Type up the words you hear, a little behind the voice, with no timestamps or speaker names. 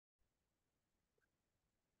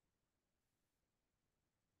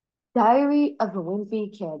Diary of a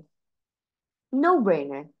Wimpy Kid. No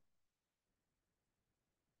brainer.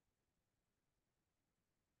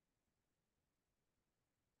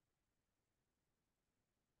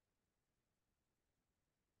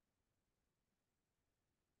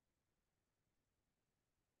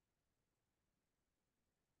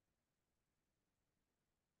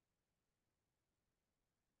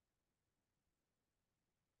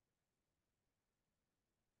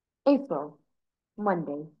 April,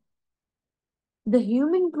 Monday. The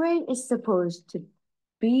human brain is supposed to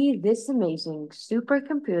be this amazing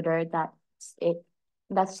supercomputer it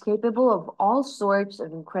that's capable of all sorts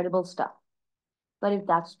of incredible stuff. But if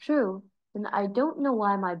that's true, then I don't know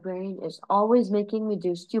why my brain is always making me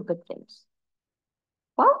do stupid things.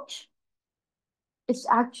 Ouch! It's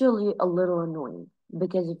actually a little annoying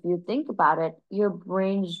because if you think about it, your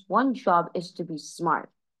brain's one job is to be smart.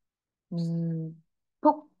 Bzz,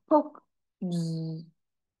 poke, poke, bzz,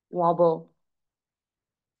 wobble.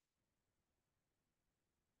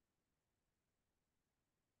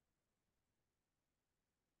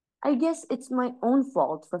 I guess it's my own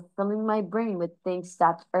fault for filling my brain with things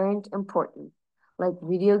that aren't important, like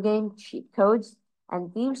video game cheat codes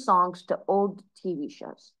and theme songs to old TV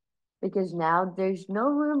shows. Because now there's no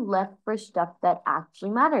room left for stuff that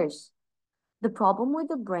actually matters. The problem with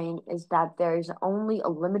the brain is that there's only a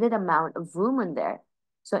limited amount of room in there,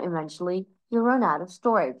 so eventually you run out of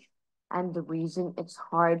storage. And the reason it's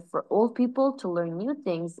hard for old people to learn new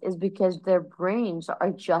things is because their brains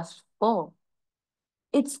are just full.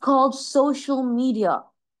 It's called social media.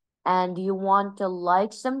 And you want to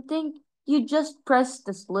like something, you just press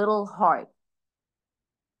this little heart.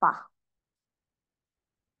 Bah.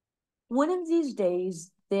 One of these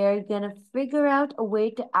days, they're gonna figure out a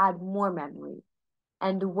way to add more memory.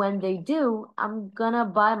 And when they do, I'm gonna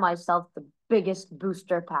buy myself the biggest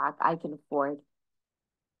booster pack I can afford.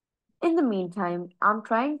 In the meantime, I'm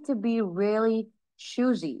trying to be really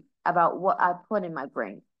choosy about what I put in my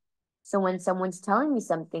brain. So when someone's telling me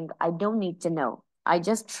something I don't need to know, I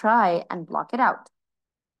just try and block it out.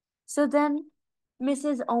 So then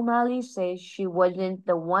Mrs. O'Malley says she wasn't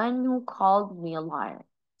the one who called me a liar.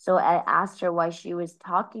 So I asked her why she was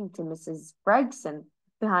talking to Mrs. Gregson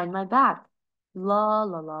behind my back. La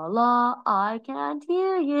la la la, I can't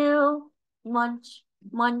hear you. Munch,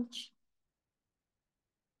 munch.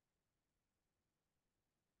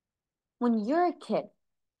 When you're a kid,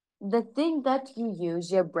 the thing that you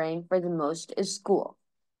use your brain for the most is school.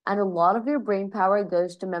 And a lot of your brain power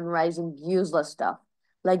goes to memorizing useless stuff,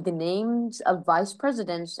 like the names of vice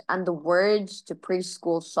presidents and the words to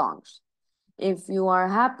preschool songs. If you are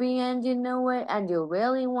happy and you know it and you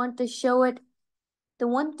really want to show it, the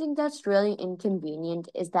one thing that's really inconvenient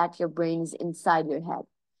is that your brain is inside your head.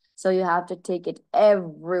 So you have to take it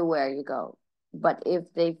everywhere you go. But if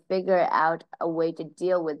they figure out a way to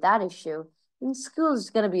deal with that issue, then school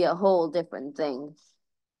is going to be a whole different thing.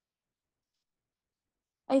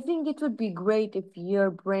 I think it would be great if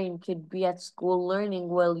your brain could be at school learning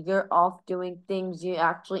while you're off doing things you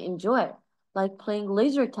actually enjoy, like playing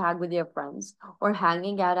laser tag with your friends or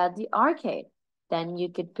hanging out at the arcade. Then you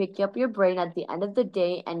could pick up your brain at the end of the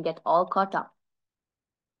day and get all caught up.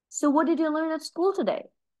 So, what did you learn at school today?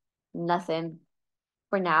 Nothing.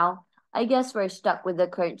 For now, I guess we're stuck with the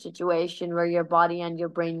current situation where your body and your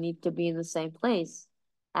brain need to be in the same place.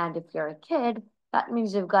 And if you're a kid, that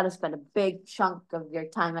means you've got to spend a big chunk of your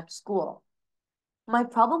time at school. My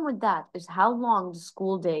problem with that is how long the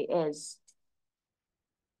school day is.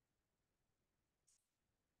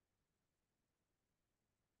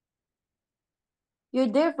 You're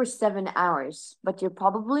there for 7 hours, but you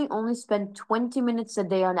probably only spend 20 minutes a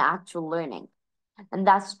day on actual learning. And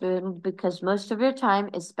that's because most of your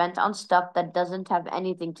time is spent on stuff that doesn't have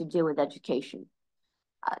anything to do with education.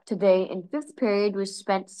 Today, in fifth period, we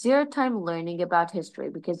spent zero time learning about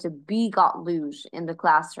history because a bee got loose in the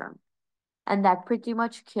classroom, and that pretty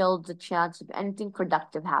much killed the chance of anything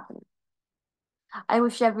productive happening. I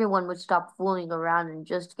wish everyone would stop fooling around and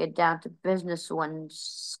just get down to business when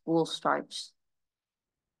school starts,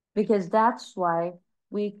 because that's why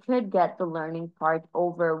we could get the learning part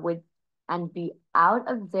over with and be out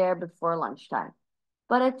of there before lunchtime.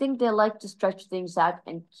 But I think they like to stretch things out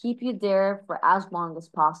and keep you there for as long as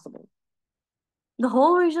possible. The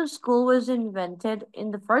whole reason school was invented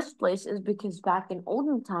in the first place is because back in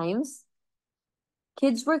olden times,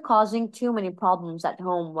 kids were causing too many problems at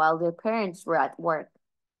home while their parents were at work.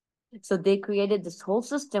 So they created this whole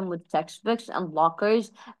system with textbooks and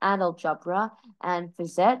lockers and algebra and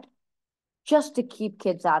phys just to keep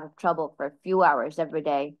kids out of trouble for a few hours every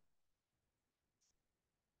day.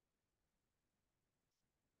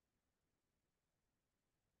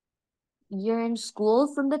 You're in school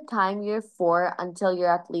from the time you're 4 until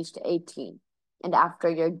you're at least 18. And after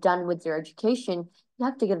you're done with your education, you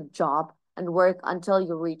have to get a job and work until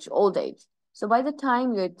you reach old age. So by the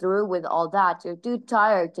time you're through with all that, you're too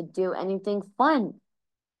tired to do anything fun.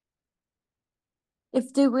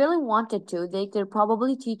 If they really wanted to, they could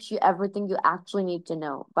probably teach you everything you actually need to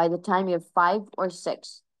know by the time you're 5 or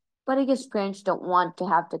 6. But I guess parents don't want to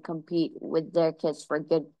have to compete with their kids for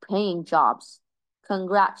good paying jobs.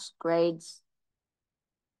 Congrats, grades.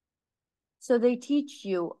 So they teach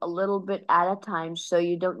you a little bit at a time so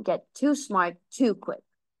you don't get too smart too quick.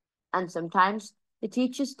 And sometimes they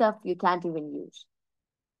teach you stuff you can't even use.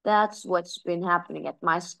 That's what's been happening at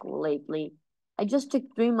my school lately. I just took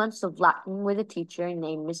 3 months of Latin with a teacher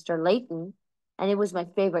named Mr. Layton, and it was my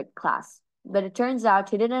favorite class. But it turns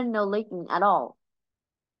out he didn't know Latin at all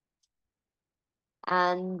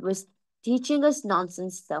and was teaching us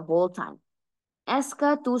nonsense the whole time.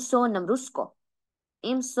 Eska tuso namrusko,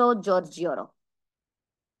 imso Georgioro.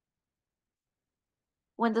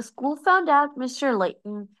 When the school found out Mr.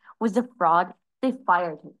 Layton was a fraud, they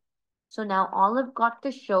fired him. So now all I've got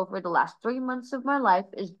to show for the last 3 months of my life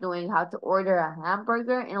is knowing how to order a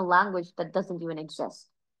hamburger in a language that doesn't even exist.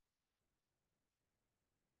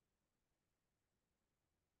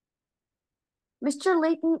 Mr.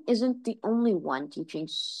 Layton isn't the only one teaching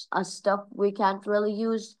us stuff we can't really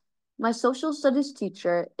use. My social studies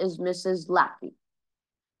teacher is Mrs. Lackey,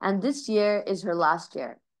 and this year is her last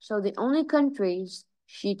year. So the only countries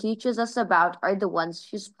she teaches us about are the ones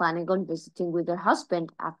she's planning on visiting with her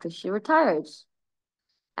husband after she retires.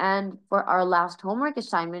 And for our last homework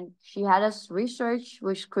assignment, she had us research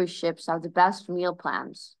which cruise ships have the best meal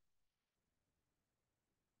plans.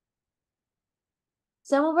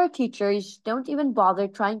 Some of our teachers don't even bother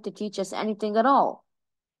trying to teach us anything at all.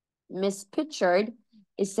 Miss Pitchard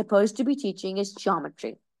is supposed to be teaching us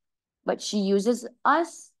geometry, but she uses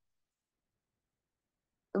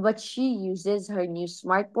her new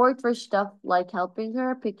smartboard for stuff like helping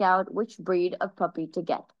her pick out which breed of puppy to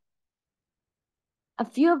get. A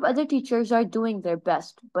few of other teachers are doing their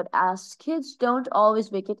best, but as kids don't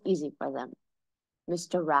always make it easy for them.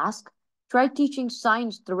 Mr. Rask tried teaching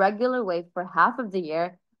science the regular way for half of the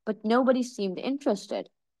year, but nobody seemed interested.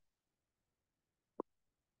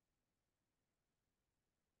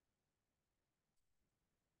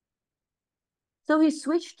 So he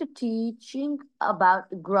switched to teaching about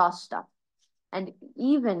gross stuff. And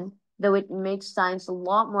even though it makes science a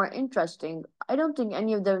lot more interesting, I don't think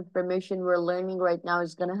any of the information we're learning right now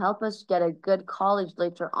is going to help us get a good college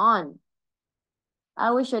later on.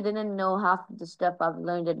 I wish I didn't know half of the stuff I've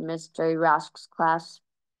learned in Mr. Rask's class.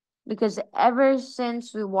 Because ever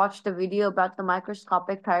since we watched the video about the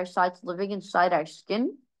microscopic parasites living inside our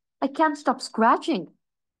skin, I can't stop scratching.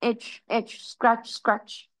 Itch, itch, scratch,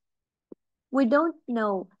 scratch. We don't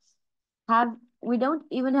know have we don't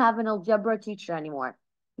even have an algebra teacher anymore.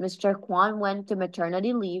 Mr. Kwan went to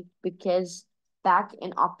maternity leave because back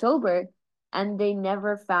in October and they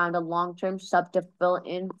never found a long-term sub to fill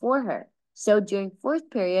in for her. So during fourth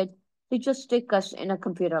period, they just stick us in a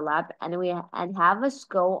computer lab and have us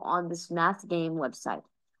go on this math game website,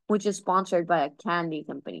 which is sponsored by a candy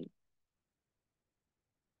company.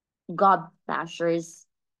 God Smashers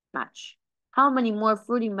match. How many more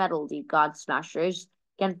fruity metal the God Smashers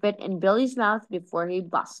can fit in Billy's mouth before he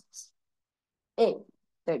busts? A.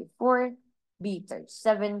 34, B.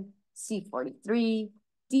 37, C. 43,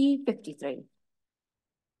 D. 53.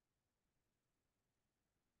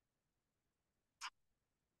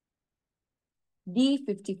 D.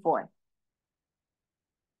 54.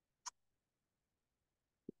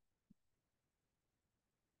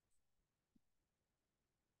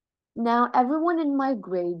 Now, everyone in my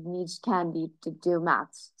grade needs candy to do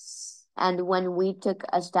maths. And when we took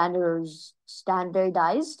a standardized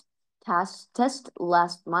test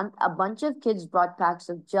last month, a bunch of kids brought packs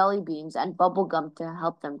of jelly beans and bubble gum to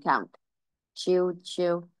help them count. Chew,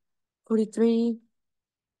 chew. 43,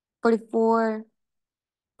 44,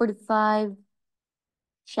 45.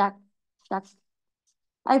 Shack, shack.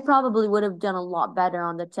 I probably would have done a lot better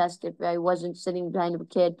on the test if I wasn't sitting behind a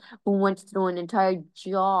kid who went through an entire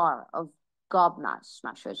jar of gobmass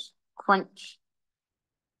smashers. Crunch.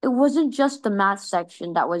 It wasn't just the math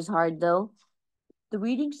section that was hard, though. The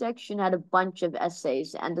reading section had a bunch of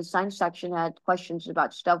essays, and the science section had questions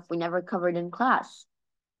about stuff we never covered in class.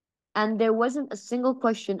 And there wasn't a single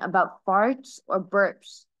question about farts or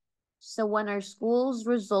burps. So when our school's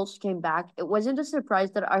results came back, it wasn't a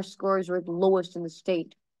surprise that our scores were the lowest in the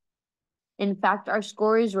state. In fact, our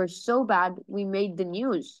scores were so bad we made the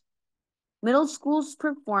news. Middle school's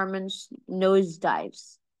performance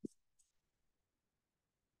nosedives.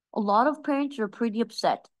 A lot of parents were pretty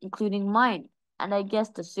upset, including mine, and I guess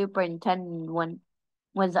the superintendent one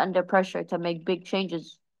was under pressure to make big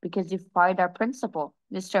changes because he fired our principal,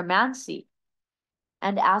 Mr. Mancy,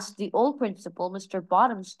 and asked the old principal, Mr.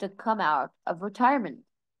 Bottoms, to come out of retirement.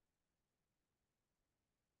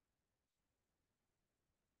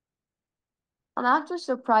 I'm actually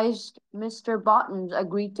surprised Mr. Bottoms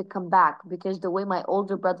agreed to come back because the way my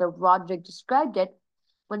older brother Roderick described it,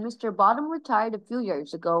 when Mr. Bottom retired a few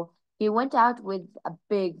years ago, he went out with a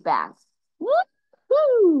big bang.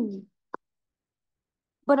 Woo!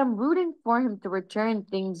 But I'm rooting for him to return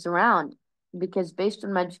things around because based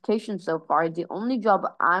on my education so far, the only job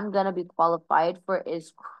I'm gonna be qualified for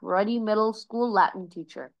is cruddy middle school Latin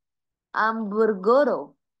teacher. I'm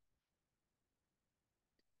Burgoro.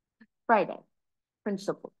 Friday.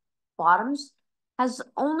 Principal Bottoms has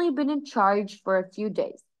only been in charge for a few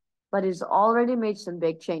days, but he's already made some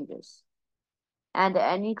big changes. And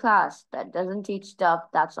any class that doesn't teach stuff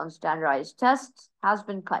that's on standardized tests has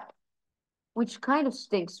been cut, which kind of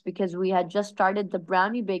stinks because we had just started the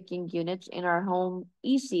brownie baking unit in our home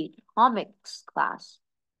EC comics class.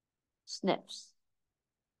 Sniffs.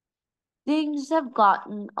 Things have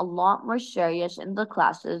gotten a lot more serious in the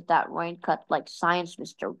classes that weren't cut like science.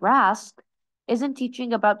 Mr. Rask isn't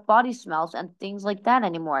teaching about body smells and things like that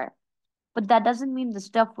anymore. But that doesn't mean the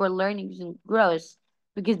stuff we're learning isn't gross,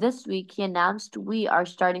 because this week he announced we are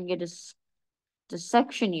starting a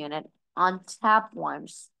dissection unit on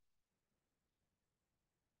tapeworms.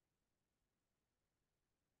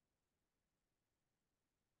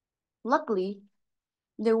 Luckily,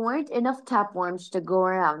 there weren't enough tapeworms to go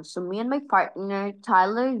around, so me and my partner,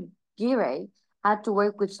 Tyler Gire, had to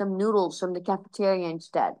work with some noodles from the cafeteria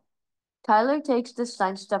instead. Tyler takes this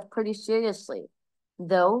science stuff pretty seriously,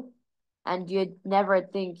 though, and you'd never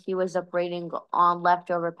think he was operating on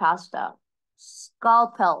leftover pasta.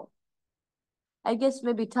 Scalpel. I guess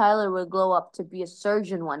maybe Tyler will grow up to be a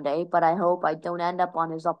surgeon one day, but I hope I don't end up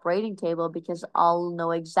on his operating table because I'll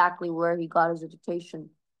know exactly where he got his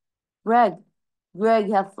education. Greg. Greg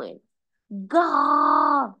Heffley.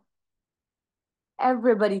 Gah!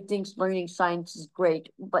 Everybody thinks learning science is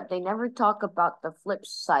great, but they never talk about the flip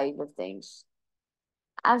side of things.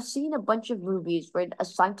 I've seen a bunch of movies where a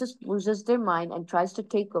scientist loses their mind and tries to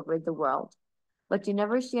take over the world, but you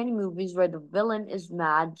never see any movies where the villain is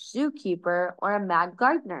mad zookeeper or a mad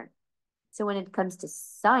gardener. So when it comes to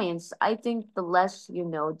science, I think the less you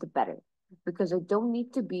know, the better. Because I don't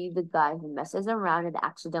need to be the guy who messes around and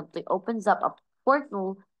accidentally opens up a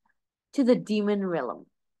portal to the demon realm.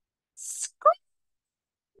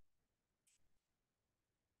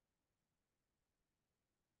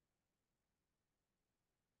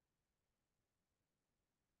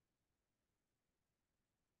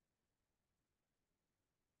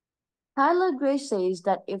 Tyler Gray says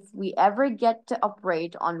that if we ever get to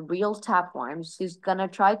operate on real tapeworms, he's gonna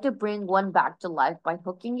try to bring one back to life by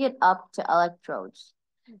hooking it up to electrodes.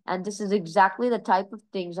 And this is exactly the type of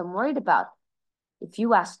things I'm worried about. If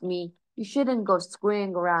you ask me, you shouldn't go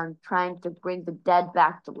screwing around trying to bring the dead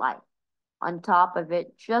back to life. On top of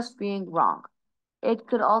it just being wrong. It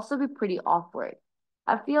could also be pretty awkward.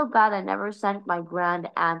 I feel bad I never sent my grand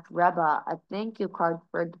aunt Reba a thank you card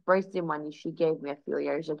for the birthday money she gave me a few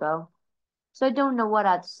years ago. So I don't know what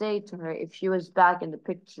I'd say to her if she was back in the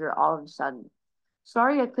picture all of a sudden.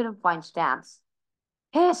 Sorry I couldn't find stamps.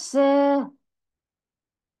 Hesse!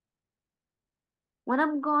 When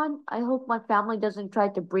I'm gone, I hope my family doesn't try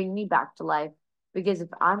to bring me back to life, because if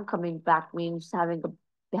I'm coming back means having to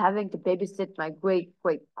babysit my great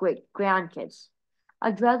grandkids.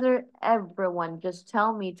 I'd rather everyone just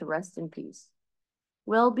tell me to rest in peace.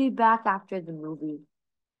 We'll be back after the movie.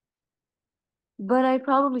 But I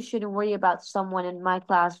probably shouldn't worry about someone in my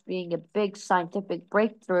class being a big scientific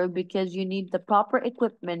breakthrough because you need the proper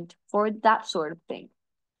equipment for that sort of thing.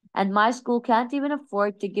 And my school can't even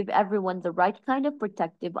afford to give everyone the right kind of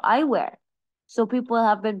protective eyewear. So people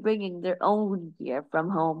have been bringing their own gear from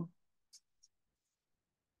home.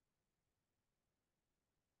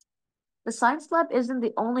 The science lab isn't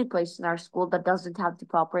the only place in our school that doesn't have the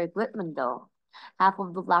proper equipment, though. Half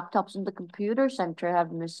of the laptops in the computer center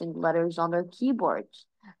have missing letters on their keyboards.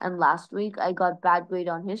 And last week, I got bad grade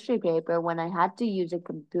on history paper when I had to use a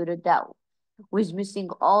computer that was missing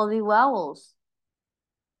all the vowels.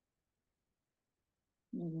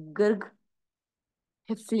 Gurg,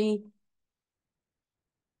 Hifli,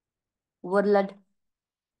 Wurlad,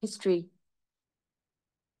 history,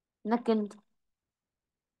 Nakand,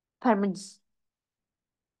 pyramids,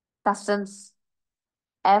 Tassans,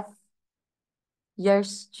 F,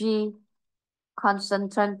 Years, G,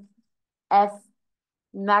 Concentrant, F,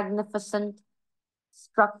 Magnificent,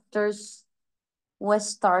 Structures was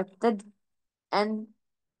started and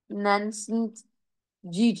nascent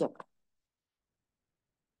Egypt.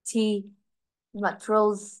 T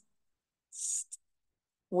materials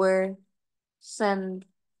were sent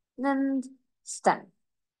and stem.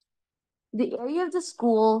 The area of the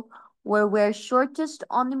school where we're shortest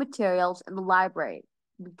on the materials in the library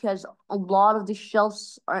because a lot of the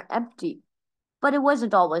shelves are empty. But it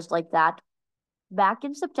wasn't always like that. Back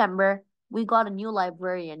in September, we got a new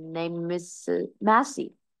librarian named Miss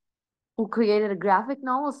Massey, who created a graphic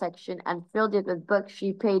novel section and filled it with books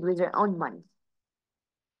she paid with her own money.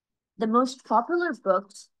 The most popular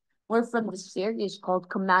books were from the series called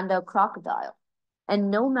Commando Crocodile, and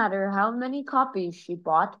no matter how many copies she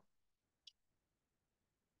bought,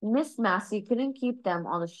 Miss Massey couldn't keep them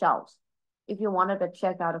on the shelves. If you wanted to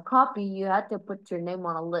check out a copy, you had to put your name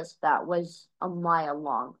on a list that was a mile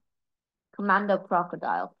long. Commando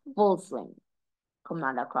Crocodile, Full Swing,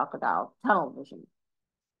 Commando Crocodile, Television.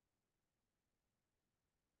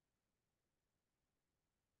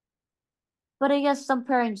 But I guess some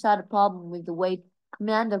parents had a problem with the way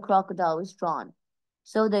Commando Crocodile was drawn.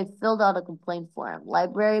 So they filled out a complaint for him.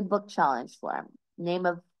 Library book challenge for him. Name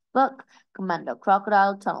of book, Commando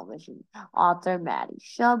Crocodile Television. Author Maddie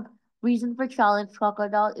Shub. Reason for challenge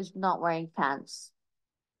Crocodile is not wearing pants.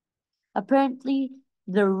 Apparently,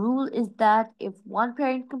 the rule is that if one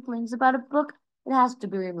parent complains about a book, it has to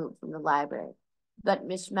be removed from the library. But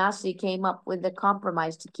Miss Massey came up with a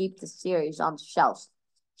compromise to keep the series on the shelves.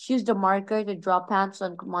 She used a marker to draw pants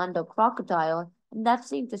on Commando Crocodile, and that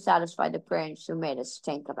seemed to satisfy the parents who made a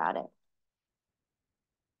stink about it.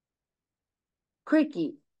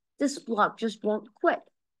 Cricky, this block just won't quit.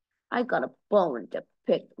 I got a bone to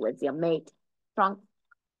pick with you, mate. Trunk.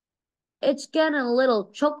 It's getting a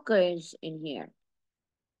little chokers in here.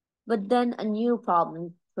 But then a new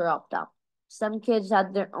problem cropped up. Some kids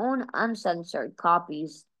had their own uncensored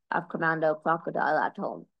copies of Commando Crocodile at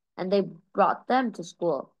home, and they brought them to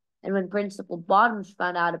school. And when Principal Bottoms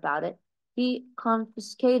found out about it, he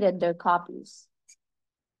confiscated their copies.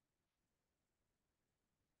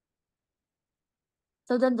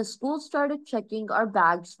 So then the school started checking our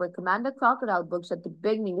bags for Commando Crocodile books at the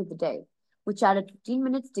beginning of the day, which added 15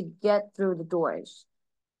 minutes to get through the doors.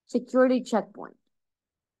 Security checkpoint.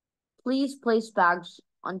 Please place bags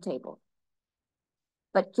on table.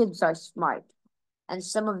 But kids are smart, and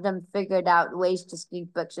some of them figured out ways to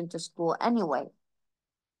sneak books into school anyway.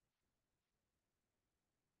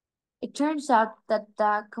 It turns out that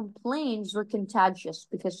the complaints were contagious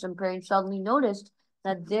because some parents suddenly noticed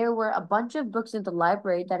that there were a bunch of books in the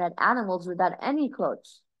library that had animals without any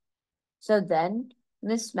clothes. So then,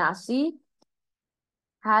 Miss Massey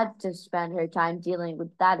had to spend her time dealing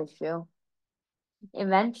with that issue.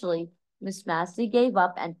 Eventually, Miss Massey gave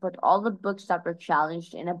up and put all the books that were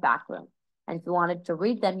challenged in a back room. And if you wanted to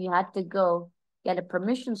read them, you had to go get a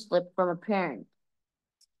permission slip from a parent.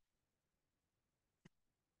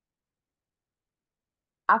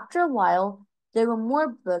 After a while, there were more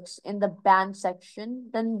books in the band section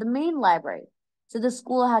than the main library. So the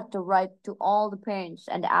school had to write to all the parents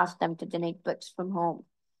and ask them to donate books from home.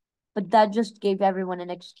 But that just gave everyone an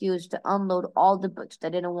excuse to unload all the books they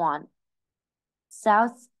didn't want.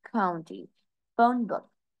 South County, phone book,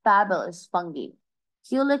 fabulous fungi,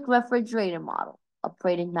 Hewlett refrigerator model,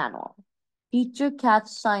 operating manual, teacher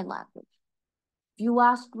cat's sign language. If you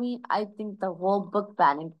ask me, I think the whole book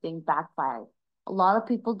banning thing backfired. A lot of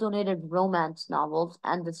people donated romance novels,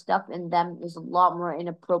 and the stuff in them is a lot more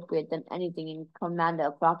inappropriate than anything in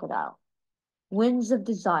Commando Crocodile. Winds of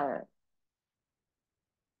Desire.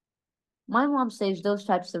 My mom says those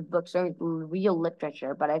types of books aren't real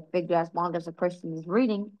literature, but I figure as long as a person is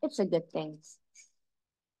reading, it's a good thing.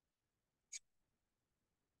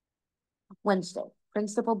 Wednesday.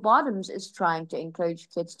 Principal Bottoms is trying to encourage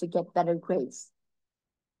kids to get better grades.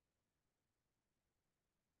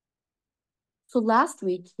 So last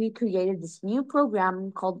week, he created this new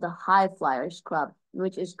program called the High Flyers Club,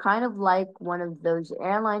 which is kind of like one of those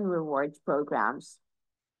airline rewards programs.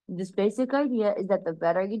 This basic idea is that the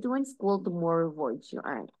better you do in school, the more rewards you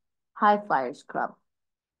earn. High Flyers Club.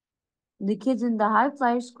 The kids in the High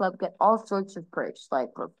Flyers Club get all sorts of perks,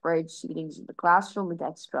 like preferred seatings in the classroom with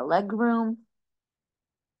extra leg room.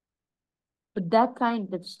 But that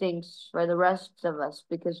kind of stinks for the rest of us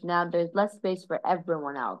because now there's less space for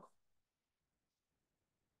everyone else.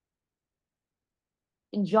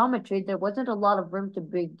 In geometry, there wasn't a lot of room to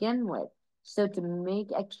begin with, so to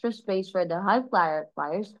make extra space for the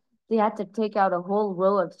flyers, they had to take out a whole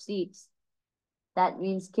row of seats. That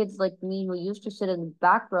means kids like me who used to sit in the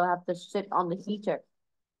back row have to sit on the heater.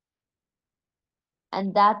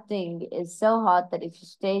 And that thing is so hot that if you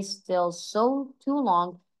stay still so too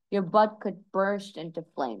long, your butt could burst into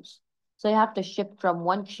flames. So you have to shift from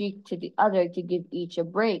one cheek to the other to give each a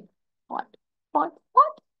break. What? What?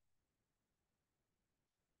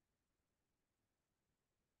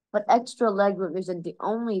 But extra legroom isn't the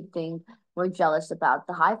only thing we're jealous about.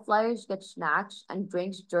 The high flyers get snacks and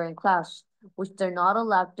drinks during class, which they're not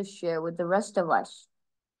allowed to share with the rest of us.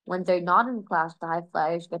 When they're not in class, the high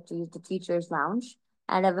flyers get to use the teacher's lounge,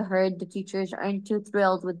 and I've heard the teachers aren't too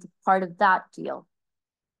thrilled with the part of that deal.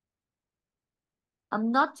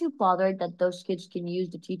 I'm not too bothered that those kids can use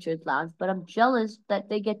the teacher's lounge, but I'm jealous that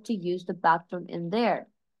they get to use the bathroom in there.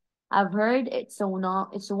 I've heard it's a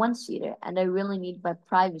one-seater, and I really need my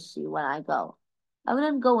privacy when I go. I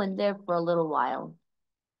wouldn't go in there for a little while.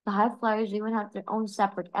 The high flyers even have their own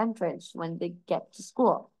separate entrance when they get to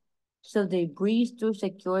school, so they breeze through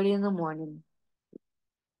security in the morning.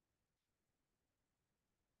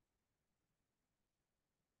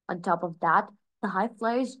 On top of that, the high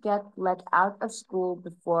flyers get let out of school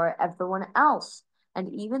before everyone else,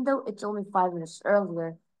 and even though it's only 5 minutes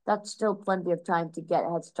earlier, that's still plenty of time to get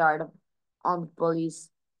a head start on the bullies.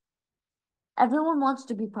 Everyone wants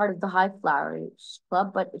to be part of the High Flyers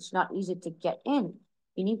Club, but it's not easy to get in.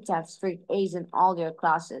 You need to have straight A's in all your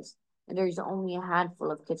classes, and there's only a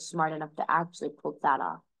handful of kids smart enough to actually pull that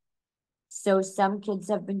off. So some kids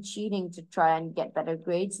have been cheating to try and get better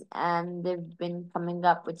grades, and they've been coming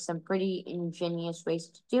up with some pretty ingenious ways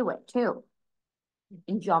to do it too.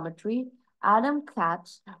 In geometry, Adam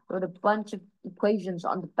Katz wrote a bunch of equations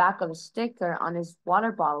on the back of a sticker on his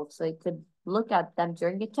water bottle so he could look at them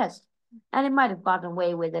during a test. And he might have gotten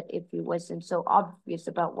away with it if he wasn't so obvious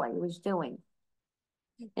about what he was doing.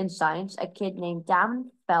 In science, a kid named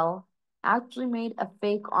Damon Fell actually made a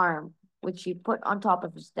fake arm, which he put on top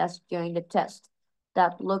of his desk during the test,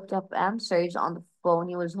 that looked up answers on the phone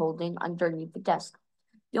he was holding underneath the desk.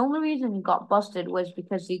 The only reason he got busted was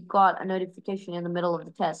because he got a notification in the middle of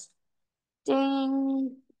the test.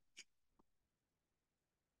 Ding!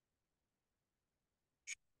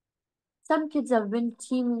 Some kids have been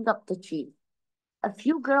teaming up to cheat. A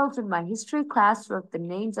few girls in my history class wrote the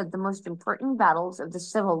names of the most important battles of the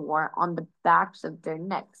Civil War on the backs of their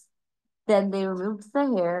necks. Then they removed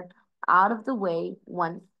the hair out of the way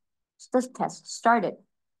once the test started.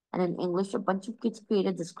 And in English, a bunch of kids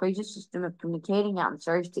created this crazy system of communicating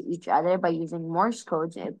answers to each other by using Morse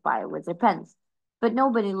codes with their pens. But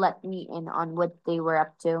nobody let me in on what they were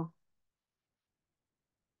up to.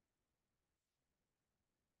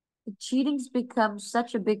 The cheating's become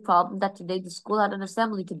such a big problem that today the school had an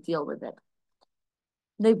assembly to deal with it.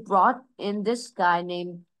 They brought in this guy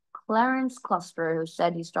named Clarence Cluster who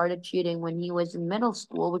said he started cheating when he was in middle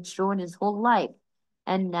school, which ruined his whole life.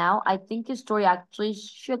 And now I think his story actually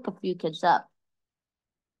shook a few kids up.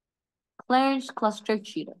 Clarence Cluster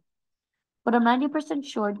cheated. But I'm 90%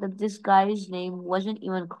 sure that this guy's name wasn't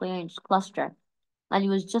even Clarence Cluster, and he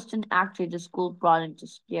was just an actor the school brought in to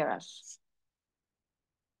scare us.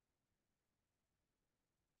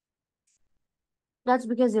 That's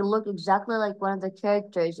because he looked exactly like one of the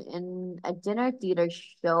characters in a dinner theater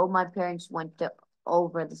show my parents went to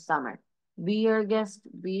over the summer. Be our guest.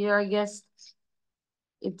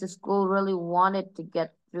 If the school really wanted to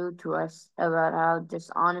get through to us about how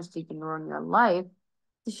dishonesty can ruin your life,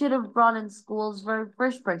 they should have brought in school's very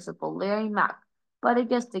first principal, Larry Mack. But I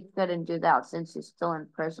guess they couldn't do that since he's still in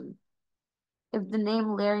prison. If the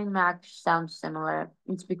name Larry Mack sounds similar,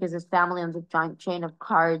 it's because his family owns a giant chain of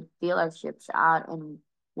car dealerships out in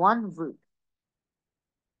one route.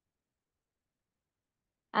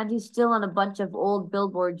 And he's still on a bunch of old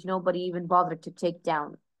billboards nobody even bothered to take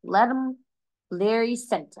down. Let him Larry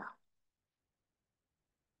Senta.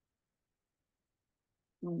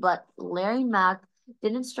 But Larry Mack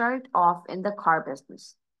didn't start off in the car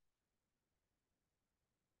business.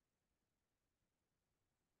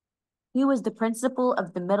 He was the principal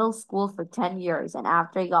of the middle school for 10 years, and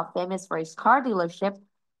after he got famous for his car dealership,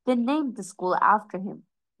 they named the school after him,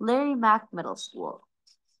 Larry Mack Middle School.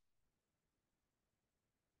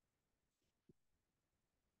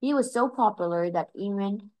 He was so popular that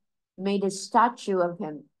even made a statue of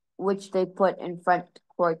him, which they put in front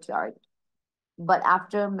courtyard. But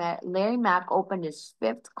after Larry Mack opened his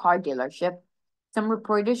fifth car dealership, some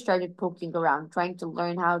reporters started poking around, trying to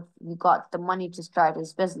learn how he got the money to start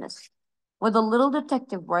his business. With a little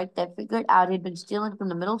detective work, they figured out he'd been stealing from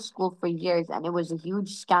the middle school for years, and it was a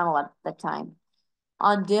huge scandal at the time.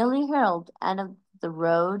 On Daily Herald and of the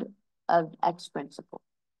road of ex-principal.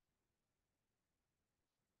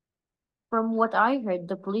 From what I heard,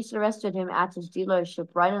 the police arrested him at his dealership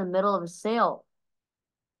right in the middle of a sale.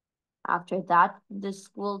 After that, the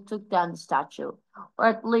school took down the statue, or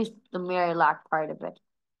at least the Mary Lack part of it,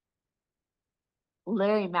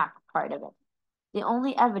 Larry Mack part of it. The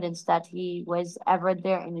only evidence that he was ever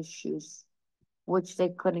there in his shoes, which they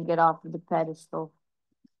couldn't get off of the pedestal.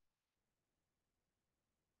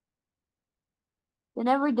 They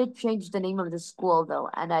never did change the name of the school though,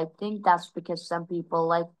 and I think that's because some people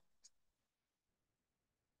like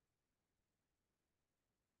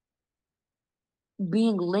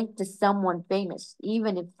being linked to someone famous,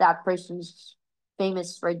 even if that person's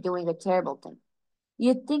famous for doing a terrible thing.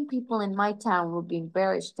 You'd think people in my town would be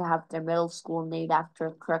embarrassed to have their middle school named after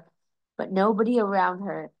a crook, but nobody around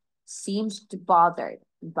her seems to bother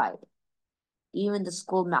by it. Even the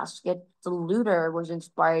school mascot, the looter, was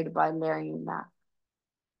inspired by Larry and Mac.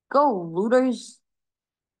 Go, looters!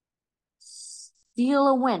 Steal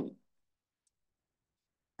a win.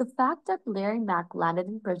 The fact that Larry Mack landed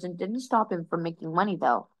in prison didn't stop him from making money,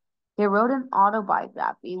 though. He wrote an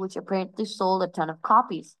autobiography, which apparently sold a ton of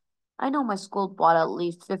copies. I know my school bought at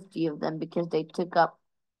least 50 of them because they took up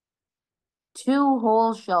two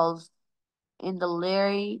whole shelves in the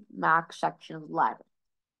Larry Mack section of life.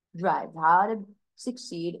 Drive How to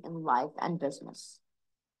Succeed in Life and Business.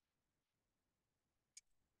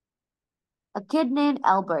 A kid named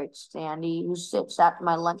Albert Sandy, who sits at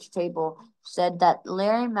my lunch table, said that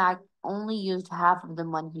Larry Mack only used half of the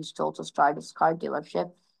money he stole to start his car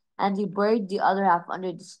dealership, and he buried the other half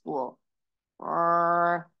under the school.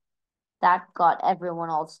 Brrr. That got everyone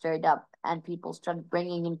all stirred up, and people started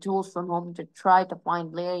bringing in tools from home to try to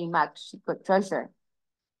find Larry Mack's secret treasure.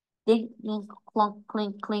 Dink, dink, clunk,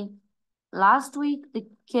 clink, clink. Last week, the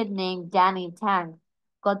kid named Danny Tang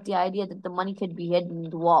got the idea that the money could be hidden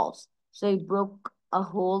in the walls, so he broke a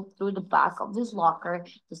hole through the back of his locker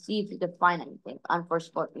to see if he could find anything.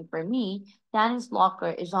 Unfortunately for me, Danny's locker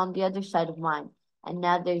is on the other side of mine, and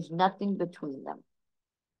now there's nothing between them.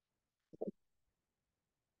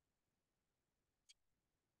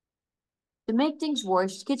 To make things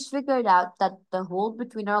worse, kids figured out that the hole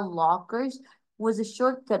between our lockers was a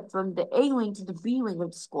shortcut from the A wing to the B wing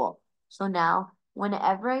of the school. So now,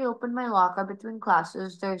 whenever I open my locker between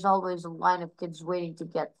classes, there's always a line of kids waiting to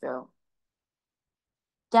get through.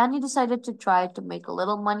 Danny decided to try to make a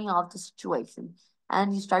little money off the situation,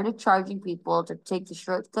 and he started charging people to take the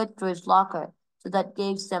shortcut to his locker. So that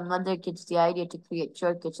gave some other kids the idea to create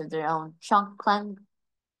shortcuts of their own. Chunk clang,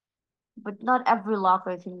 but not every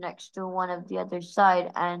locker connects to one of the other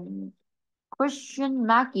side, and Christian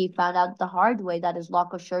Mackey found out the hard way that his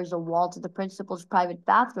locker shares a wall to the principal's private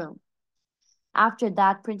bathroom. After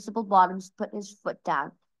that, Principal Bottoms put his foot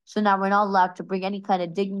down. So now we're not allowed to bring any kind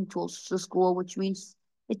of digging tools to school, which means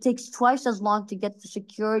it takes twice as long to get to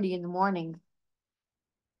security in the morning.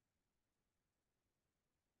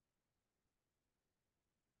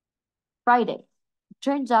 Friday.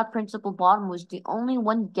 Turns out Principal Bottom was the only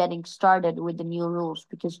one getting started with the new rules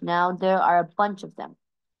because now there are a bunch of them.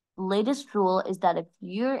 The latest rule is that if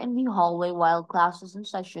you're in the hallway while class is in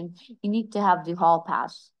session, you need to have the hall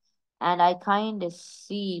pass. And I kind of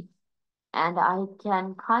see, and I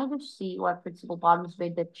can kind of see why Principal Bottoms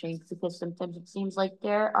made that change because sometimes it seems like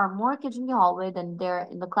there are more kids in the hallway than there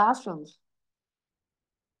in the classrooms.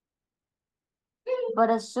 But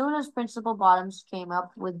as soon as Principal Bottoms came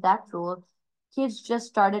up with that rule, kids just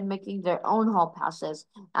started making their own hall passes,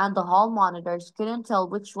 and the hall monitors couldn't tell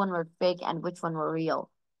which one were fake and which one were real.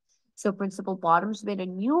 So Principal Bottoms made a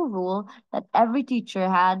new rule that every teacher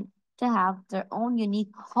had to have their own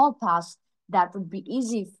unique hall pass that would be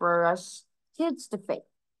easy for us kids to fake.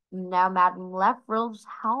 Now Madame Lefrove's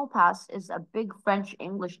hall pass is a big French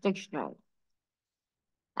English dictionary.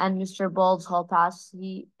 And Mr. Ball's hall pass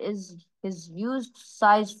he is his used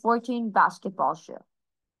size 14 basketball shoe.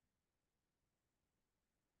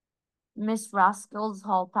 Miss Rascal's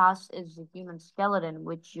hall pass is a human skeleton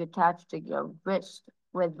which you attach to your wrist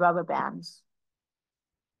with rubber bands.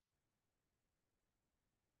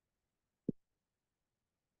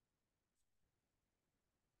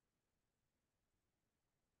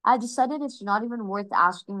 I decided it's not even worth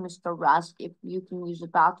asking Mr. Rask if you can use the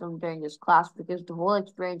bathroom during this class because the whole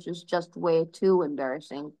experience is just way too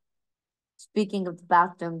embarrassing. Speaking of the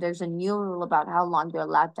bathroom, there's a new rule about how long you're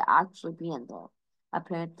allowed to actually be in there.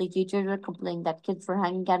 Apparently, teachers are complaining that kids were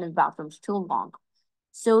hanging out in bathrooms too long.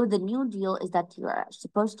 So the new deal is that you're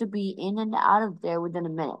supposed to be in and out of there within a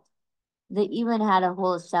minute. They even had a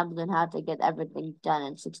whole assembly on how to get everything done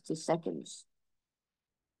in 60 seconds.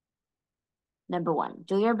 Number one,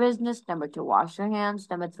 do your business. Number two, wash your hands.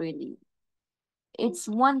 Number three, leave. It's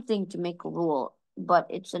one thing to make a rule, but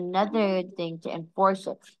it's another thing to enforce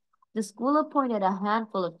it. The school appointed a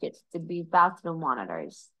handful of kids to be bathroom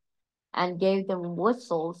monitors. and gave them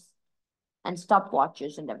whistles and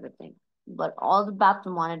stopwatches and everything. But all the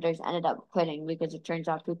bathroom monitors ended up quitting because it turns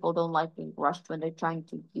out people don't like being rushed when they're trying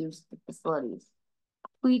to use the facilities.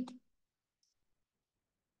 Tweet.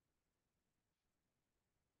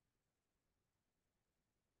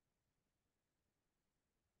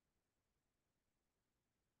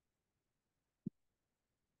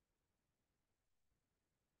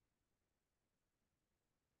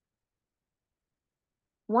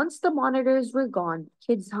 Once the monitors were gone,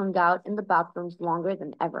 kids hung out in the bathrooms longer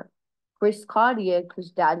than ever. Chris Kodiak,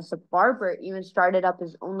 whose dad is a barber, even started up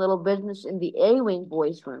his own little business in the A-Wing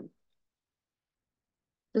boys' room.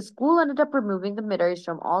 The school ended up removing the mirrors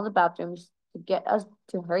from all the bathrooms to get us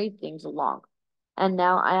to hurry things along. And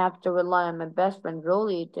now I have to rely on my best friend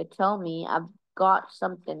Rolly to tell me I've got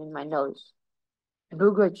something in my nose.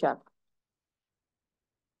 Booger check.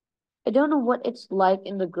 I don't know what it's like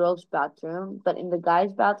in the girls' bathroom, but in the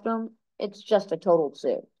guys' bathroom, it's just a total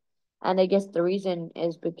zoo. And I guess the reason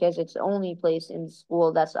is because it's the only place in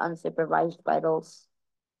school that's unsupervised by adults.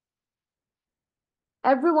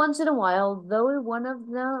 Every once in a while, though, one of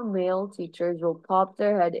the male teachers will pop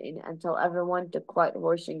their head in and tell everyone to quiet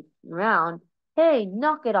horsing around. Hey,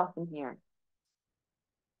 knock it off in here.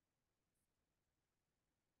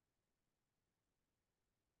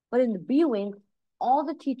 But in the B wing, all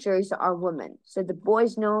the teachers are women, so the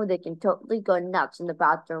boys know they can totally go nuts in the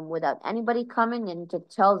bathroom without anybody coming in to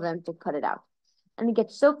tell them to cut it out. And it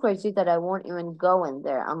gets so crazy that I won't even go in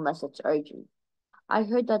there unless it's urgent. I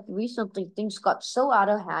heard that recently things got so out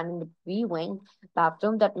of hand in the B wing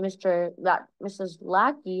bathroom that Mrs.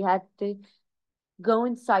 Lackey had to go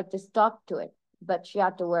inside to talk to it. But she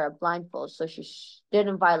had to wear a blindfold so she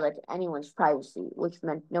didn't violate anyone's privacy, which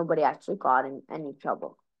meant nobody actually got in any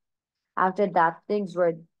trouble. After that, things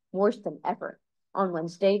were worse than ever. On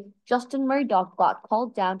Wednesday, Justin Murdoch got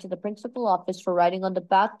called down to the principal office for writing on the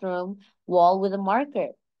bathroom wall with a marker.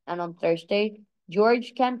 And on Thursday,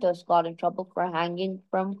 George Cantos got in trouble for hanging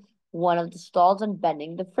from one of the stalls and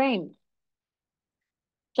bending the frame.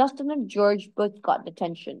 Justin and George both got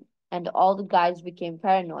detention, and all the guys became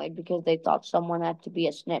paranoid because they thought someone had to be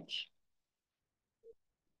a snitch.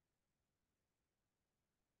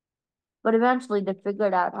 But eventually they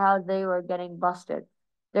figured out how they were getting busted.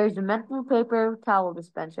 There's a mental paper towel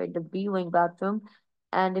dispenser in the B wing bathroom,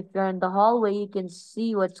 and if you're in the hallway, you can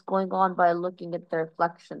see what's going on by looking at the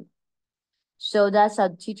reflection. So that's how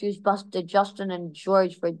teachers busted Justin and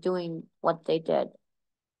George for doing what they did.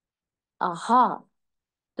 Aha!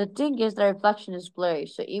 The thing is, the reflection is blurry,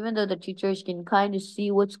 so even though the teachers can kind of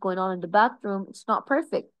see what's going on in the bathroom, it's not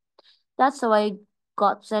perfect. That's how I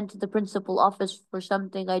got sent to the principal office for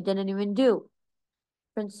something I didn't even do.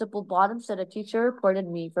 Principal Bottom said a teacher reported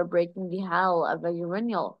me for breaking the handle of a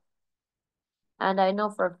urinal. And I know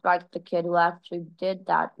for a fact the kid who actually did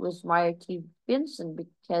that was Meyer T. Vinson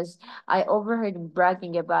because I overheard him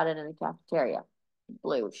bragging about it in the cafeteria.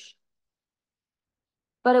 Bluish.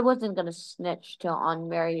 But I wasn't gonna snitch to on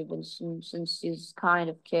Mary Vinson since she's the kind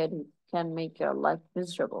of kid who can make your life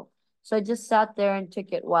miserable. So I just sat there and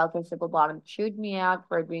took it while Principal Bottom chewed me out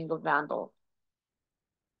for being a vandal.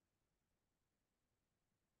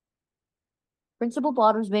 Principal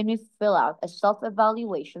Bottoms made me fill out a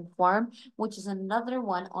self-evaluation form, which is another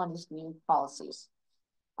one on his new policies.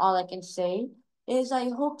 All I can say is I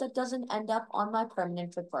hope that doesn't end up on my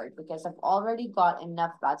permanent report because I've already got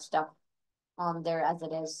enough bad stuff on there as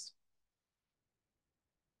it is.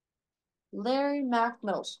 Larry Mack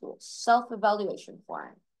Middle School self-evaluation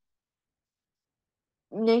form.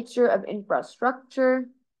 Nature of infrastructure,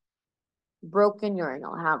 broken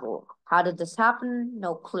urinal handle. How did this happen?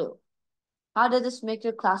 No clue. How did this make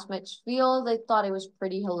your classmates feel? They thought it was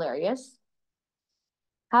pretty hilarious.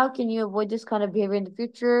 How can you avoid this kind of behavior in the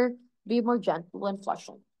future? Be more gentle and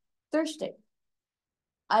flushing. Thursday.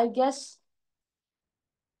 I guess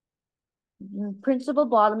Principal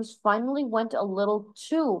Bottoms finally went a little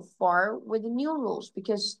too far with the new rules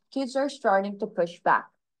because kids are starting to push back.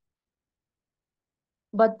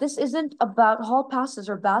 But this isn't about hall passes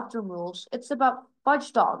or bathroom rules. It's about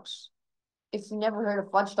fudge dogs. If you never heard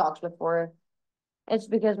of fudge dogs before, it's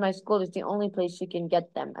because my school is the only place you can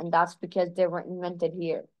get them, and that's because they were invented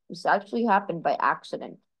here. This actually happened by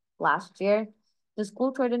accident. Last year, the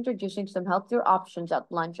school tried introducing some healthier options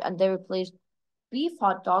at lunch, and they replaced beef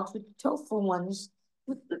hot dogs with tofu ones.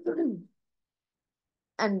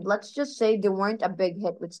 And let's just say they weren't a big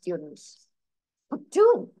hit with students. But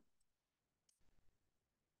dude,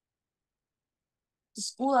 the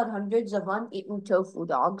school had hundreds of uneaten tofu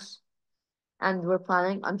dogs, and we're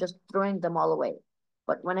planning on just throwing them all away.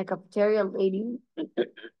 But when a cafeteria lady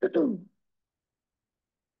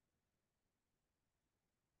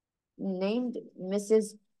named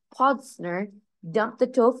Mrs. Podsner dumped the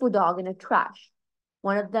tofu dog in a trash.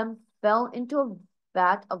 One of them fell into a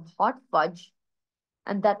vat of hot fudge,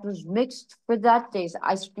 and that was mixed for that day's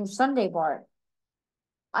ice cream sundae bar.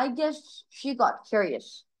 I guess she got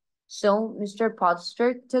curious. So Mr.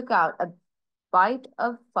 Podster took out a bite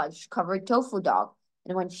of fudge covered tofu dog,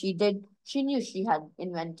 and when she did, she knew she had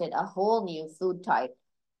invented a whole new food type.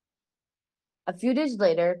 A few days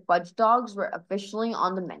later, fudge dogs were officially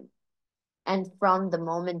on the menu, and from the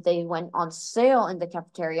moment they went on sale in the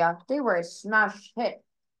cafeteria, they were a smash hit.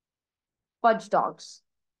 Fudge dogs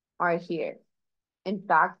are here. In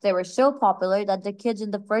fact, they were so popular that the kids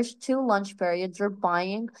in the first two lunch periods were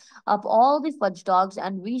buying up all the fudge dogs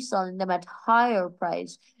and reselling them at higher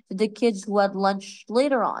price to the kids who had lunch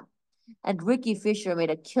later on. And Ricky Fisher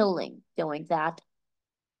made a killing doing that.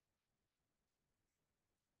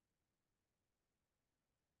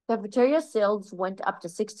 Cafeteria sales went up to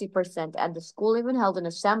 60%, and the school even held an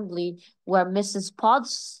assembly where Mrs.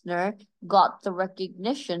 Podsner got the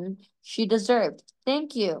recognition she deserved.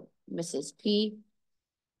 Thank you, Mrs. P.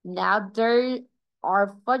 Now there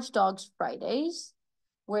are Fudge Dogs Fridays,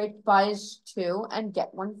 where it buys two and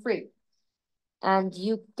get one free. And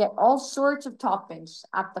you get all sorts of toppings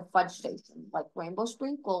at the fudge station, like rainbow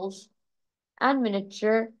sprinkles and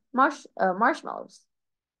miniature marshmallows.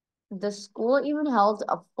 The school even held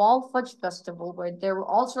a fall fudge festival where there were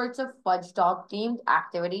all sorts of fudge dog themed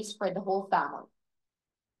activities for the whole family.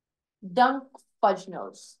 Dunk fudge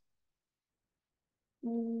nose.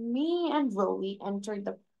 Me and Roly entered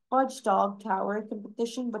the fudge dog tower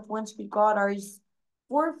competition, but once we got ours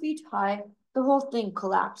 4 feet high, the whole thing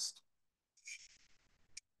collapsed.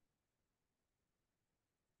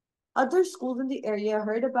 Other schools in the area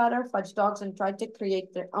heard about our fudge dogs and tried to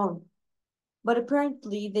create their own, but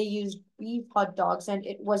apparently they used beef hot dogs and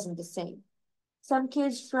it wasn't the same. Some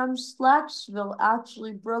kids from Slacksville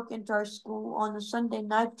actually broke into our school on a Sunday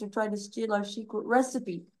night to try to steal our secret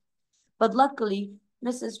recipe. But luckily,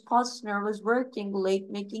 Mrs. Posner was working late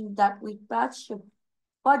making that week batch of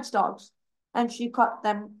fudge dogs, and she caught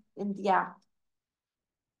them in the act.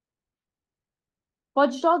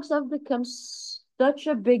 Fudge dogs have become such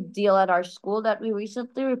a big deal at our school that we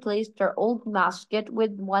recently replaced our old mascot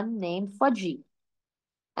with one named Fudgy.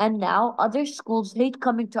 And now other schools hate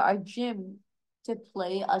coming to our gym to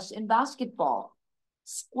play us in basketball.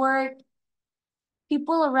 Squirt,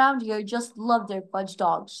 people around here just love their fudge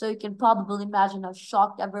dogs, so you can probably imagine how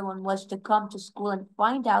shocked everyone was to come to school and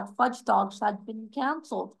find out fudge dogs had been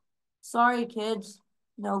canceled. Sorry, kids,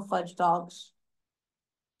 no fudge dogs.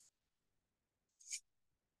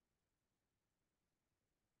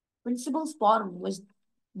 Principal Spottom was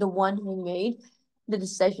the one who made the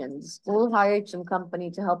decision. The school hired some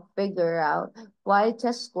company to help figure out why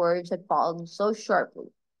test scores had fallen so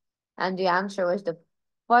sharply, and the answer was the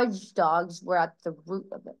fudge dogs were at the root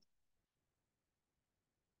of it.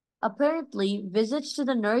 Apparently, visits to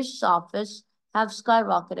the nurse's office have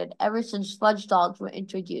skyrocketed ever since fudge dogs were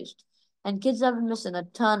introduced, and kids have been missing a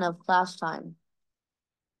ton of class time.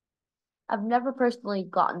 I've never personally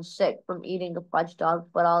gotten sick from eating a fudge dog,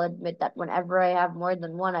 but I'll admit that whenever I have more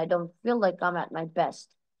than one, I don't feel like I'm at my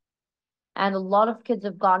best. And a lot of kids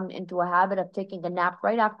have gotten into a habit of taking a nap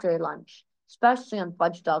right after lunch, especially on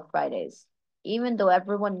Fudge Dog Fridays. Even though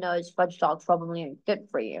everyone knows fudge dogs probably aren't good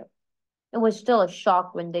for you. It was still a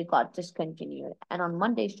shock when they got discontinued, and on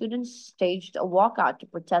Monday, students staged a walkout to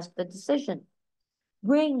protest the decision.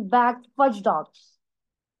 Bring back fudge dogs!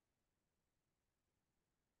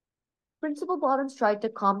 Principal Bottoms tried to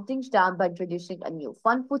calm things down by introducing a new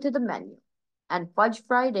fun food to the menu. And Fudge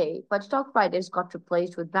Dog Fridays got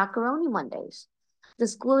replaced with Macaroni Mondays. The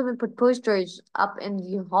school even put posters up in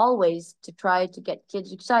the hallways to try to get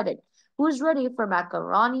kids excited. Who's ready for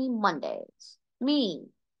Macaroni Mondays? Me.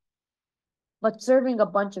 But serving a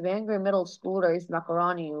bunch of angry middle schoolers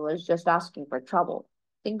macaroni was just asking for trouble.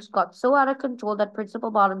 Things got so out of control that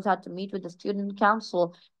Principal Bottoms had to meet with the student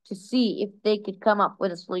council to see if they could come up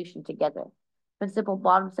with a solution together. Principal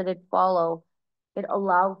Bottoms said it allowed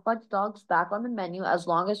fudge dogs back on the menu as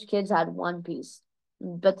long as kids had one piece.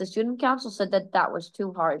 But the student council said that that was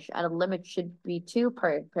too harsh and a limit should be two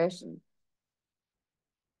per person.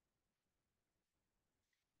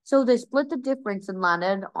 So they split the difference and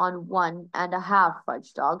landed on 1.5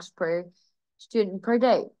 fudge dogs per student per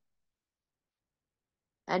day.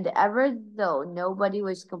 And ever though nobody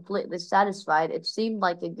was completely satisfied, it seemed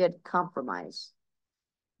like a good compromise.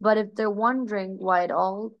 But if they're wondering what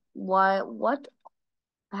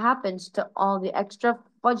happens to all the extra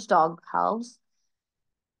fudge dog halves,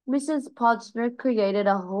 Mrs. Potsner created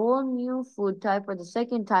a whole new food type for the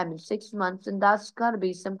second time in 6 months, and that's gotta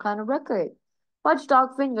be some kind of record. Fudge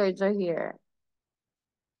dog fingers are here.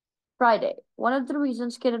 Friday. One of the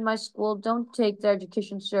reasons kids in my school don't take their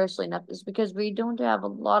education seriously enough is because we don't have a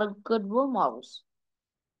lot of good role models.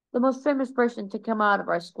 The most famous person to come out of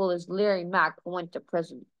our school is Larry Mack, who went to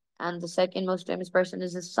prison. And the second most famous person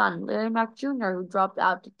is his son, Larry Mack Jr., who dropped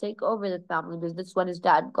out to take over the family business when his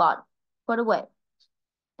dad got put away.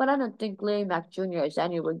 But I don't think Larry Mack Jr. has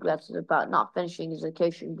any regrets about not finishing his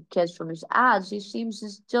education because from his ads, he seems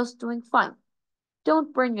he's just doing fine.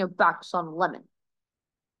 Don't burn your backs on a lemon.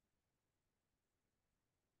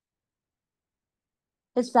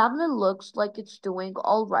 His family looks like it's doing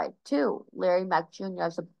all right too. Larry Mack Jr.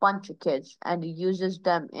 has a bunch of kids and he uses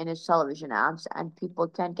them in his television ads, and people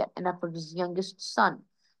can't get enough of his youngest son,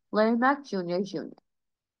 Larry Mack Jr. Jr.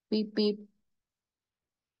 Beep beep.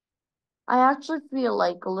 I actually feel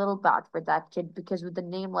like a little bad for that kid because with a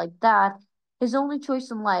name like that, his only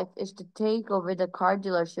choice in life is to take over the car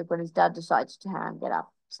dealership when his dad decides to hang it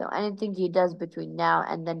up. So anything he does between now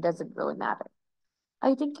and then doesn't really matter.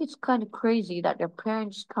 I think it's kind of crazy that your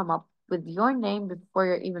parents come up with your name before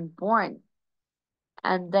you're even born,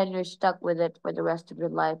 and then you're stuck with it for the rest of your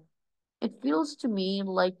life. It feels to me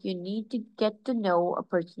like you need to get to know a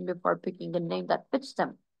person before picking a name that fits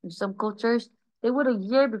them. In some cultures, they wait a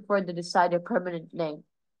year before they decide a permanent name,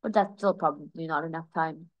 but that's still probably not enough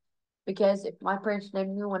time. Because if my parents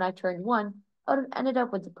named me when I turned one, I would have ended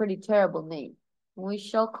up with a pretty terrible name. We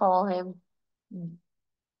shall call him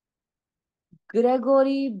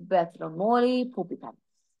Gregory Betromori Pupitan.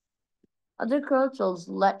 Other cultures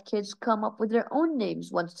let kids come up with their own names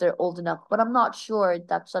once they're old enough, but I'm not sure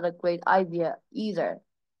that's not a great idea either.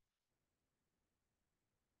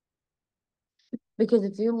 Because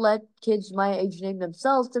if you let kids my age name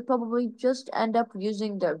themselves, they'll probably just end up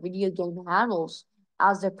using their video game handles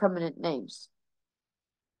as their permanent names.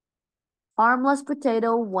 Harmless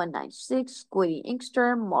Potato 196, Squiddy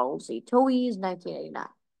Inkster, Model Z Toys 1989.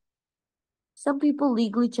 Some people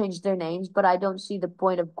legally change their names, but I don't see the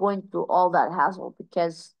point of going through all that hassle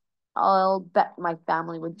because I'll bet my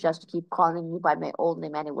family would just keep calling me by my old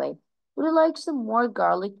name anyway. Would you like some more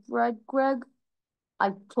garlic bread, Greg?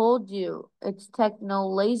 I told you, it's Techno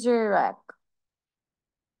Laser Rack.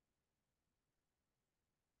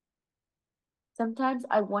 Sometimes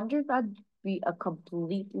I wonder if I'd be a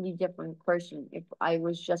completely different person if I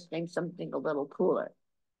was just named something a little cooler.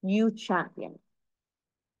 New champion,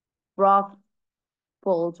 Brock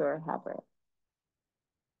Bolger Heather.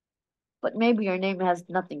 But maybe your name has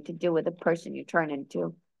nothing to do with the person you turn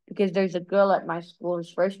into, because there's a girl at my school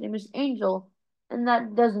whose first name is Angel, and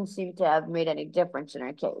that doesn't seem to have made any difference in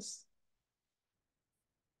her case.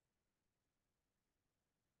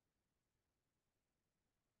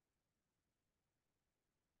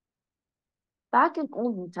 Back in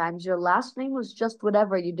olden times, your last name was just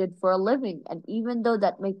whatever you did for a living, and even though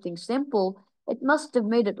that made things simple, it must have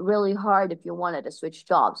made it really hard if you wanted to switch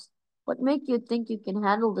jobs. What make you think you can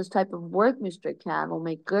handle this type of work, Mr.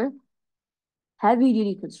 Candlemaker? Heavy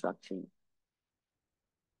duty construction.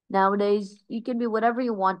 Nowadays, you can be whatever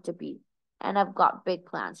you want to be. And I've got big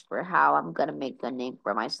plans for how I'm gonna make a name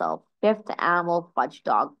for myself. Fifth animal fudge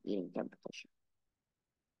dog eating competition.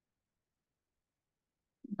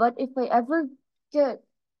 But if I ever get,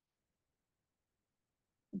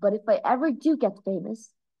 but if I ever do get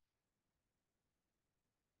famous,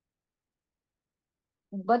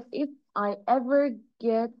 but if I ever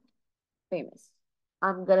get famous,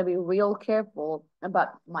 I'm gonna be real careful about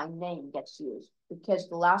my name gets used because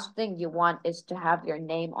the last thing you want is to have your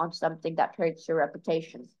name on something that hurts your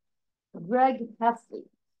reputation. Greg Heffley,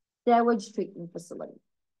 Sandwich Treatment Facility.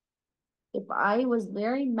 If I was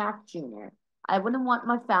Larry Mack Jr., I wouldn't want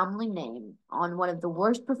my family name on one of the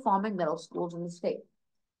worst performing middle schools in the state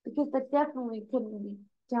because that definitely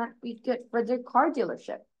can't be good for their car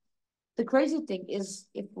dealership. The crazy thing is,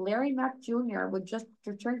 if Larry Mack Jr. would just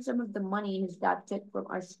return some of the money his dad took from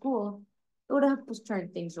our school, it would help us turn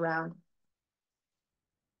things around.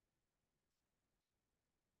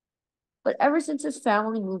 But ever since his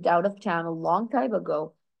family moved out of town a long time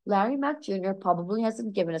ago, Larry Mack Jr. probably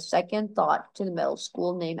hasn't given a second thought to the middle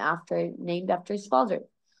school named after his father.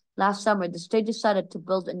 Last summer, the state decided to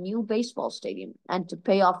build a new baseball stadium, and to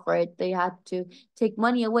pay off for it, they had to take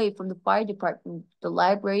money away from the fire department, the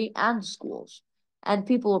library, and the schools. And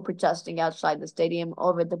people were protesting outside the stadium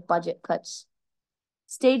over the budget cuts.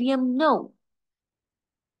 Stadium, no.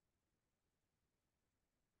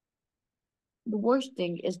 The worst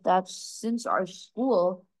thing is that since our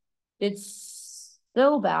school did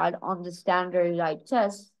so bad on the standardized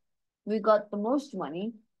tests, we got the most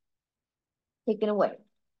money. taken away.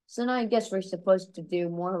 So now I guess we're supposed to do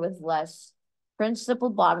more with less. Principal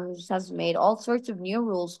Bottoms has made all sorts of new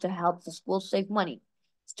rules to help the school save money,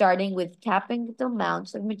 starting with capping the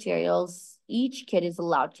amounts of materials each kid is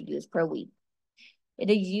allowed to use per week. It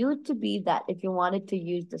used to be that if you wanted to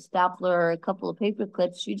use the stapler or a couple of paper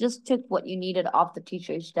clips, you just took what you needed off the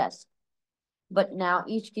teacher's desk. But now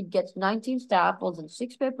each kid gets 19 staples and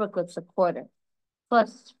 6 paper clips a quarter,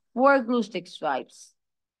 plus 4 glue stick stripes.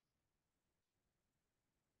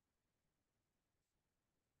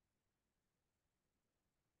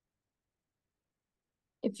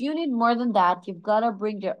 If you need more than that, you've got to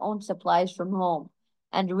bring your own supplies from home.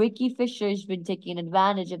 And Ricky Fisher's been taking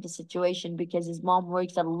advantage of the situation because his mom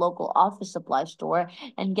works at a local office supply store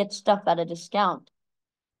and gets stuff at a discount.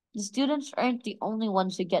 The students aren't the only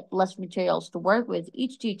ones who get less materials to work with.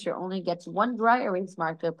 Each teacher only gets one dry erase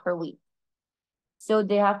marker per week. So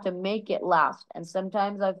they have to make it last. And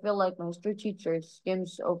sometimes I feel like my history teacher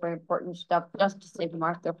skims over important stuff just to save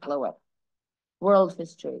marker fluid. World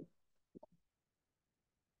history.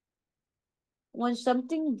 When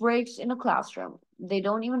something breaks in a classroom, they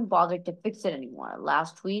don't even bother to fix it anymore.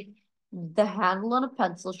 Last week, the handle on a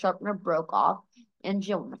pencil sharpener broke off in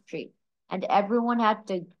geometry, and everyone had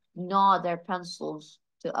to gnaw their pencils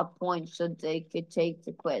to a point so they could take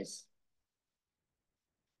the quiz.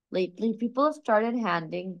 Lately, people have started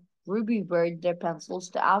handing Ruby Bird their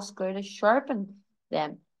pencils to ask her to sharpen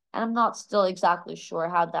them, and I'm not still exactly sure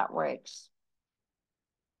how that works.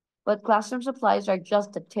 But classroom supplies are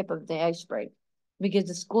just the tip of the iceberg because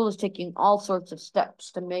the school is taking all sorts of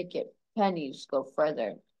steps to make it pennies go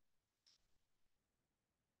further.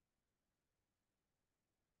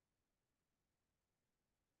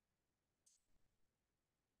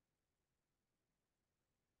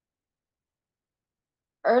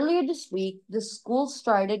 Earlier this week, the school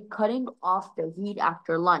started cutting off the heat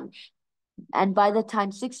after lunch. And by the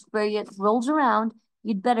time sixth period rolls around,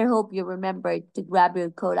 you'd better hope you remember to grab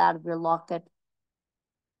your coat out of your locket.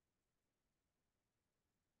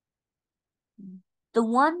 The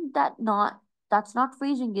one that's not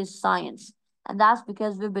freezing is science. And that's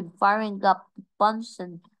because we've been firing up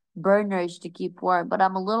Bunsen burners to keep warm. But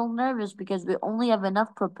I'm a little nervous because we only have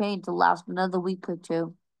enough propane to last another week or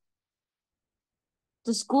two.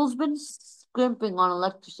 The school's been scrimping on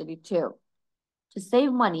electricity too. To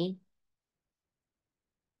save money,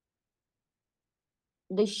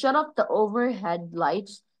 they shut off the overhead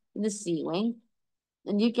lights in the ceiling,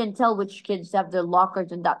 and you can tell which kids have their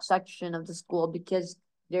lockers in that section of the school because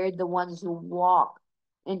they're the ones who walk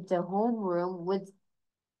into homeroom with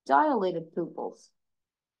dilated pupils.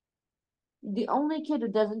 The only kid who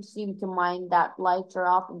doesn't seem to mind that lights are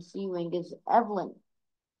off in ceiling is Evelyn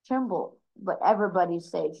Trimble, but everybody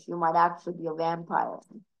says she might actually be a vampire.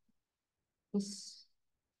 He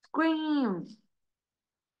screams.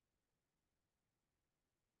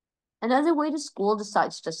 Another way the school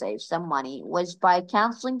decides to save some money was by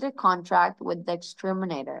canceling their contract with the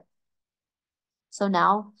exterminator. So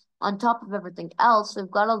now, on top of everything else, we've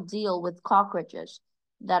got to deal with cockroaches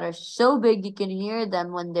that are so big you can hear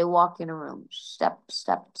them when they walk in a room. Step,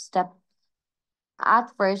 step, step. At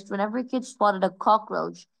first, whenever a kid spotted a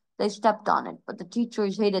cockroach, they stepped on it, but the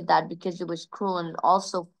teachers hated that because it was cruel and it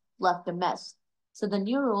also left a mess. So the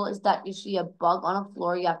new rule is that you see a bug on a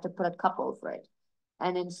floor, you have to put a cup over it.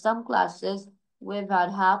 And in some classes, we've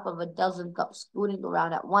had half of a dozen cups scooting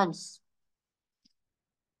around at once.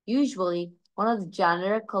 Usually, one of the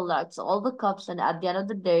janitor collects all the cups and at the end of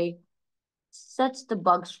the day, sets the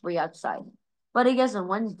bugs free outside. But I guess on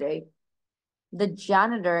Wednesday, the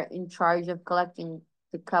janitor in charge of collecting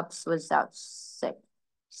the cups was out sick.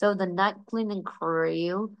 So the night cleaning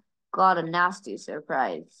crew got a nasty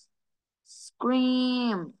surprise.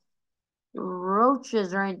 Scream!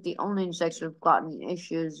 Roaches aren't the only insects we've gotten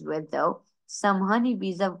issues with, though. Some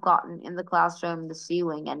honeybees have gotten in the classroom, the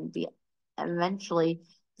ceiling, and eventually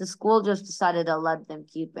the school just decided to let them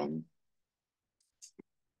keep in.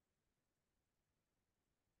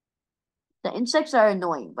 The insects are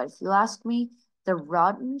annoying, but if you ask me, the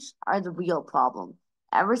rodents are the real problem.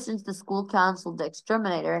 Ever since the school canceled the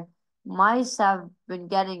exterminator, mice have been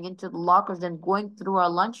getting into the lockers and going through our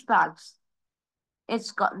lunch bags.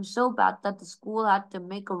 It's gotten so bad that the school had to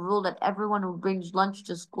make a rule that everyone who brings lunch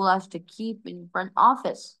to school has to keep in front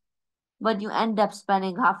office. But you end up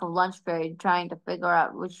spending half of lunch period trying to figure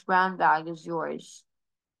out which brown bag is yours.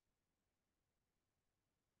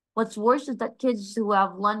 What's worse is that kids who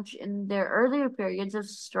have lunch in their earlier periods have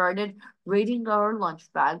started raiding our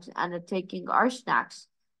lunch bags and are taking our snacks.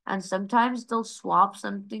 And sometimes they'll swap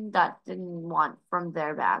something that didn't want from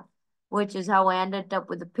their bag, which is how I ended up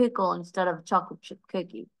with a pickle instead of a chocolate chip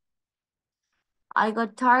cookie. I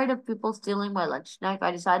got tired of people stealing my lunch snack.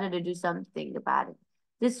 I decided to do something about it.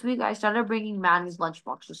 This week, I started bringing Manny's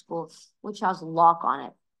lunchbox to school, which has a lock on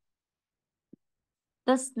it.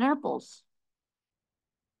 The Snurples.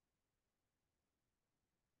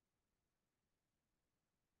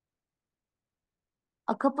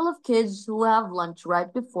 A couple of kids who have lunch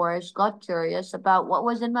right before us got curious about what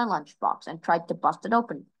was in my lunchbox and tried to bust it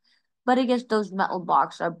open. But I guess those metal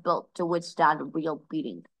boxes are built to withstand a real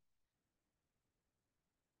beating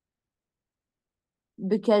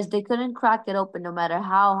because they couldn't crack it open no matter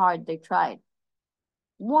how hard they tried.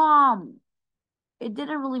 Wham! It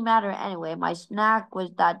didn't really matter anyway. My snack was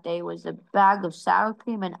that day was a bag of sour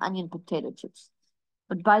cream and onion potato chips.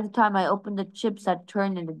 But by the time I opened the chips had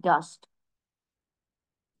turned into dust.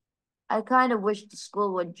 I kind of wish the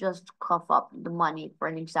school would just cough up the money for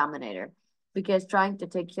an examinator because trying to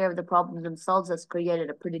take care of the problem themselves has created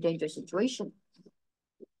a pretty dangerous situation.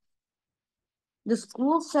 The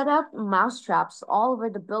school set up mouse traps all over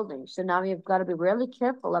the building, so now you've got to be really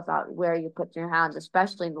careful about where you put your hands,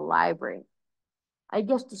 especially in the library. I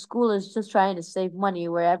guess the school is just trying to save money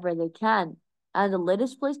wherever they can, and the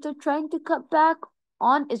latest place they're trying to cut back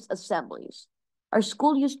on is assemblies. Our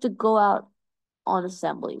school used to go out on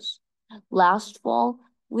assemblies. Last fall,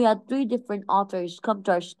 we had three different authors come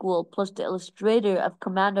to our school, plus the illustrator of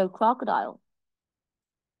Commando Crocodile.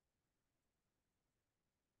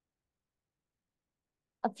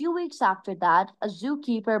 A few weeks after that, a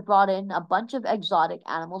zookeeper brought in a bunch of exotic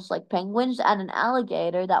animals like penguins and an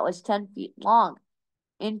alligator that was 10 feet long.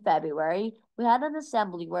 In February, we had an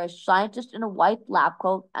assembly where a scientist in a white lab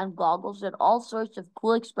coat and goggles did all sorts of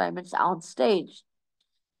cool experiments on stage.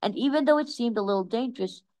 And even though it seemed a little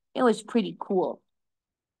dangerous, it was pretty cool.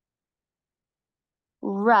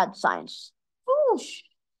 Rad science. Whoosh!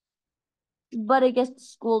 But I guess the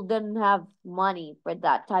school didn't have money for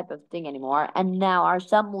that type of thing anymore, and now our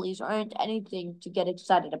assemblies aren't anything to get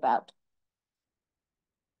excited about.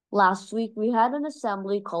 Last week, we had an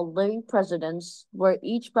assembly called Living Presidents, where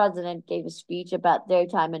each president gave a speech about their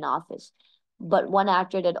time in office, but one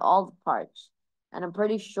actor did all the parts. And I'm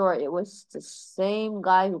pretty sure it was the same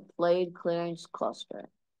guy who played Clarence Cluster.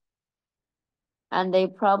 And they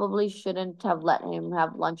probably shouldn't have let him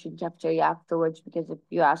have lunch in cafeteria afterwards because if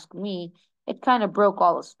you ask me, it kind of broke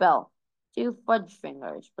all the spell. Two fudge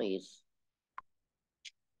fingers, please.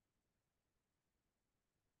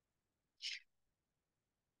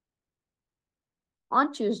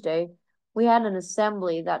 On Tuesday, we had an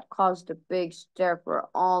assembly that caused a big stir for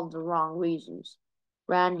all the wrong reasons.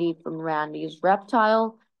 Randy from Randy's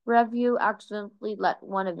Reptile Review accidentally let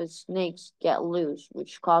one of his snakes get loose,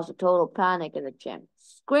 which caused a total panic in the gym.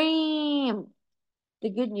 Scream! The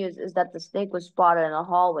good news is that the snake was spotted in the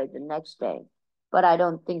hallway the next day. But I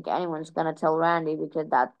don't think anyone's gonna tell Randy because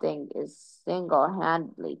that thing is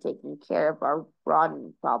single-handedly taking care of our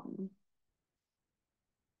rodent problem.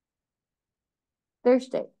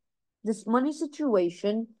 Thursday. This money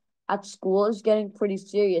situation at school is getting pretty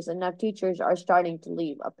serious, and now teachers are starting to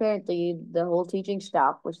leave. Apparently, the whole teaching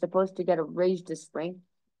staff was supposed to get a raise this spring,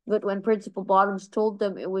 but when Principal Bottoms told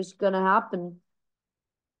them it was going to happen,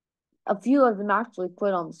 a few of them actually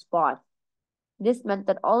quit on the spot. This meant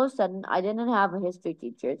that all of a sudden I didn't have a history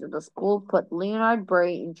teacher, so the school put Leonard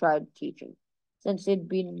Bury in charge of teaching, since he'd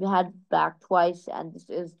been had back twice, and this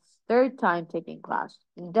is his third time taking class.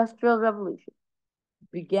 Industrial Revolution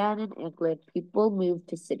began in England, people moved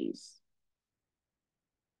to cities.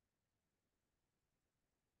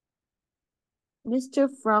 Mr.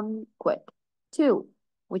 From quit. Two,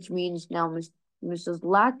 which means now Mrs.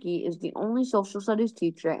 Lackey is the only social studies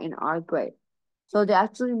teacher in our grade. So they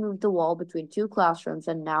actually moved the wall between two classrooms,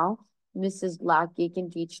 and now Mrs. Lackey can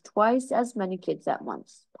teach twice as many kids at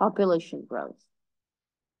once. Population growth.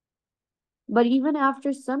 But even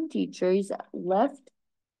after some teachers left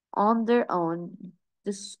on their own,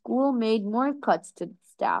 the school made more cuts to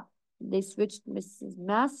staff. They switched Mrs.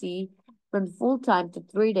 Massey from full time to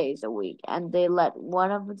 3 days a week, and they let one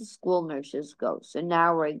of the school nurses go. So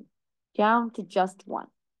now we're down to just one.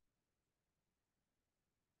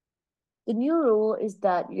 The new rule is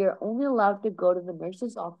that you're only allowed to go to the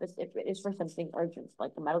nurse's office if it is for something urgent,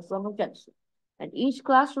 like a medical emergency. And each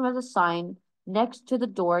classroom has a sign next to the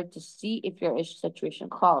door to see if your situation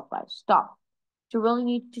qualifies. Stop. To really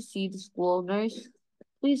need to see the school nurse,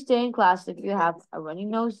 please stay in class if you have a runny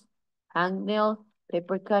nose, hangnail,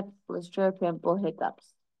 paper cut, blister, pimple,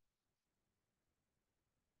 hiccups.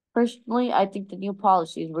 Personally, I think the new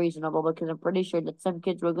policy is reasonable because I'm pretty sure that some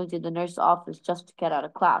kids were going to the nurse's office just to get out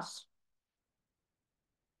of class.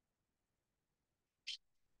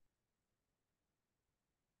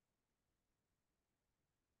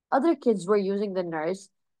 Other kids were using the nurse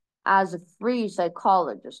as a free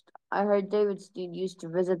psychologist. I heard David Stein used to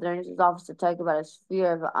visit the nurse's office to talk about his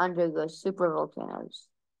fear of undergo supervolcanoes.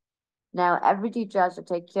 Now every teacher has to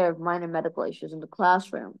take care of minor medical issues in the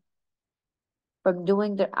classroom from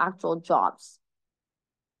doing their actual jobs.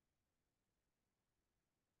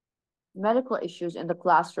 Medical issues in the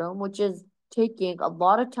classroom, which is taking a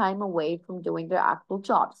lot of time away from doing their actual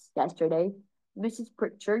jobs. Yesterday, Mrs.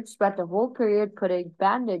 Pritchard spent a whole period putting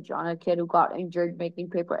bandage on a kid who got injured making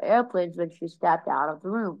paper airplanes when she stepped out of the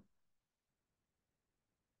room.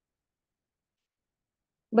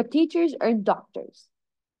 But teachers aren't doctors.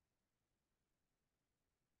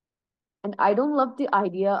 And I don't love the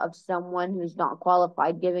idea of someone who's not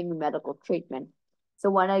qualified giving me medical treatment. So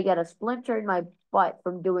when I get a splinter in my butt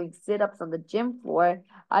from doing sit ups on the gym floor,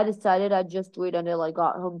 I decided I'd just wait until I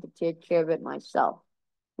got home to take care of it myself.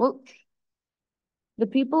 Whoosh. The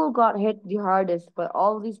people who got hit the hardest by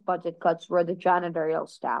all these budget cuts were the janitorial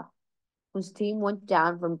staff, whose team went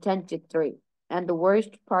down from 10 to 3. And the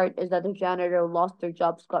worst part is that the janitor who lost their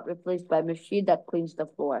jobs got replaced by a machine that cleans the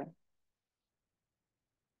floor.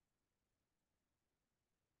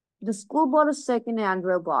 The school bought a second-hand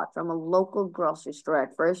robot from a local grocery store.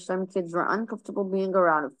 At first, some kids were uncomfortable being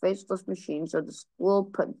around a faceless machine, so the school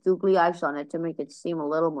put googly eyes on it to make it seem a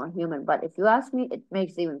little more human. But if you ask me, it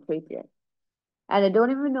makes it even creepier. And I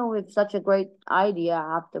don't even know if such a great idea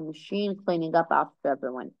have the machine cleaning up after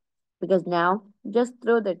everyone. Because now, just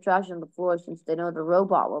throw their trash on the floor since they know the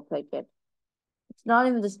robot will pick it. It's not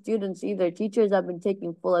even the students either. Teachers have been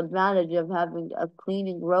taking full advantage of having a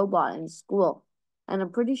cleaning robot in school. And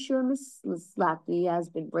I'm pretty sure Miss Slacky has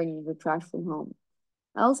been bringing the trash from home.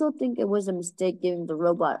 I also think it was a mistake giving the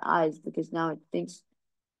robot eyes because now it thinks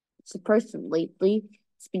it's a person lately.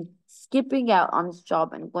 It's been skipping out on its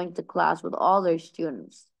job and going to class with all their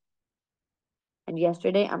students. And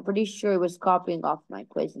yesterday, I'm pretty sure it was copying off my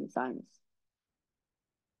quiz in science.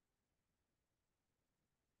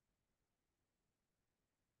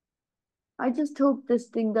 I just hope this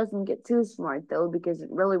thing doesn't get too smart though, because it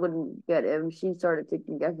really wouldn't get if machine started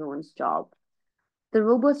taking everyone's job. The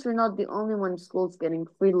robots are not the only ones schools getting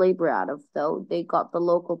free labor out of, though. They got the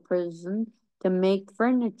local prison to make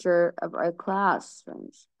furniture of our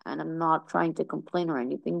classrooms. And I'm not trying to complain or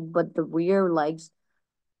anything, but the rear legs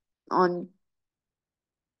on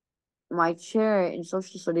my chair in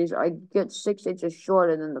social studies are a good 6 inches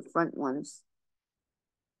shorter than the front ones.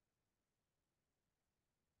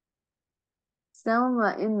 Some of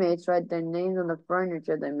my inmates write their names on the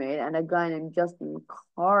furniture they made, and a guy named Justin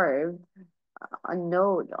carved a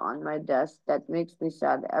note on my desk that makes me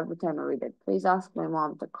sad every time I read it. Please ask my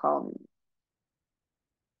mom to call me.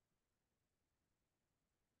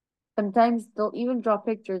 Sometimes they'll even draw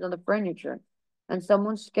pictures on the furniture. And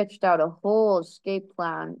someone sketched out a whole escape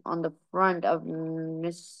plan on the front of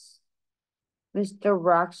Mr.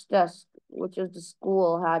 Rock's desk, which is the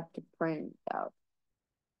school had to print out.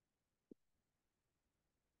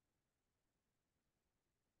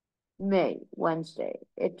 Wednesday.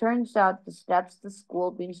 It turns out the steps the school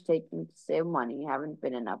been taking to save money haven't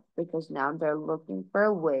been enough because now they're looking for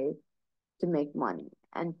a way to make money.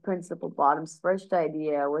 And Principal Bottom's first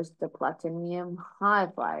idea was the Platinum High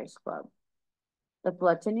Flyers Club. The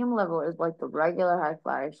Platinum level is like the regular High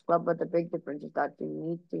Flyers Club, but the big difference is that you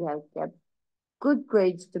need to have kept good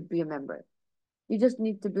grades to be a member. You just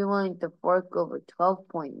need to be willing to fork over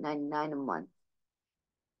 12.99 a month.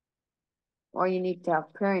 Or you need to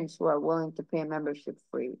have parents who are willing to pay a membership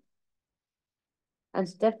fee. And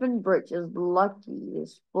Stephen Birch is lucky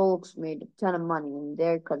his folks made a ton of money in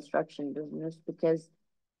their construction business because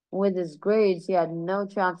with his grades, he had no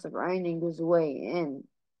chance of earning his way in.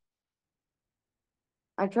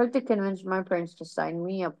 I tried to convince my parents to sign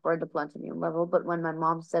me up for the platinum level, but when my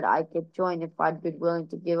mom said I could join if I'd be willing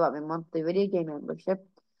to give up my monthly video game membership,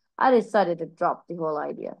 I decided to drop the whole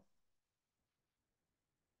idea.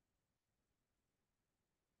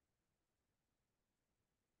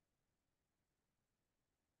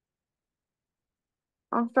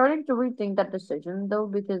 I'm starting to rethink that decision, though,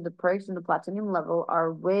 because the perks in the platinum level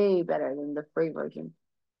are way better than the free version.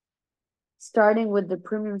 Starting with the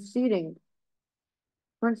premium seating,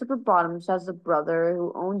 Principal Bottoms has a brother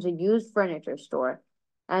who owns a used furniture store,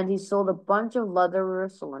 and he sold a bunch of leather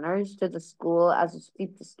cylinders to the school as a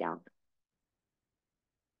steep discount.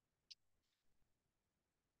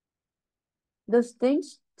 Those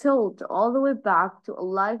things tilt all the way back to a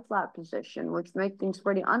lie flat position, which makes things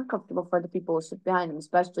pretty uncomfortable for the people who sit behind him,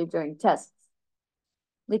 especially during tests.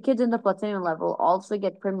 The kids in the platinum level also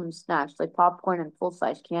get premium snacks like popcorn and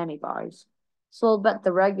full-size candy bars. So I'll bet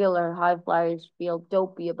the regular high flyers feel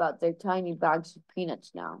dopey about their tiny bags of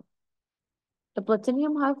peanuts now. The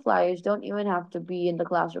Platinum High Flyers don't even have to be in the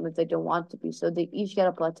classroom if they don't want to be, so they each get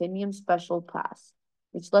a Platinum Special Pass,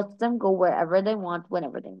 which lets them go wherever they want,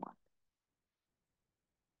 whenever they want.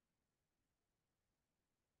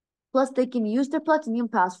 Plus, they can use their Platinum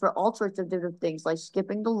Pass for all sorts of different things, like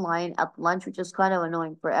skipping the line at lunch, which is kind of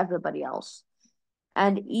annoying for everybody else.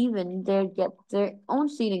 And even they get their own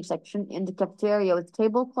seating section in the cafeteria with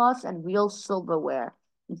tablecloths and real silverware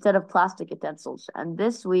instead of plastic utensils. And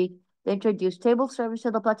this week, they introduced table service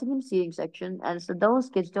to the platinum seating section, and so those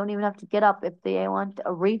kids don't even have to get up if they want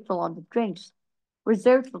a refill on the drinks,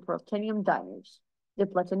 reserved for platinum diners. The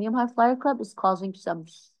Platinum High Flyer Club is causing some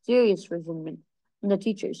serious resentment from the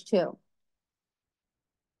teachers, too.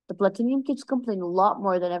 The Platinum kids complain a lot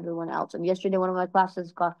more than everyone else, and yesterday one of my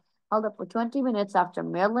classes got held up for 20 minutes after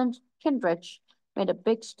Marilyn Kindrich made a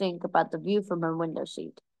big stink about the view from her window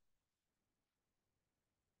seat.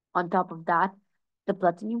 On top of that, the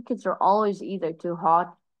Platinum kids are always either too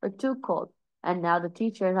hot or too cold, and now the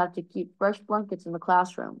teachers have to keep fresh blankets in the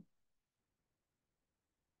classroom.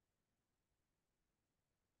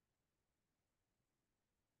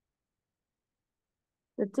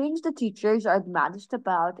 The things the teachers are maddest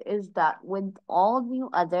about is that with all new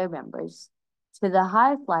other members to the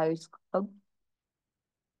High Flyers Club,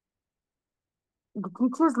 the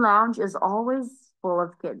teachers' lounge is always full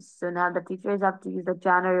of kids, so now the teachers have to use the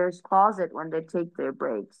janitor's closet when they take their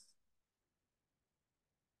breaks.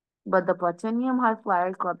 But the Platinum High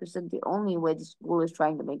Flyer Club isn't the only way the school is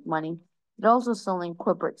trying to make money. They're also selling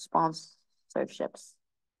corporate sponsorships.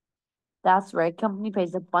 That's right, a company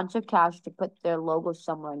pays a bunch of cash to put their logo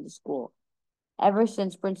somewhere in the school. Ever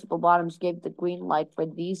since Principal Bottoms gave the green light for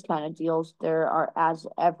these kind of deals, there are ads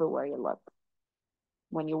everywhere you look.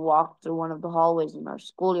 When you walk through one of the hallways in our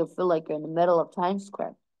school, you'll feel like you're in the middle of Times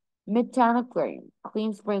Square. Midtown Aquarium,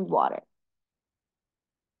 clean spring water.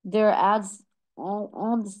 There are ads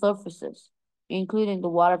on the surfaces, including the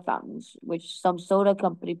water fountains, which some soda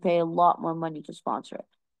company pay a lot more money to sponsor.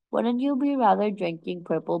 Wouldn't you be rather drinking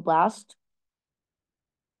Purple Blast?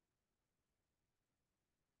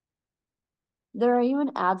 There are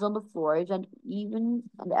even ads on the floors, and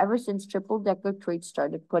ever since Triple Decker Treats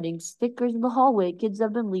started putting stickers in the hallway, kids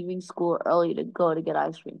have been leaving school early to go to get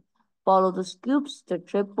ice cream. Follow the scoops to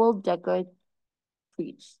Triple Decker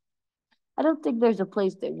Treats. I don't think there's a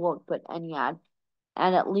place they won't put any ad,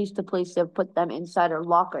 and at least the place they've put them inside our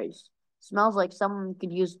lockers. Smells like someone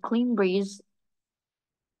could use Clean Breeze.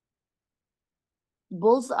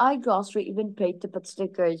 Bullseye Grocery even paid to put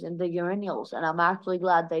stickers in the urinals, and I'm actually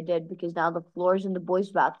glad they did because now the floors in the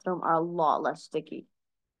boys' bathroom are a lot less sticky.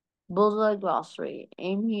 Bullseye Grocery,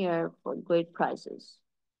 aim here for great prices.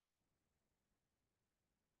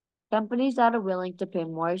 Companies that are willing to pay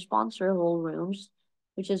more sponsor whole rooms,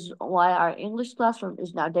 which is why our English classroom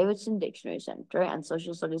is now Davidson Dictionary Center and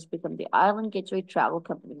Social Studies become the Island Gateway Travel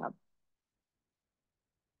Company Hub.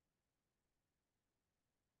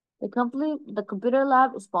 The computer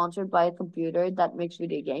lab is sponsored by a computer that makes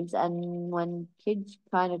video games, and when kids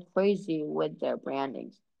kind of crazy with their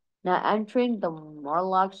brandings. Now entering the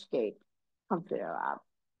Morlockscape computer lab.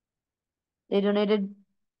 They donated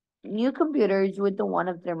new computers with the one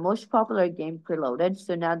of their most popular games preloaded,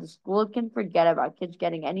 so now the school can forget about kids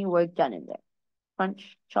getting any work done in there.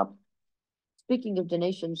 Crunch chop. Speaking of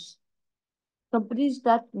donations, companies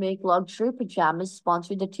that make luxury pajamas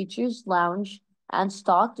sponsor the teachers' lounge and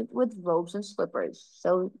stocked it with robes and slippers.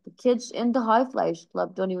 So the kids in the High Flyers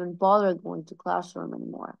Club don't even bother going to classroom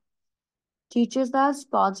anymore. Teachers that are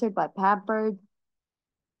sponsored by Pampered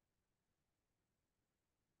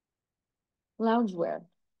Loungewear.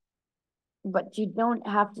 But you don't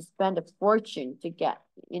have to spend a fortune to get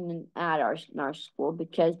in and at in our school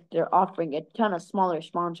because they're offering a ton of smaller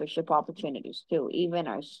sponsorship opportunities too. Even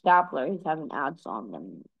our Stapler is having ads on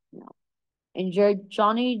them now. And your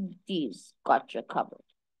Johnny D's got you covered.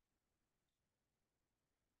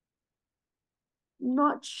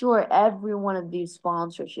 Not sure every one of these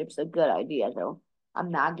sponsorships a good idea though. A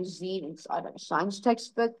magazine inside a science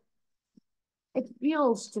textbook. It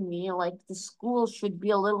feels to me like the school should be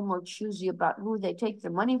a little more choosy about who they take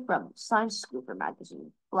their money from. Science Scooper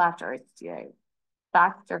magazine, Flat Earth Theory,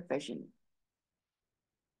 Factor Fission.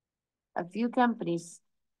 A few companies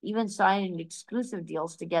even signing exclusive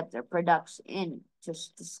deals to get their products in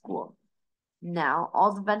just the school. Now,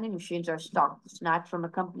 all the vending machines are stocked with snacks from a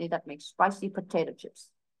company that makes spicy potato chips.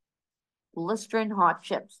 Blistering Hot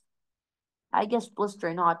Chips. I guess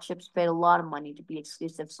Blistering Hot Chips paid a lot of money to be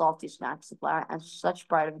exclusive salty snack supplier, and such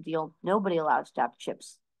part of the deal, nobody allows to have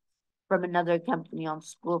chips from another company on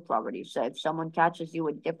school property. So if someone catches you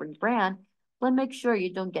with a different brand, then make sure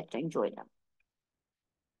you don't get to enjoy them.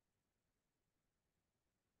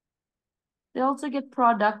 They also get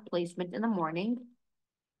product placement in the morning,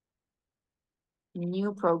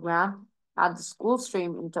 new program, had the school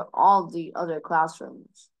stream into all the other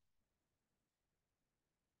classrooms.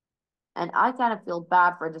 And I kind of feel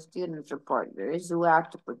bad for the students reporters who have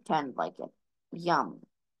to pretend like it. Yum.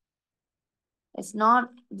 It's not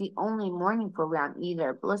the only morning program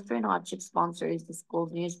either. Blistering Hot Chick sponsors the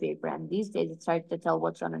school's newspaper, and these days it's hard to tell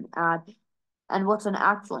what's on an ad and what's on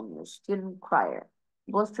actual news. Student crier.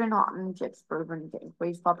 Blistering Hot and Chicks proven to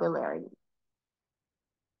increase popularity.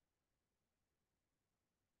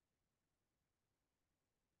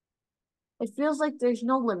 It feels like there's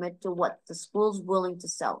no limit to what the school's willing to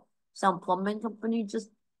sell. Some plumbing company just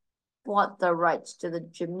bought the rights to the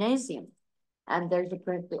gymnasium, and there's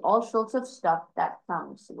apparently all sorts of stuff that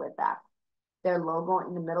comes with that. Their logo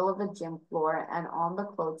in the middle of the gym floor and on the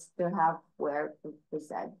clothes to have where it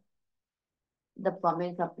said. The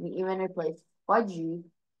plumbing company even replaced Fudgy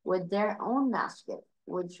with their own mascot,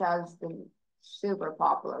 which has been super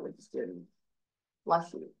popular with students.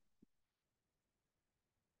 Flushy.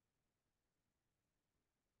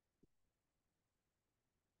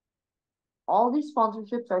 All these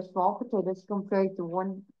sponsorships are small potatoes compared to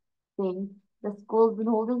one thing the school's been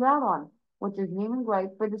holding out on, which is naming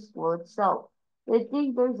rights for the school itself. They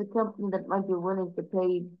think there's a company that might be willing to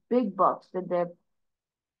pay big bucks to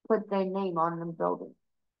put their name on the building.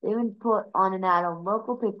 They even put on an ad on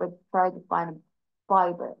local paper to try to find a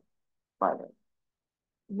buyer. Buyer.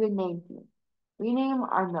 Rename me. Rename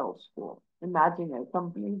our middle school. Imagine your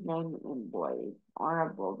company's name in boys on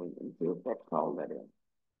a building and see if that's called lettering.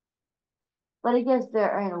 But I guess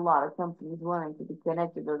there ain't a lot of companies willing to be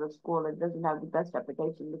connected to the school that doesn't have the best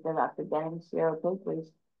reputation because after getting zero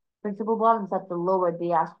takers, Principal Bottoms had to lower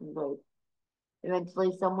the asking rate.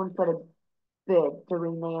 Eventually, someone put a bid to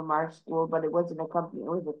rename our school, but it wasn't a company, it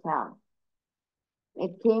was a town.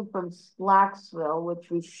 It came from Slacksville, which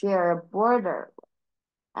we share a border,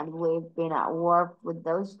 and we've been at war with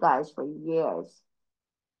those guys for years.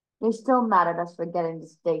 They still mad at us for getting the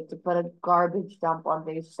state to put a garbage dump on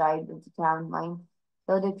their side of the town line.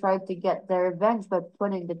 So they tried to get their revenge by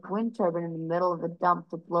putting the wind turbine in the middle of the dump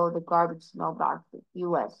to blow the garbage smell back to the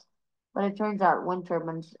US. But it turns out wind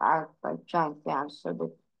turbines act like giant fans, so they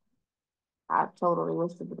totally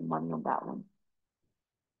wasted the money on that one.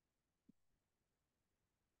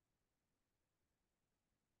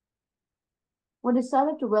 We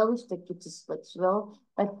decided to really stick it to Slicksville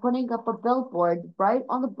by putting up a billboard right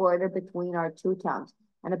on the border between our two towns,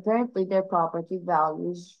 and apparently their property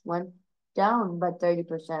values went down by 30%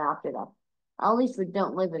 after that. At least we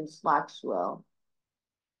don't live in Slacksville.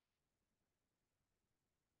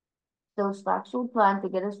 So Slacksville planned to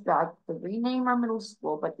get us back to rename our middle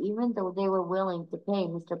school, but even though they were willing to pay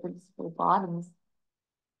Mr. Principal Bottoms,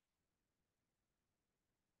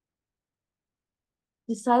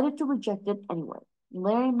 decided to reject it anyway.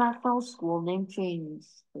 Larry Maxwell's school name change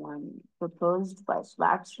one proposed by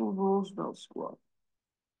Slacksville Rules Middle School.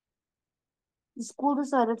 The school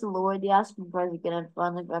decided to lower the asking price again and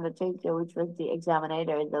finally got a taker, which was the examiner,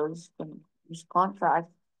 whose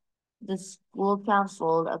contract the school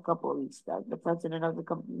canceled a couple of weeks back. The president of the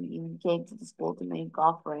company even came to the school to make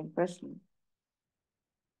offer in person.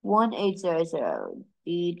 1800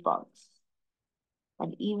 deed bucks.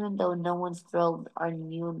 And even though no one's thrilled our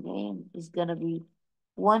new name is gonna be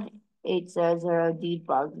 1800 deed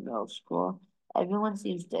bugs middle school, everyone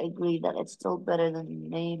seems to agree that it's still better than the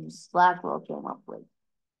name Slackwell came up with.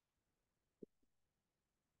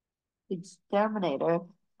 Exterminator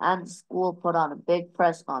and the school put on a big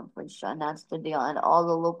press conference to announce the deal, and all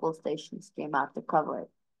the local stations came out to cover it.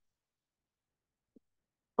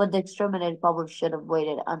 But the exterminator probably should have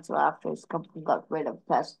waited until after his company got rid of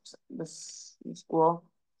pests in the school,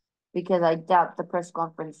 because I doubt the press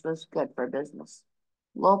conference was good for business.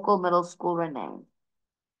 Local middle school renamed.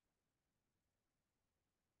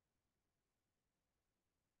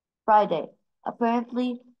 Friday.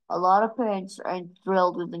 Apparently, a lot of parents aren't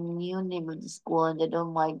thrilled with the new name of the school and they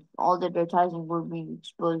don't like all the advertising we're being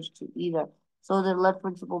exposed to either. So they let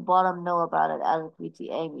Principal Bottom know about it at a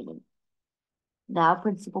PTA meeting. Now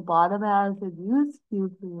Principal Bottom has a new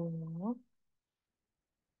school.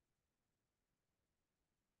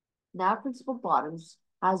 Now Principal Bottoms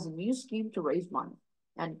has a new scheme to raise money,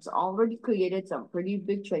 and it's already created some pretty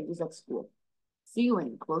big changes at school.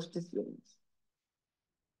 Ceiling close to ceilings.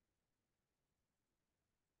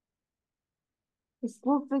 The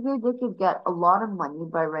school figured they could get a lot of money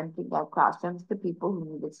by renting out classrooms to people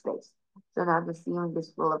who needed space. So now the ceiling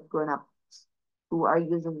is full of grown-ups who are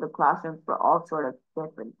using the classrooms for all sort of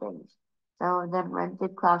different things. Some of them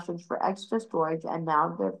rented classrooms for extra storage, and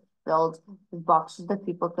now they're filled with boxes that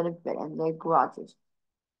people couldn't fit in their garages.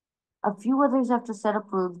 A few others have to set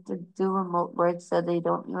up rooms to do remote work so they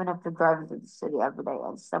don't even have to drive into the city every day,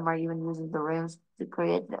 and some are even using the rooms to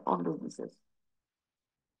create their own businesses.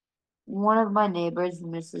 One of my neighbors,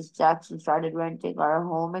 Mrs. Jackson, started renting our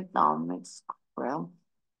home economics room,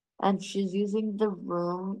 and she's using the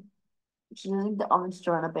oven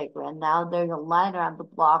to run a bakery, and now there's a line around the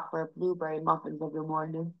block for blueberry muffins every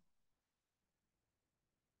morning.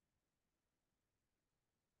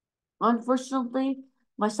 Unfortunately,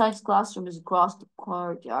 my science classroom is across the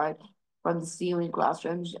courtyard from the ceiling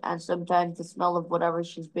classrooms, and sometimes the smell of whatever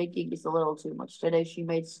she's baking is a little too much. Today she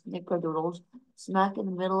made snickerdoodles smack in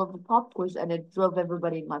the middle of the pop quiz, and it drove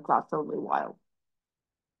everybody in my class totally wild.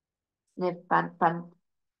 Sniff, pant, pant.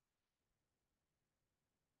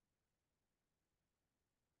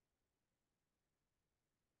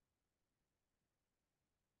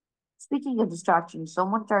 Speaking of distractions,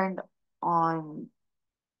 on,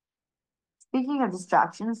 speaking of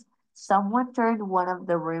distractions, someone turned one of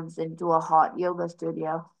the rooms into a hot yoga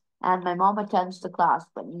studio, and my mom attends the class,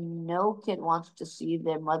 but no kid wants to see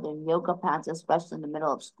their mother in yoga pants, especially in the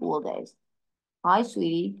middle of school days. Hi,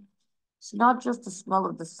 sweetie. It's not just the smell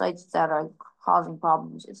of the sights that are causing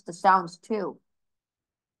problems, it's the sounds too.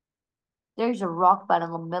 There's a rock band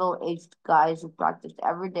of middle-aged guys who practice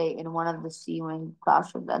every day in one of the C-wing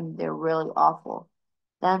classrooms, and they're really awful.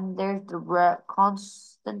 Then there's the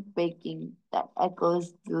constant baking that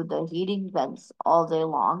echoes through the heating vents all day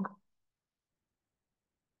long.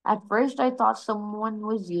 At first, I thought someone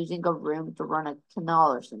was using a room to run a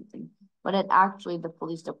canal or something, but it actually the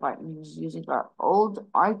police department is using our old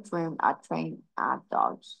art room at train at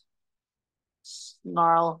dogs.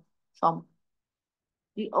 Snarl, chomp.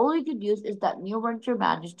 The only good news is that new renter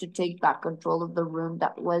managed to take back control of the room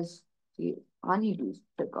that was the honeybees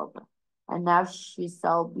took over. And now she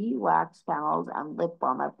sells bee wax candles and lip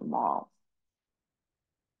balm at the mall.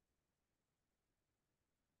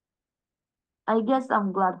 I guess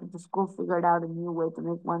I'm glad that the school figured out a new way to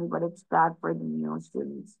make money, but it's bad for the new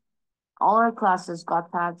students. All our classes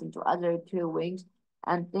got packed into other two wings,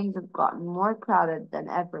 and things have gotten more crowded than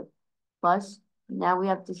ever. Plus, now we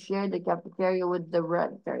have to share the cafeteria with the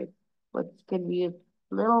renters, which can be a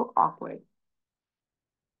little awkward.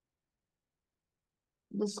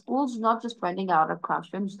 The school's not just renting out our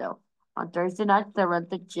classrooms, though. On Thursday nights, they rent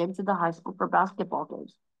the gym to the high school for basketball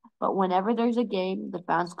games. But whenever there's a game, the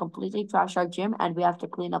fans completely trash our gym and we have to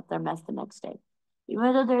clean up their mess the next day.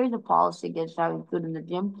 Even though there is a policy against having food in the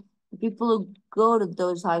gym, the people who go to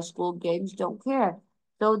those high school games don't care.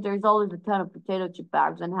 So there's always a ton of potato chip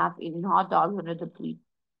bags and half-eaten hot dogs under the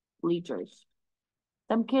bleachers.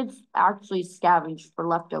 Some kids actually scavenge for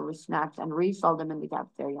leftover snacks and resell them in the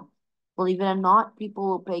cafeteria. Believe it or not, people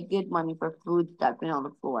will pay good money for food that's been on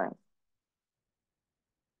the floor.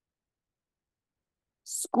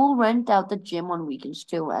 School rent out the gym on weekends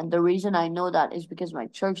too, and the reason I know that is because my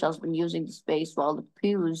church has been using the space while the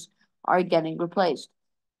pews are getting replaced.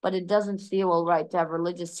 But it doesn't feel all right to have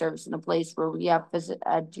religious service in a place where we have visit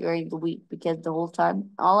during the week because the whole time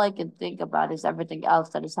all I can think about is everything else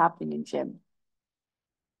that is happening in gym.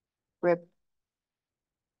 Rip.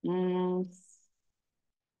 Mm,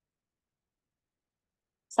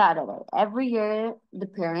 Saturday. Every year, the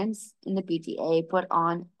parents in the PTA put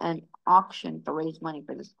on an auction to raise money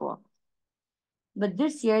for the school. But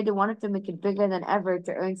this year, they wanted to make it bigger than ever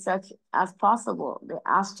to earn such as possible. They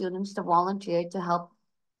asked students to volunteer to help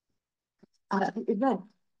the event.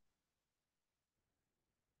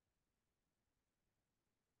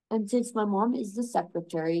 And since my mom is the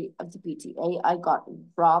secretary of the PTA, I got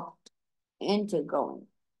dropped into going.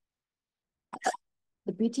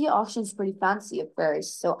 The PTA auction is pretty fancy at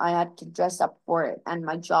first, so I had to dress up for it, and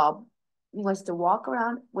my job was to walk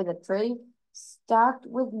around with a tray stacked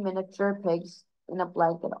with miniature pigs in a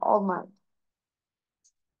blanket all night.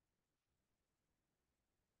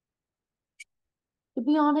 To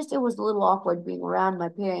be honest, it was a little awkward being around my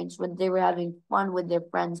parents when they were having fun with their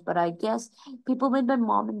friends, but I guess people with my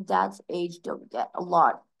mom and dad's age don't get a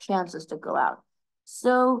lot chances to go out.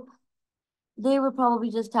 So they were probably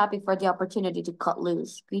just happy for the opportunity to cut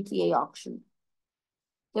loose. PTA auction.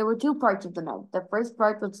 There were two parts of the night. The first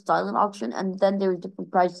part was silent auction, and then there were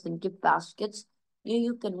different prizes and gift baskets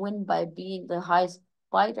you can win by being the highest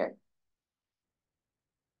bidder.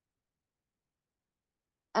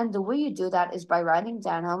 And the way you do that is by writing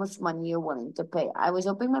down how much money you're willing to pay. I was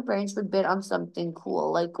hoping my parents would bid on something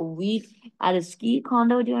cool, like a week at a ski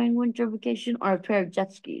condo during winter vacation or a pair of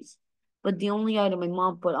jet skis. But the only item my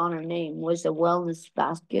mom put on her name was a wellness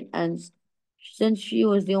basket, and since she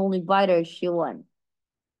was the only biter, she won.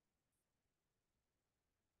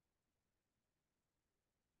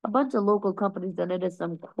 A bunch of local companies donated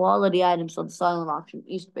some quality items on silent auction.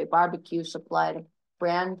 East Bay Barbecue supplied a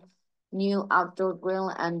brand new outdoor grill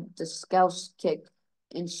and the Scouse Kick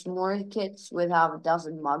in s'more kits with half a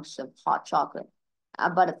dozen mugs of hot chocolate.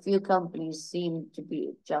 But a few companies seemed to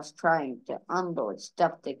be just trying to unload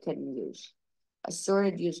stuff they couldn't use.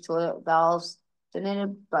 Assorted used toilet valves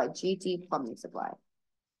donated by GT Plumbing Supply.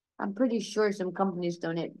 I'm pretty sure some companies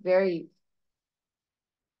donate every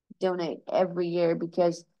year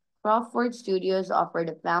because Crawford Studios offered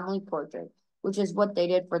a family portrait, which is what they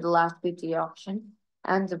did for the last PT auction.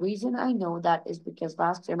 And the reason I know that is because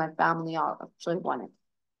last year my family actually won it.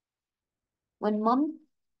 When mom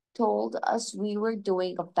told us we were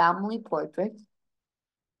doing a family portrait,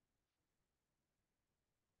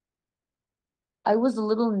 I was a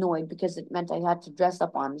little annoyed because it meant I had to dress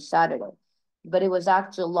up on Saturday. But it was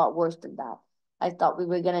actually a lot worse than that. I thought we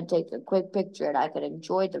were going to take a quick picture and I could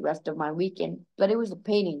enjoy the rest of my weekend, but it was a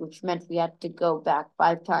painting, which meant we had to go back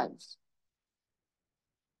 5 times.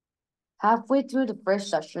 Halfway through the first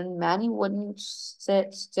session, Manny wouldn't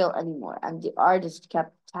sit still anymore, and the artist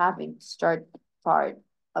kept having to start part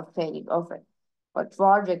of painting over. But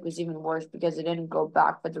Roderick was even worse because he didn't go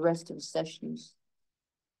back for the rest of the sessions.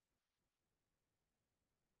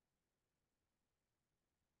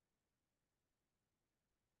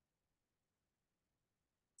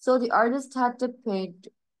 So the artist had to paint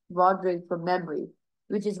Roderick from memory,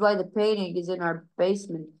 which is why the painting is in our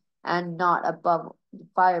basement and not above the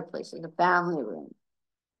fireplace in the family room.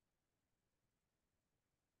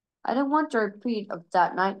 I don't want to repeat of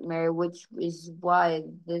that nightmare, which is why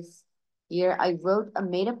this year I wrote a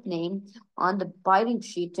made-up name on the biting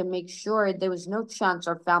sheet to make sure there was no chance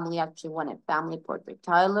our family actually won it. Family portrait: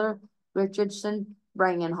 Tyler Richardson,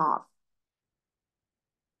 Brian Hoff.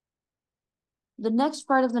 The next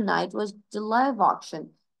part of the night was the live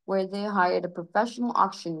auction, where they hired a professional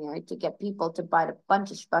auctioneer to get people to buy a bunch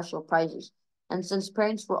of special prizes. And since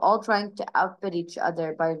parents were all trying to outbid each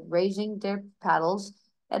other by raising their paddles,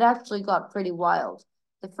 it actually got pretty wild.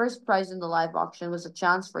 The first prize in the live auction was a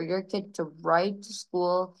chance for your kid to ride to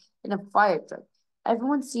school in a fire truck.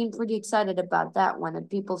 Everyone seemed pretty excited about that one, and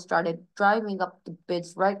people started driving up the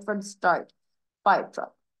bids right from the start. Fire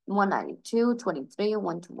truck, 192, 23,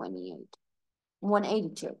 128.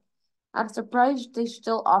 182. I'm surprised they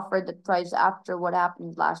still offered the prize after what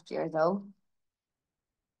happened last year, though.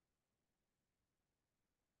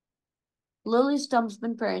 Lily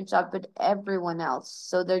Stumpsman parents outbid everyone else,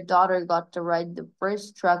 so their daughter got to ride the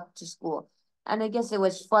first truck to school, and I guess it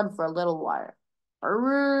was fun for a little while.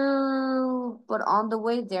 But on the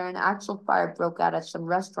way there, an actual fire broke out at some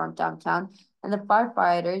restaurant downtown, and the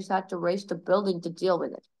firefighters had to race the building to deal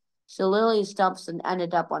with it. So Lily Stumpson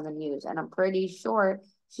ended up on the news, and I'm pretty sure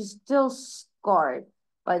she's still scarred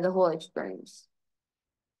by the whole experience.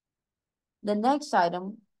 The next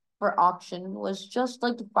item for auction was just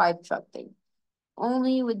like the fire truck thing,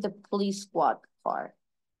 only with the police squad car.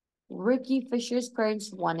 Ricky Fisher's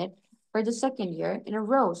parents won it for the second year in a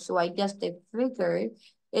row, so I guess they figured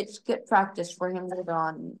it's good practice for him later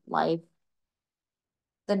on in life.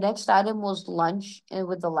 The next item was lunch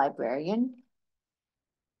with the librarian,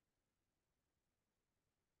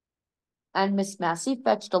 and Miss Massey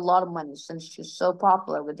fetched a lot of money since she's so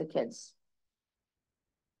popular with the kids.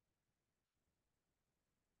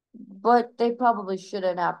 But they probably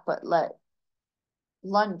shouldn't have put let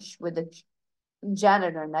lunch with the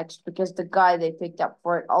janitor next because the guy they picked up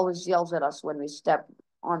for it always yells at us when we step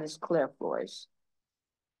on his clear floors.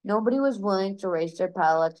 Nobody was willing to raise their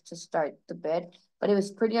pallets to start the bid, but it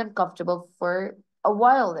was pretty uncomfortable for a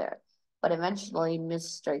while there. But eventually,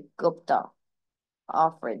 Mr. Gupta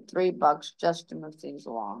offered $3 just to move things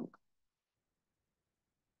along.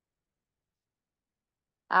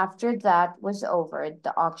 After that was over,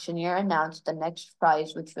 the auctioneer announced the next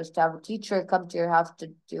prize, which was to have a teacher come to your house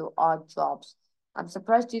to do odd jobs. I'm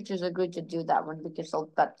surprised teachers agreed to do that one because I'll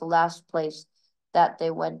bet the last place that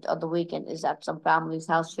they went on the weekend is at some family's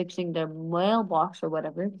house fixing their mailbox or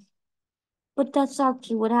whatever. But that's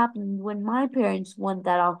actually what happened when my parents won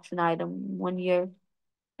that auction item one year.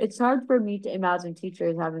 It's hard for me to imagine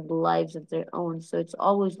teachers having lives of their own, so it's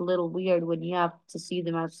always a little weird when you have to see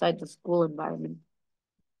them outside the school environment.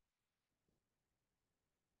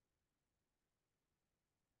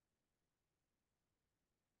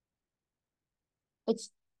 It's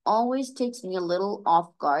always takes me a little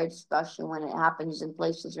off guard, especially when it happens in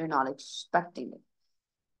places you're not expecting it.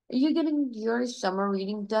 Are you getting your summer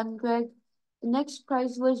reading done, Greg? The next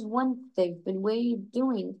prize was one they've been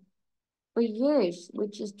doing for years,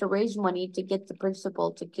 which is to raise money to get the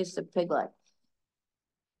principal to kiss a piglet.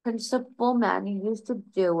 Principal Manny used to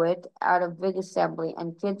do it at a big assembly,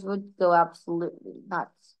 and kids would go absolutely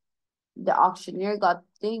nuts. The auctioneer got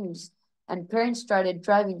things, and parents started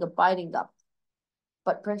driving the biting up.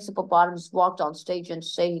 But Principal Bottoms walked on stage and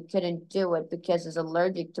said he couldn't do it because he's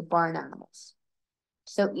allergic to barn animals.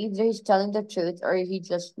 So either he's telling the truth or he's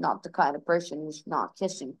just not the kind of person who's not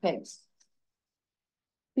kissing pigs.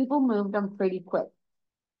 People moved on pretty quick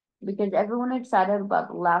because everyone excited about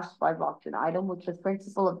the last live auction item, which was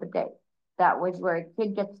principal of the day. That was where a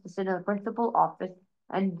kid gets to sit in the principal office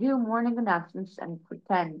and do morning announcements and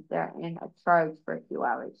pretend they're in a charge for a few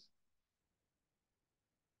hours.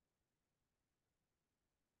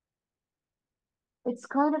 It's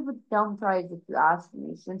kind of a dumb prize if you ask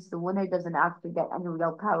me, since the winner doesn't actually get any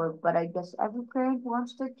real power, but I guess every parent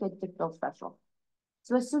wants their kid to feel special.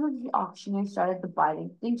 So as soon as the auctioneer started the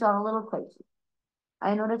bidding, things got a little crazy.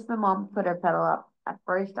 I noticed my mom put her pedal up. At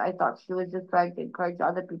first, I thought she was just trying to encourage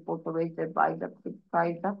other people to raise their prize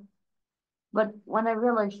up. But when I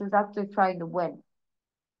realized she was actually trying to win,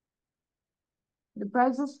 the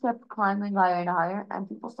prices kept climbing higher and higher, and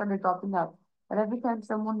people started dropping out. But every time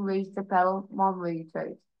someone raised the pedal, Mom raised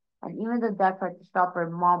hers. And even though Dad tried to stop her,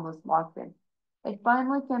 Mom was locked in. It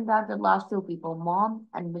finally came down to the last two people, Mom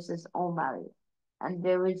and Mrs. O'Malley. And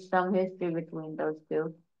there was some history between those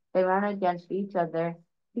two. They ran against each other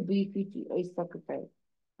to be PTA secretary.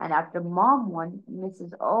 And after Mom won,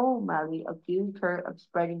 Mrs. O'Malley accused her of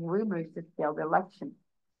spreading rumors to steal the election,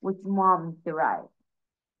 which Mom denied.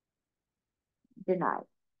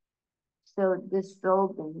 So this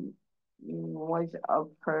building was a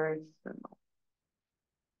personal.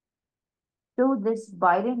 So this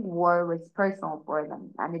biting war was personal for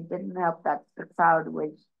them, and it didn't help that the crowd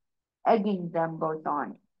was egging them both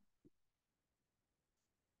on.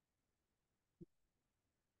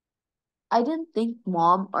 I didn't think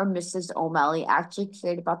Mom or Mrs. O'Malley actually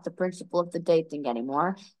cared about the principle of the day thing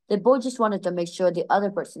anymore. They both just wanted to make sure the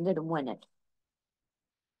other person didn't win it.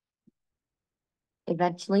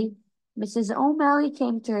 Eventually, Mrs. O'Malley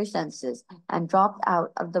came to her senses and dropped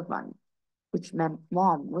out of the run, which meant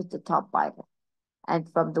Mom was the top biter.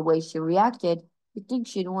 And from the way she reacted, you'd think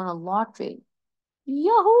she'd won a lottery.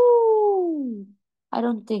 Yahoo! I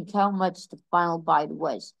don't think how much the final bite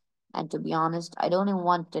was. And to be honest, I don't even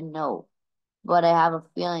want to know. But I have a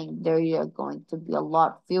feeling there are going to be a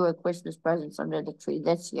lot fewer Christmas presents under the tree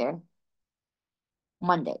this year.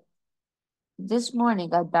 Monday. This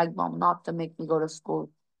morning, I begged Mom not to make me go to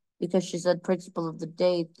school because she said principal of the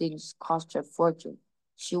day things cost her a fortune.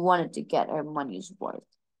 She wanted to get her money's worth.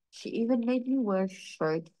 She even made me wear a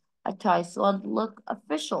shirt, a tie, so I'd look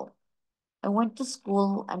official. I went to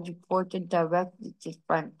school and reported directly to the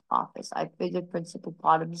front office. I figured Principal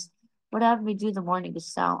Bottoms would have me do the morning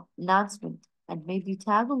announcement and maybe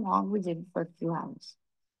tag along with him for a few hours.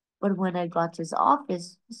 But when I got to his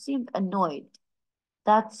office, he seemed annoyed.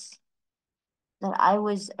 That's that I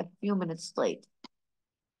was a few minutes late.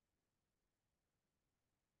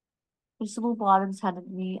 Principal Bottoms handed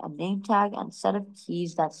me a name tag and a set of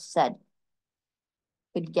keys that said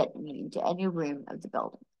could get me into any room of the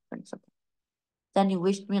building. Principal. Then he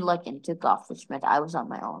wished me luck and took off, which meant I was on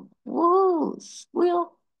my own. Woo!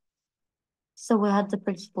 Squeal! So I had the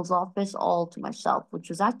principal's office all to myself, which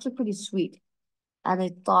was actually pretty sweet. And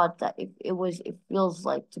I thought that if it feels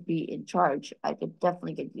like to be in charge, I could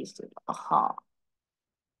definitely get used to it. Aha.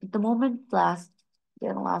 The moment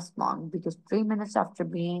didn't last long because 3 minutes after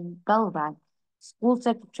being bell rang, school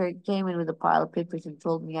secretary came in with a pile of papers and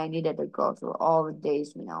told me I needed to go through all the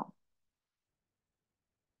day's mail.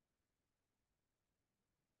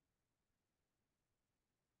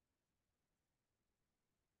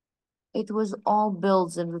 It was all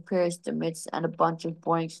bills and repair estimates and a bunch of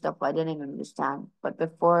boring stuff I didn't even understand. But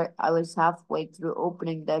before I was halfway through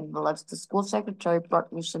opening the envelopes, the school secretary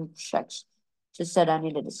brought me some checks. She said I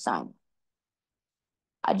needed to sign.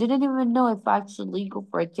 I didn't even know if actually legal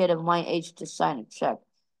for a kid of my age to sign a check.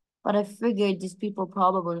 But I figured these people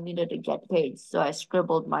probably needed to get paid, so I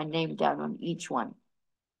scribbled my name down on each one.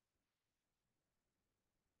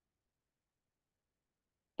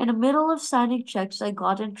 In the middle of signing checks, I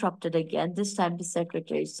got interrupted again. This time the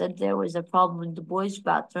secretary said there was a problem in the boys'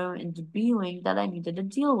 bathroom in the B wing that I needed to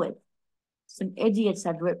deal with. Some idiots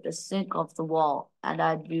had ripped a sink off the wall, and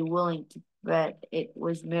I'd be willing to bet it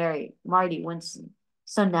was Marty Winston.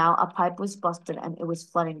 So now a pipe was busted and it was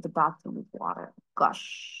flooding the bathroom with water.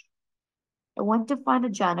 Gosh. I went to find a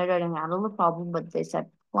janitor to handle the problem, but they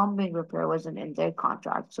said plumbing repair wasn't in their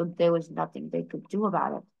contract, so there was nothing they could do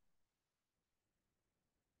about it.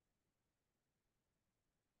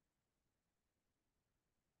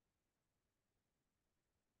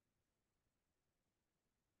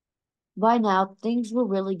 By now, things were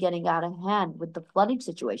really getting out of hand with the flooding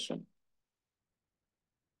situation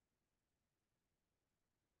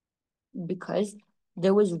because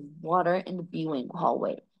there was water in the viewing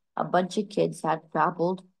hallway. A bunch of kids had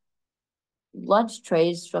grappled lunch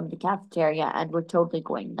trays from the cafeteria and were totally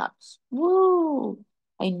going nuts. Woo!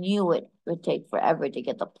 I knew it would take forever to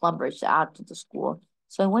get the plumbers out to the school,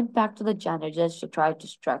 so I went back to the janitors to try to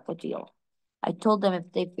strike a deal. I told them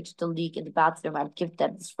if they fixed the leak in the bathroom, I'd give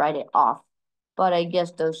them this Friday off. But I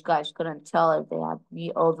guess those guys couldn't tell if they had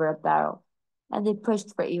me over a barrel, and they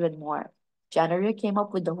pushed for even more. Janitor came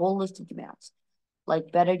up with the whole list of demands,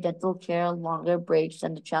 like better dental care, longer breaks,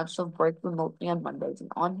 and the chance to work remotely on Mondays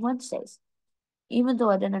and on Wednesdays. Even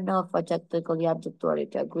though I didn't know if I technically had the authority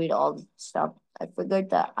to agree to all this stuff, I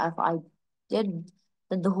figured that if I didn't,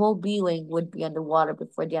 then the whole B-wing would be underwater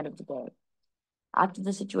before the end of the day. After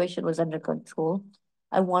the situation was under control,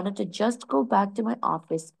 I wanted to just go back to my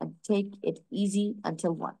office and take it easy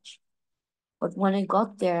until lunch. But when I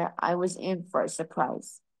got there, I was in for a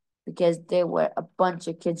surprise because there were a bunch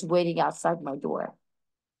of kids waiting outside my door.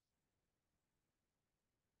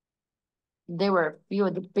 They were a few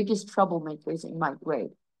of the biggest troublemakers in my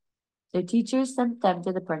grade. The teachers sent them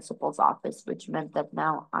to the principal's office, which meant that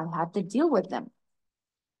now I had to deal with them.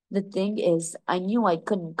 The thing is, I knew I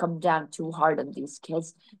couldn't come down too hard on these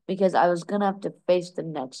kids because I was gonna have to face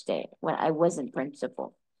them next day when I wasn't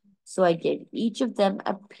principal. So I gave each of them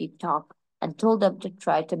a pep talk and told them to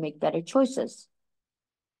try to make better choices.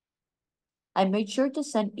 I made sure to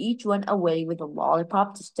send each one away with a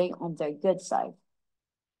lollipop to stay on their good side.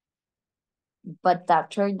 But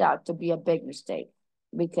that turned out to be a big mistake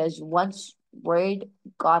because once word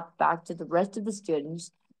got back to the rest of the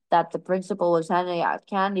students that the principal was handing out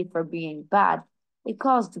candy for being bad, it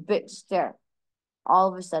caused a big stir.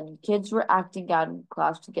 All of a sudden, kids were acting out in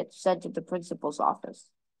class to get sent to the principal's office.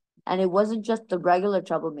 And it wasn't just the regular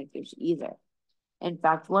troublemakers either. In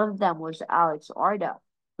fact, one of them was Alex Arda,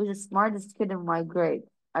 who's the smartest kid in my grade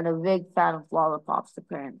and a big fan of lollipops,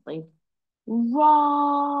 apparently.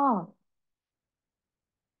 Raw!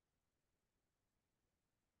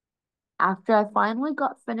 After I finally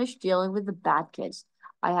got finished dealing with the bad kids,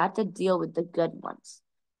 I had to deal with the good ones.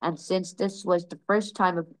 And since this was the first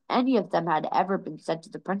time of any of them had ever been sent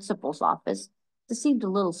to the principal's office, they seemed a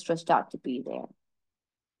little stressed out to be there.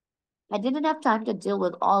 I didn't have time to deal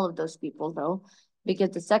with all of those people, though,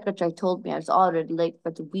 because the secretary told me I was already late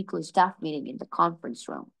for the weekly staff meeting in the conference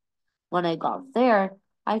room. When I got there,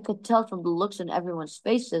 I could tell from the looks on everyone's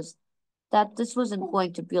faces that this wasn't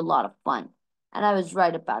going to be a lot of fun, and I was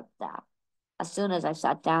right about that. As soon as I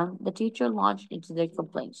sat down, the teacher launched into their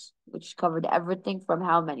complaints, which covered everything from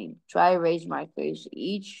how many dry erase markers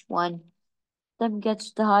each one them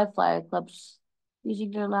gets the high flyer clubs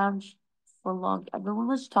using their lounge for long. Everyone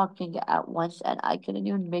was talking at once, and I couldn't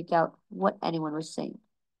even make out what anyone was saying.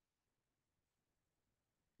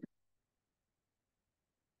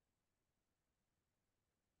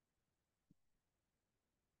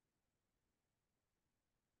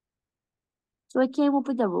 So I came up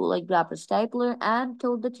with a rule. I grabbed a stapler and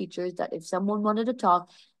told the teachers that if someone wanted to talk,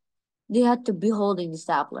 they had to be holding the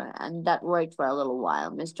stapler, and that worked for a little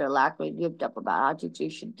while. Mr. Lackley gibed up about how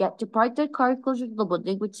teachers should get to park their car closer to the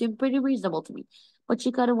building, which seemed pretty reasonable to me. But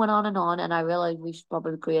she kind of went on, and I realized we should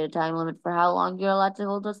probably create a time limit for how long you're allowed to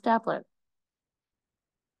hold a stapler.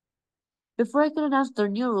 Before I could announce their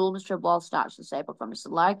new rule, Mr. Ball snatched the stapler from Mr.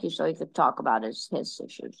 Larky so he could talk about his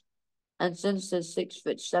issues. And since he's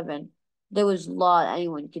 6'7", there was a lot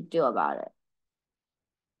anyone could do about it.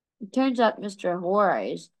 It turns out Mr.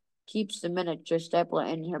 Horace keeps the miniature stapler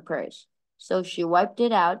in her purse. So she wiped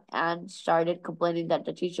it out and started complaining that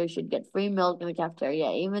the teacher should get free milk in the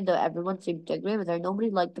cafeteria. Even though everyone seemed to agree with her, nobody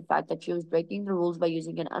liked the fact that she was breaking the rules by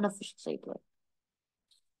using an unofficial stapler.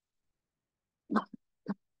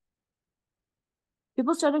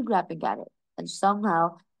 People started grabbing at it, and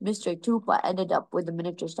somehow Mr. Tupa ended up with a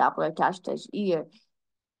miniature stapler attached to his ear.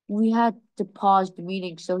 We had to pause the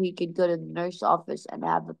meeting so he could go to the nurse's office and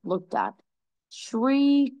have it looked at.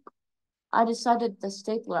 Shriek! I decided the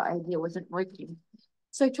stapler idea wasn't working.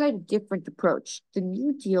 So I tried a different approach. The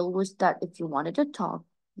new deal was that if you wanted to talk,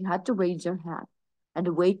 you had to raise your hand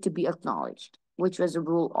and wait to be acknowledged, which was a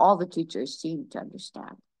rule all the teachers seemed to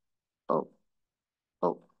understand. Oh,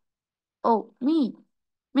 oh, oh, me,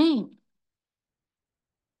 me.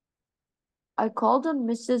 I called on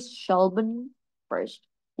Mrs. Shelburne first,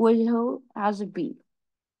 who has a beef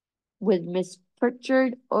with Miss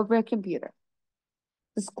Pritchard over a computer.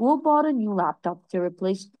 The school bought a new laptop to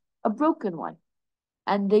replace a broken one,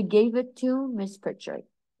 and they gave it to Miss Pritchard.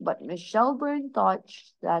 But Miss Shelburne thought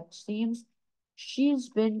that seems she's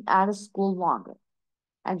been out of school longer,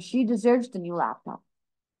 and she deserves the new laptop.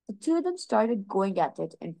 The two of them started going at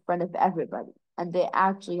it in front of everybody, and they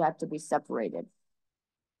actually had to be separated.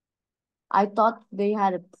 I thought they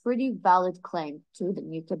had a pretty valid claim to the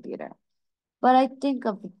new computer, but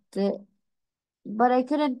the but I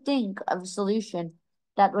couldn't think of a solution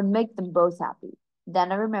that would make them both happy.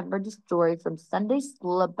 Then I remembered the story from Sunday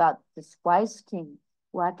school about this wise king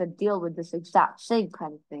who had to deal with this exact same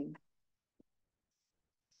kind of thing.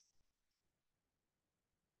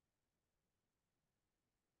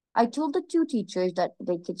 I told the two teachers that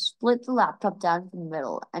they could split the laptop down the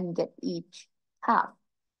middle and get each half.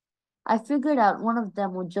 I figured out one of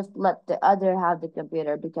them would just let the other have the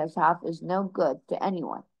computer because half is no good to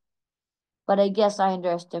anyone. But I guess I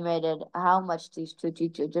underestimated how much these two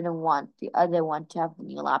teachers didn't want the other one to have the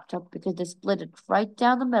new laptop because they split it right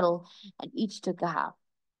down the middle and each took a half.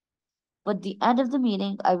 But at the end of the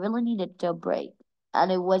meeting, I really needed to break,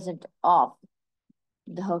 and it wasn't off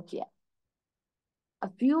the hook yet. A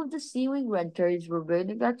few of the ceiling renters were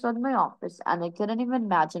raining outside my office, and I couldn't even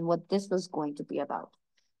imagine what this was going to be about.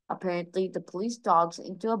 Apparently, the police dogs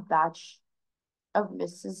into a batch of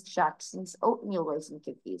Mrs. Jackson's oatmeal raisin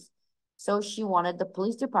cookies, so she wanted the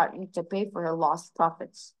police department to pay for her lost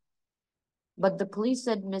profits. But the police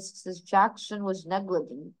said Mrs. Jackson was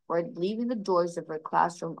negligent for leaving the doors of her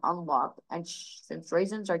classroom unlocked, and since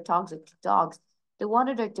raisins are toxic to dogs, they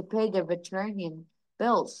wanted her to pay their veterinarian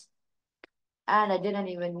bills. And I didn't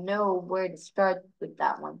even know where to start with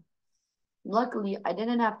that one. Luckily, I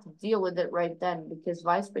didn't have to deal with it right then because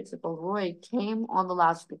Vice Principal Roy came on the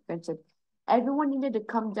loudspeaker and said everyone needed to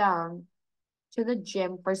come down to the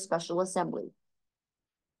gym for special assembly.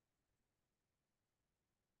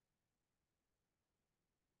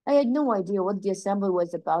 I had no idea what the assembly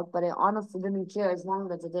was about, but I honestly didn't care as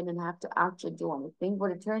long as I didn't have to actually do anything.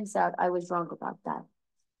 But it turns out I was wrong about that.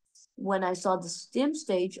 When I saw the STEM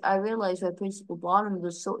stage, I realized why Principal Bonham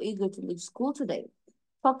was so eager to leave school today.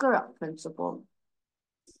 Pucker up, Principal.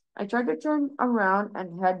 I tried to turn around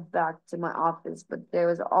and head back to my office, but there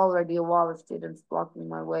was already a wall of students blocking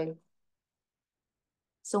my way,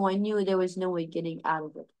 so I knew there was no way getting out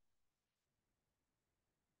of it.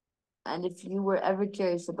 And if you were ever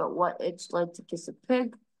curious about what it's like to kiss a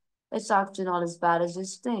pig, it's actually not as bad as you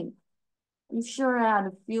think. I'm sure I had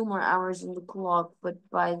a few more hours on the clock, but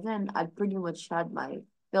by then I'd pretty much had my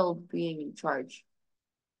fill being in charge.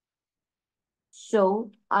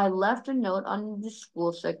 So I left a note on the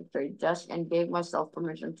school secretary desk and gave myself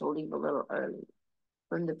permission to leave a little early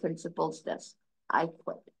from the principal's desk. I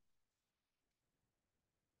quit.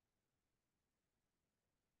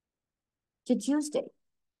 To Tuesday.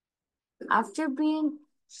 After being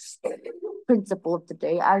principal of the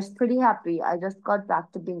day, I was pretty happy. I just got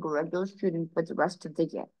back to being a regular student for the rest of the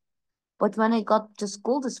year. But when I got to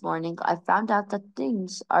school this morning, I found out that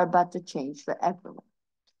things are about to change for everyone.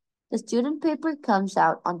 The student paper comes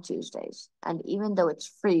out on Tuesdays, and even though it's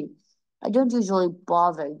free, I don't usually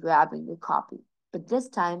bother grabbing a copy. But this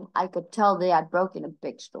time, I could tell they had broken a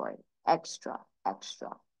big story. Extra,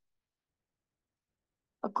 extra.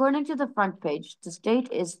 According to the front page, the state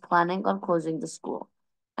is planning on closing the school,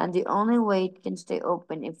 and the only way it can stay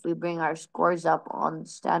open if we bring our scores up on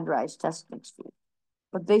standardized test next week.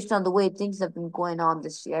 But based on the way things have been going on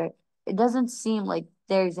this year, it doesn't seem like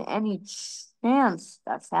there's any chance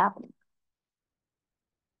that's happening.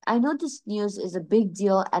 I know this news is a big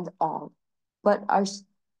deal and all, but our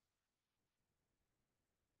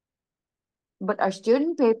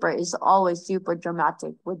student paper is always super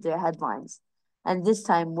dramatic with their headlines, and this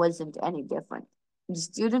time wasn't any different. The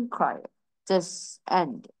student cried, "This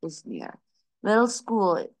end is near. Middle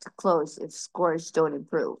school to close if scores don't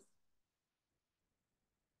improve."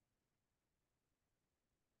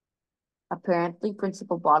 Apparently,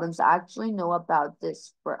 Principal Bottoms actually know about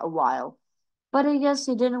this for a while, but I guess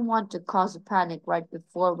he didn't want to cause a panic right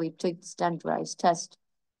before we took the standardized test.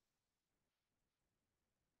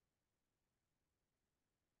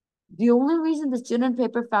 The only reason the student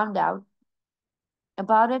paper found out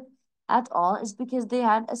about it at all is because they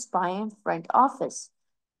had a spy in front office.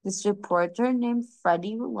 This reporter named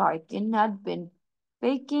Freddie Larkin had been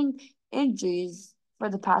faking injuries for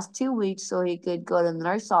the past 2 weeks so he could go to the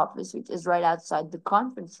nurse office, which is right outside the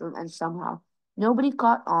conference room, and somehow nobody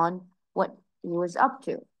caught on what he was up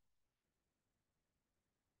to.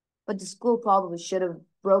 But the school probably should have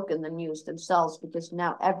broken the news themselves because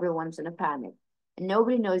now everyone's in a panic and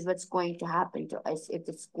nobody knows what's going to happen to us if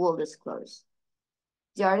the school is closed.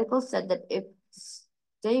 The article said that if the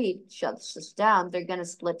state shuts us down, they're going to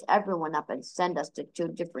split everyone up and send us to two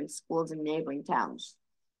different schools in neighboring towns.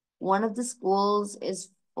 One of the schools is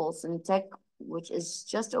Folsom Tech, which is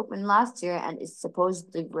just opened last year and is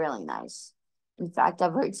supposedly really nice. In fact,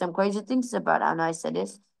 I've heard some crazy things about how nice it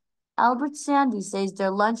is. Albert Sandy says their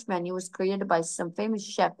lunch menu was created by some famous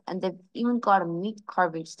chef, and they've even got a meat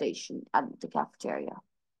carving station at the cafeteria.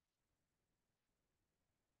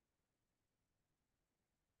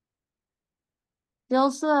 They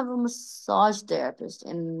also have a massage therapist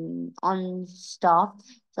on staff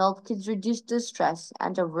to help kids reduce their stress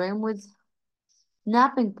and a room with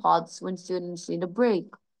napping pods when students need a break.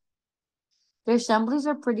 Their assemblies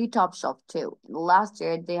are pretty top shelf too. Last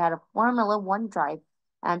year, they had a Formula One drive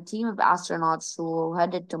and team of astronauts who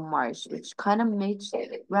headed to Mars, which kind of makes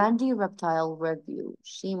Randy Reptile Review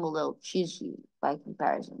seem a little cheesy by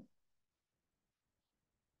comparison.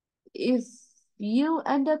 If you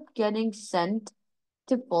end up getting sent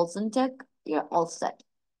to Folsom Tech, you're all set.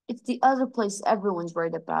 It's the other place everyone's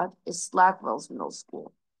worried about is Slackwell's middle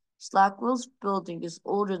school. Slackwell's building is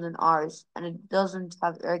older than ours, and it doesn't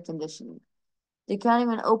have air conditioning. They can't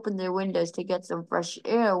even open their windows to get some fresh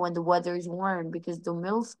air when the weather is warm because the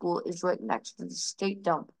middle school is right next to the state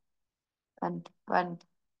dump. And, and,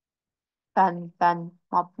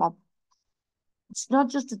 mop, mop. It's not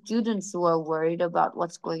just the students who are worried about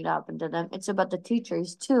what's going to happen to them, it's about the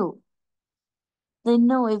teachers too. They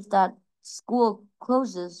know if that school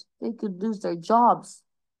closes, they could lose their jobs.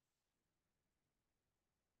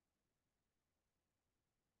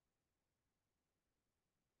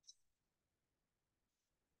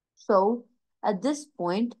 So, at this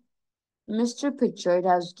point, Mr. Pritchard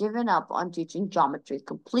has given up on teaching geometry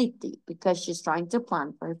completely because she's trying to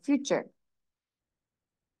plan for her future.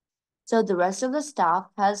 So the rest of the staff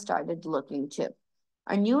has started looking too.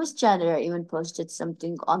 Our newest janitor even posted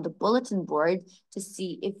something on the bulletin board to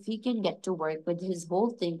see if he can get to work with his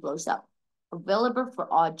whole thing blows up. Available for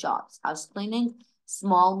odd jobs, house cleaning,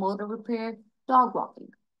 small motor repair, dog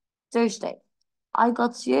walking. Thursday, I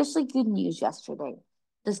got seriously good news yesterday.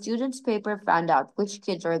 The students' paper found out which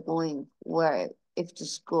kids are going where if the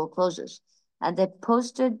school closes, and they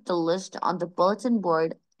posted the list on the bulletin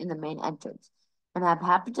board in the main entrance. And I'm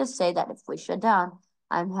happy to say that if we shut down,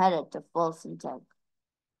 I'm headed to Folsom Tech.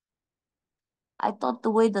 I thought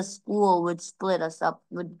the way the school would split us up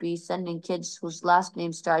would be sending kids whose last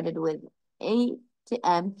name started with A to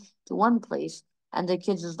M to one place, and the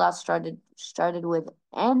kids whose last started with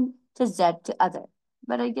N to Z to other.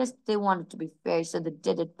 But I guess they wanted to be fair, so they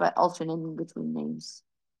did it by alternating between names.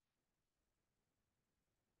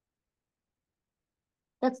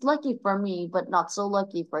 That's lucky for me, but not so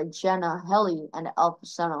lucky for Jenna Helly and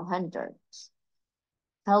Alfasano Hendricks.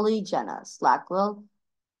 Helly Jenna Slackwell,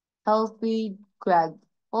 Healthy Greg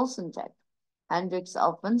Olsencheck, Hendricks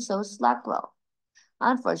Alfonso Slackwell.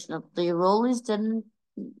 Unfortunately, Rowley's didn't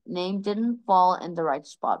name didn't fall in the right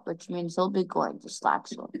spot, which means he'll be going to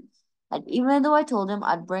Slacksville. And even though I told him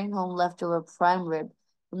I'd bring home leftover prime rib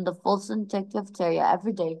from the Folsom Tech cafeteria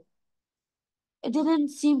every day, it didn't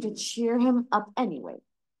seem to cheer him up anyway.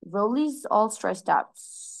 Rowley's all stressed out.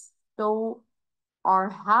 So are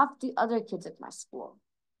half the other kids at my school.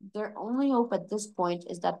 Their only hope at this point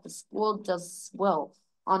is that the school does well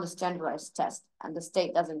on the standardized test and the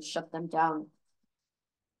state doesn't shut them down.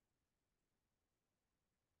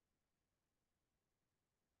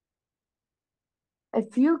 A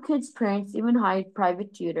few kids' parents even hired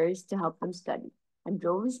private tutors to help them study, and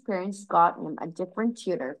Joey's parents got him a different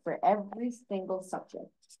tutor for every single subject.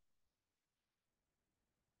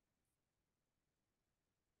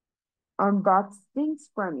 And that stinks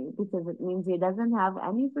for me because it means he doesn't have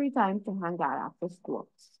any free time to hang out after school.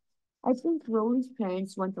 I think Rolly's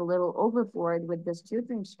parents went a little overboard with this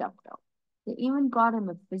tutoring stuff, though. They even got him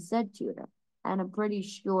a phys ed tutor, and I'm pretty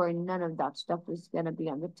sure none of that stuff is going to be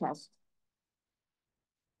on the test.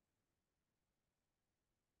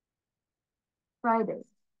 Friday.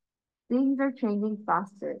 Things are changing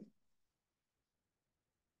faster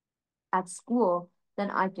at school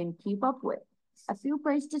than I can keep up with. A few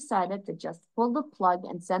parents decided to just pull the plug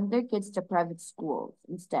and send their kids to private schools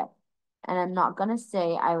instead. And I'm not going to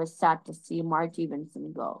say I was sad to see Marty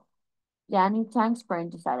Vinson go. Danny Tank's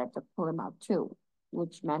parents decided to pull him out too,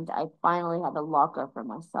 which meant I finally had a locker for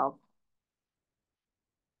myself.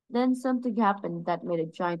 Then something happened that made a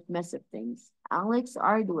giant mess of things. Alex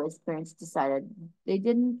Arduous' parents decided they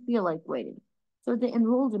didn't feel like waiting, so they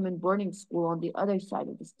enrolled him in boarding school on the other side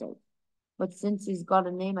of the state. But since he's got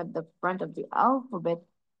a name at the front of the alphabet,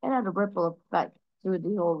 it had a ripple effect through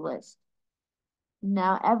the whole list.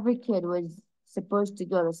 Now every kid was supposed to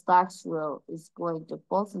go to Slacksville is going to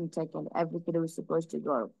Folsom Tech, and every kid who was supposed to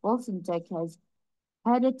go to Folsom Tech has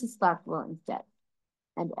headed to Slacksville instead.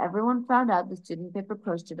 And everyone found out the student paper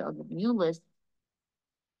posted on the new list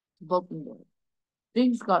bulletin board.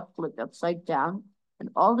 Things got flipped upside down, and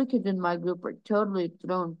all the kids in my group were totally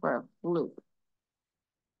thrown for a loop.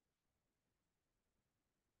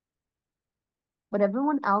 But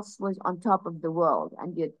everyone else was on top of the world,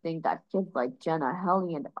 and you'd think that kids like Jenna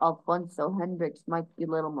Helly and Alfonso Hendricks might be a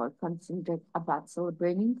little more concentrated about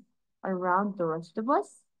celebrating around the rest of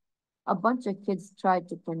us. A bunch of kids tried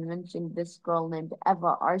to convince this girl named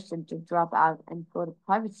Eva Arson to drop out and go to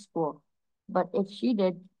private school, but if she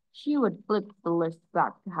did, she would flip the list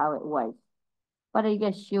back to how it was. But I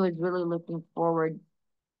guess she was really looking forward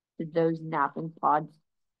to those napping pods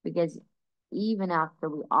because even after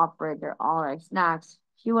we offered her all our snacks,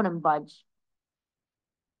 she wouldn't budge.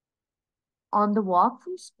 On the walk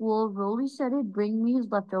from school, Rolly said he'd bring me his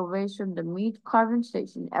leftovers from the meat carving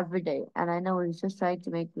station every day, and I know he was just trying to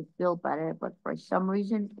make me feel better, but for some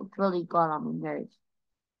reason, it really got on my nerves.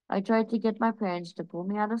 I tried to get my parents to pull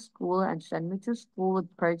me out of school and send me to school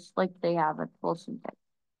with perks like they have at Folsom Tech.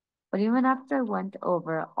 But even after I went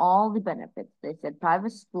over all the benefits, they said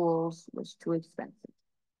private schools was too expensive.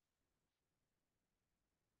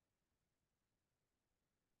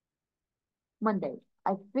 Monday.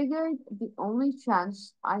 I figured the only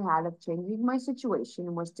chance I had of changing my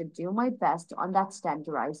situation was to do my best on that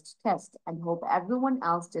standardized test and hope everyone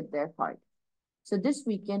else did their part. So this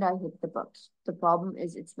weekend I hit the books. The problem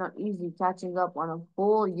is it's not easy catching up on a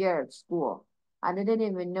whole year of school, and I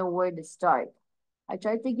didn't even know where to start. I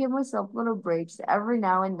tried to give myself little breaks every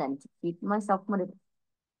now and then to keep myself motivated,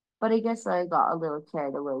 but I guess I got a little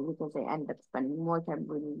carried away because I ended up spending more time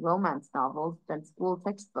reading romance novels than school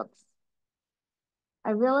textbooks.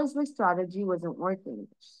 I realized my strategy wasn't working,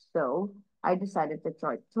 so I decided to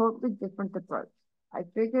try a totally different approach. I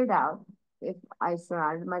figured out if I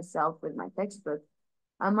surrounded myself with my textbook,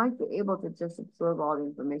 I might be able to just absorb all the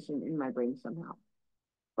information in my brain somehow.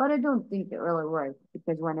 But I don't think it really worked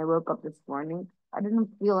because when I woke up this morning, I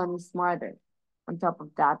didn't feel any smarter. On top of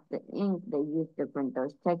that, the ink they used to print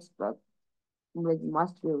those textbooks was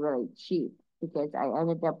must be really cheap because I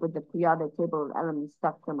ended up with the periodic table of elements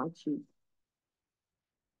stuck to my cheek.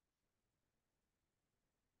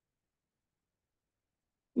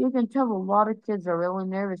 You can tell a lot of kids are really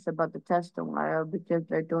nervous about the test tomorrow because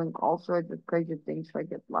they're doing all sorts of crazy things for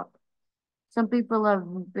good luck. Some people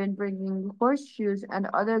have been bringing horseshoes and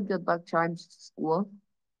other good luck charms to school,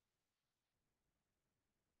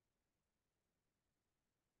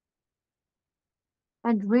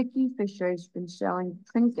 and Ricky Fisher's been selling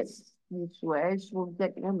trinkets. He swears will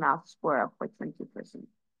get your math score up by 20%.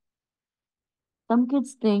 Some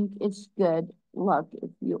kids think it's good luck if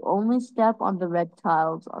you only step on the red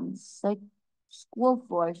tiles on the school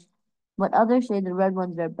floors, but others say the red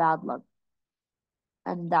ones are bad luck,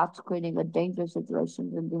 and that's creating a dangerous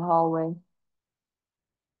situation in the hallway.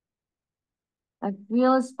 I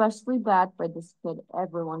feel especially bad for this kid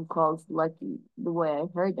everyone calls Lucky, the way I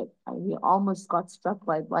heard it. He almost got struck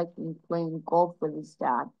by lightning playing golf with his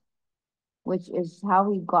dad, which is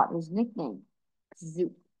how he got his nickname,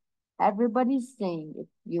 Zoop. Everybody's saying if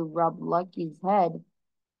you rub Lucky's head,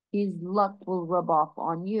 his luck will rub off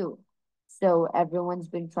on you. So everyone's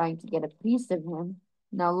been trying to get a piece of him.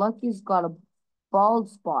 Now Lucky's got a bald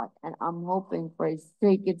spot, and I'm hoping for his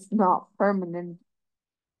sake it's not permanent.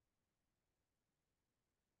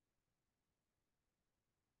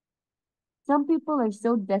 Some people are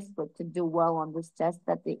so desperate to do well on this test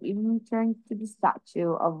that they even turn to the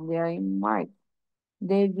statue of Larry Mark.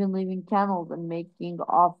 They've been leaving candles and making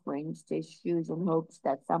offerings to his shoes in hopes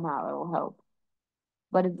that somehow it'll help.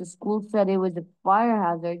 But if the school said it was a fire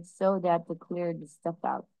hazard, so they had to clear the stuff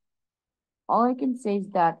out. All I can say is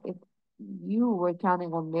that if you were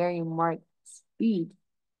counting on Larry Mark's speed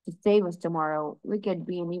to save us tomorrow, we could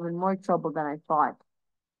be in even more trouble than I thought.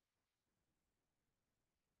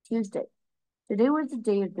 Tuesday. Today was the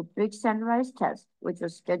day of the big sunrise test, which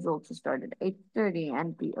was scheduled to start at 8:30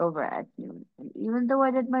 and be over at noon. And even though I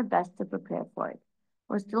did my best to prepare for it,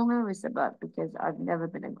 I was still nervous about it because I've never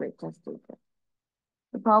been a great test taker.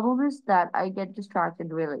 The problem is that I get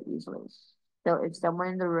distracted really easily. So if someone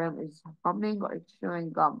in the room is humming or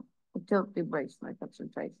chewing gum, it totally breaks my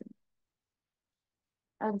concentration.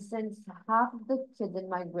 And since half of the kids in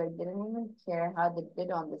my grade didn't even care how they did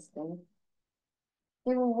on this thing,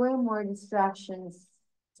 there were way more distractions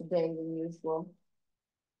today than usual.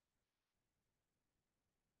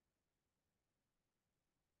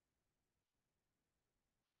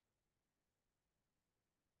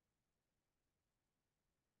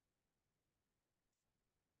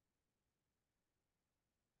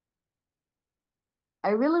 I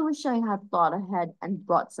really wish I had thought ahead and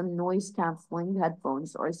brought some noise canceling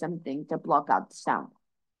headphones or something to block out the sound.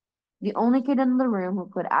 The only kid in the room who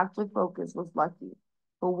could actually focus was Lucky,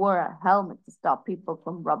 who wore a helmet to stop people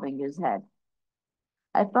from rubbing his head.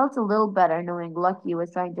 I felt a little better knowing Lucky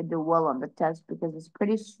was trying to do well on the test because he's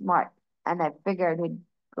pretty smart, and I figured he'd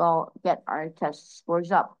go get our test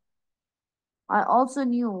scores up. I also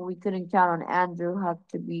knew we couldn't count on Andrew had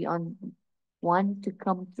to be on one to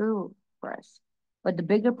come through for us. But the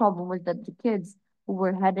bigger problem was that the kids who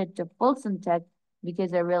were headed to Folsom Tech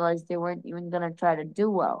because I realized they weren't even gonna try to do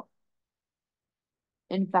well.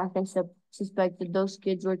 In fact, I suspected those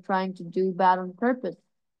kids were trying to do bad on purpose.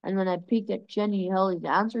 And when I peeked at Jenny Haley's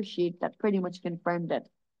answer sheet, that pretty much confirmed it.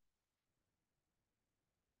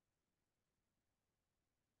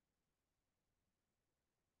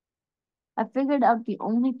 I figured out the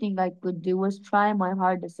only thing I could do was try my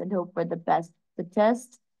hardest and hope for the best. The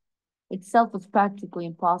test itself was practically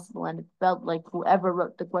impossible, and it felt like whoever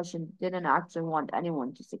wrote the question didn't actually want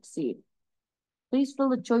anyone to succeed. Please fill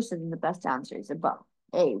the choices in the best answers above.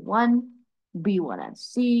 A1, B1 and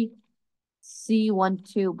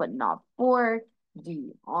C1, 2, but not 4,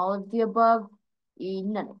 D, all of the above, E,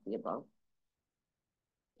 none of the above.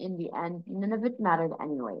 In the end, none of it mattered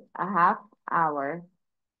anyway. A half hour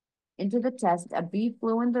into the test, a bee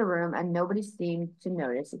flew in the room and nobody seemed to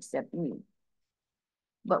notice except me.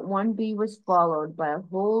 But one bee was followed by a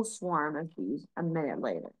whole swarm of bees a minute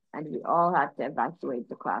later, and we all had to evacuate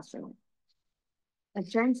the classroom.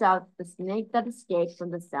 It turns out the snake that escaped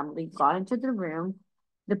from the assembly got into the room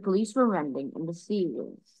the police were renting in the C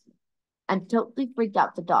room and totally freaked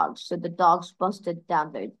out the dogs, so the dogs busted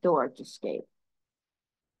down their door to escape.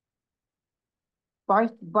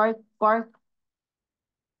 Bark, bark, bark.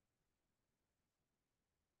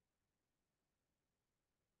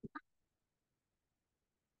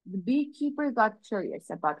 The beekeeper got curious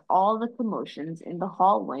about all the commotions in the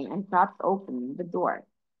hallway and kept opening the door,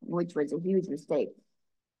 which was a huge mistake.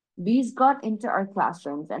 Bees got into our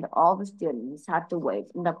classrooms and all the students had to wait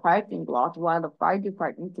in the parking lot while the fire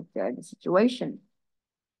department took care of the situation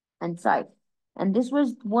and sight. And this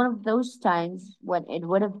was one of those times when it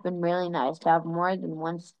would have been really nice to have more than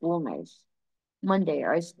one school nurse. Monday,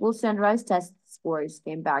 our school sunrise test scores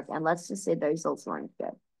came back, and let's just say the results weren't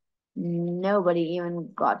good. Nobody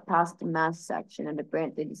even got past the math section, and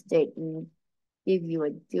apparently the state didn't give you a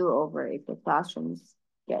do-over if the classrooms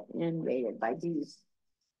get invaded by bees.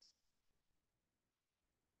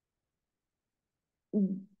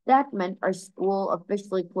 That meant our school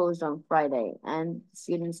officially closed on Friday, and the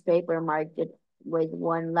students' paper marked it with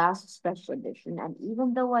one last special edition. And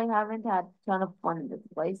even though I haven't had a ton of fun in this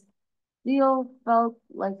place, still felt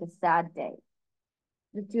like a sad day.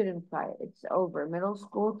 The student cried, it's over. Middle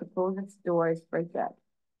school to close its doors for good.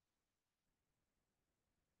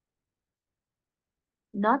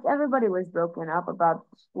 Not everybody was broken up about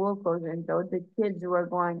the school closing, though the kids who were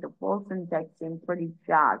going to Folsom Tech seemed pretty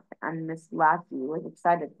shocked, and Miss Lassie was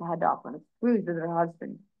excited to head off on a cruise with her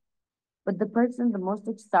husband. But the person the most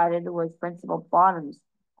excited was Principal Bottoms,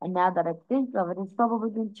 and now that I think of it, he's probably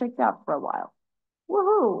been checked out for a while.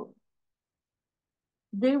 Woohoo!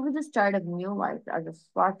 They was the start of new life as a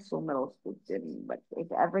Sparksville middle school student, but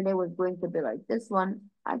if every day was going to be like this one,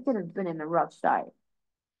 I could have been in a rough side.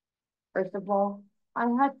 First of all, I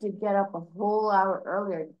had to get up a whole hour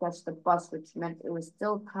earlier to catch the bus, which meant it was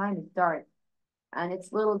still kind of dark. And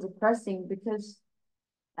it's a little depressing because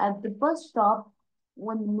at the bus stop,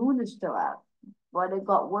 when the moon is still out. But it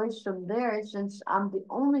got worse from there since I'm the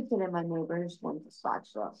only kid in my neighborhood who's going to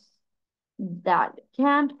Sparksville. That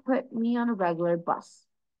can't put me on a regular bus.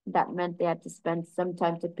 That meant they had to spend some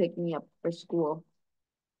time to pick me up for school.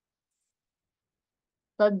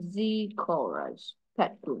 Sudsy Coleridge,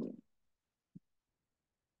 pet grooming.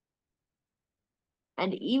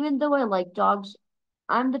 And even though I like dogs,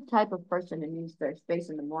 I'm the type of person who needs their space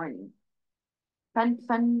in the morning. Fun,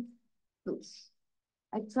 fun, loose.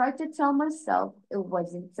 I tried to tell myself it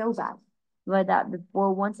wasn't so bad, but that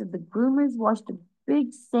before once of the groomers washed a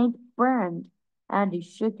big Saint Bernard, and he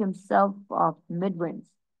shook himself off mid-rinse.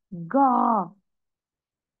 Gaw!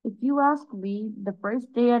 If you ask me, the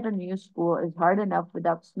first day at a new school is hard enough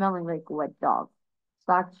without smelling like a wet dog.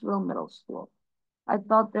 Saxville Middle School. I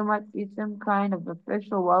thought there might be some kind of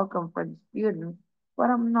official welcome for the students, but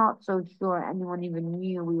I'm not so sure anyone even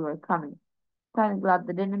knew we were coming. Kind of glad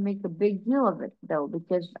they didn't make a big deal of it, though,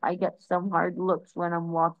 because I get some hard looks when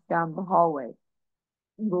I'm walked down the hallway.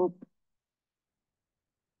 Boop.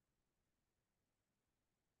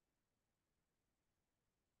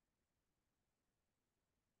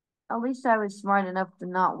 At least I was smart enough to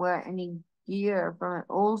not wear any gear from an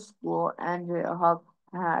old school Andrea Huck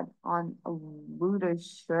had on a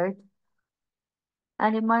Looters shirt,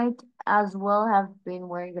 and he might as well have been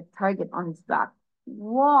wearing a target on his back.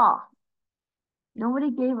 Wow!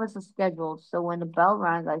 Nobody gave us a schedule, so when the bell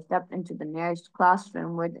rang, I stepped into the nearest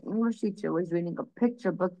classroom where the English teacher was reading a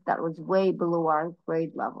picture book that was way below our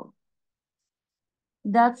grade level.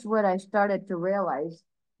 That's when I started to realize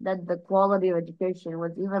that the quality of education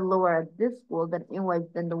was even lower at this school than it was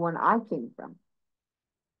than the one I came from.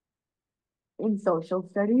 In social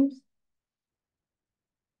studies,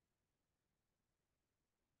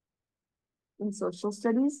 in social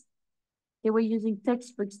studies, they were using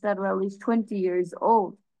textbooks that were at least 20 years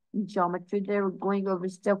old. In geometry, they were going over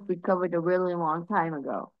stuff we covered a really long time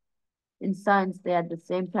ago. In science, they had the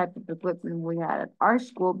same type of equipment we had at our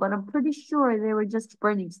school, but I'm pretty sure they were just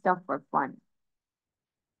burning stuff for fun.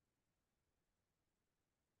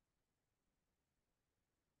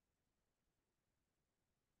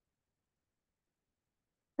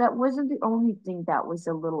 That wasn't the only thing that was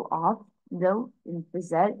a little off, though. In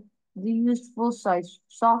phys ed, they used full-size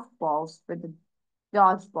softballs for the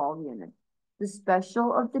dodgeball unit. The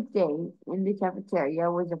special of the day in the cafeteria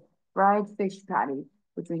was a fried fish patty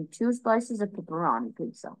between two slices of pepperoni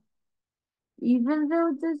pizza. Even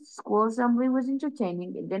though the school assembly was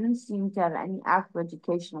entertaining, it didn't seem to have any actual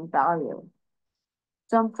educational value.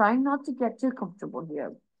 So I'm trying not to get too comfortable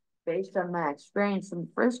here. Based on my experience on the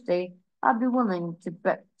first day, I'd be willing to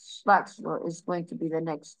bet Slacksville is going to be the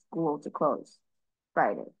next school to close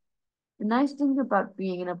Friday. The nice thing about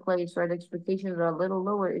being in a place where the expectations are a little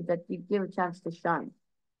lower is that you give a chance to shine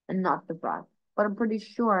and not to brag. But I'm pretty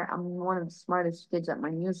sure I'm one of the smartest kids at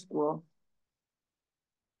my new school.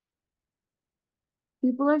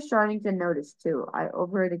 People are starting to notice too. I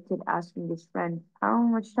overheard a kid asking his friend how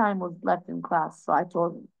much time was left in class, so I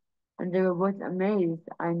told him. And they were both amazed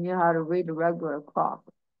I knew how to read a regular clock.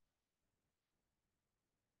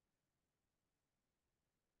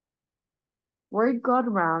 Word got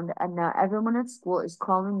around, and now everyone at school is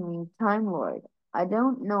calling me Time Lord. I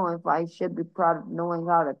don't know if I should be proud of knowing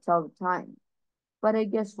how to tell the time, but I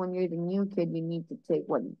guess when you're the new kid, you need to take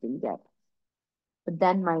what you can get. But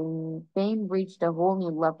then my fame reached a whole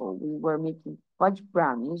new level. We were making fudge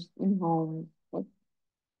brownies in home.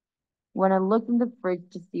 When I looked in the fridge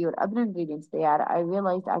to see what other ingredients they had, I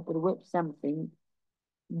realized I could whip something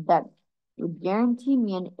that would guarantee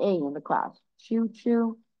me an A in the class. Choo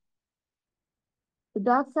choo. The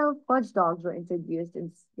Dog-style fudge dogs were introduced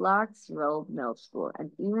in Slacksville Middle School, and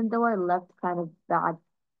even though I left kind of bad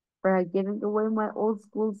for giving away my old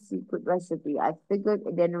school secret recipe, I figured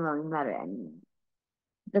it didn't really matter anymore.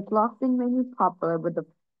 The clock thing made me popular, but the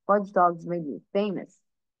fudge dogs made me famous.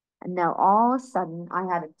 And now all of a sudden, I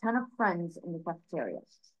had a ton of friends in the cafeteria.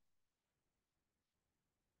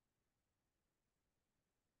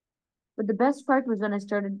 But the best part was when I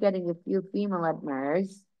started getting a few female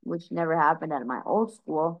admirers, which never happened at my old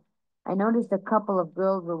school. I noticed a couple of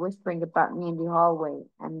girls were whispering about me in the hallway,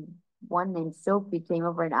 and one named Sophie came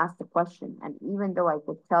over and asked a question. And even though I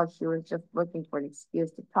could tell she was just looking for an excuse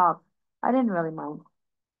to talk, I didn't really mind.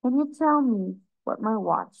 Can you tell me what my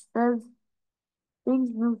watch says? Things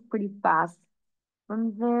moved pretty fast.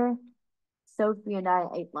 From there, Sophie and I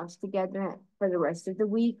ate lunch together for the rest of the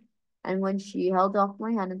week, and when she held off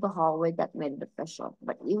my hand in the hallway, that made it official.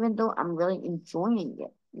 But even though I'm really enjoying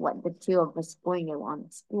it, what the two of us going along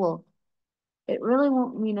at school, it really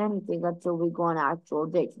won't mean anything until we go on an actual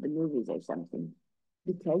date to the movies or something.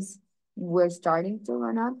 Because we're starting to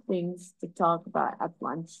run out things to talk about at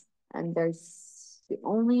lunch, and there's the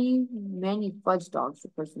only many fudge dogs a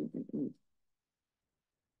person can eat.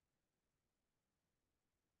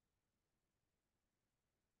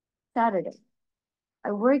 Saturday.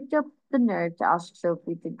 I worked up the nerve to ask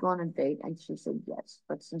Sophie to go on a date, and she said yes.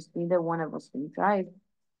 But since neither one of us can drive,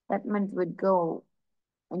 that meant we'd go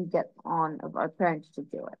and get on of our parents to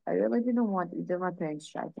do it. I really didn't want either of my parents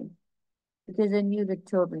driving because I knew that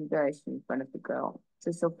two would embarrass me in front of the girl.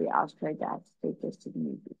 So Sophie asked her dad to take us to the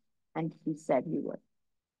movie, and he said he would.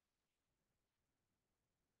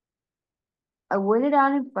 I waited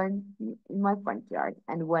out in my front yard,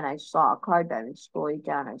 and when I saw a car driving slowly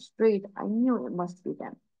down our street, I knew it must be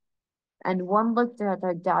them. And one look at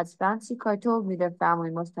her dad's fancy car told me their family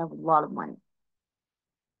must have a lot of money.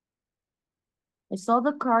 I saw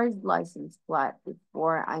the car's license plate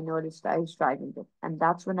before I noticed I was driving it, and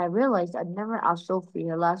that's when I realized I'd never asked Sophie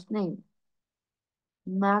her last name,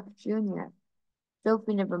 Mac Jr.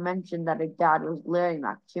 Sophie never mentioned that her dad was Larry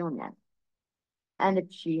Mac Jr., and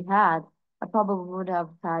if she had, I probably would have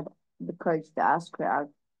had the courage to ask her out.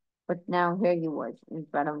 But now here he was in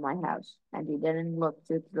front of my house, and he didn't look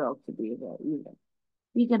too thrilled to be there either.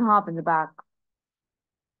 He can hop in the back.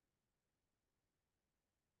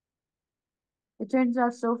 It turns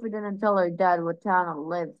out Sophie didn't tell her dad what town I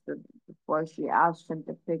lived before she asked him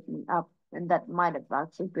to pick me up, and that might have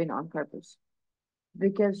actually been on purpose.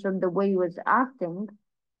 Because from the way he was acting,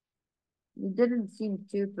 he didn't seem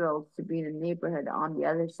too thrilled to be in a neighborhood on the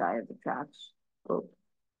other side of the tracks. But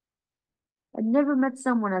I'd never met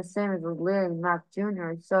someone as famous as Larry Mack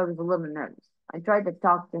Jr., so I was a little nervous. I tried to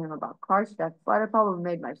talk to him about car stuff, but I probably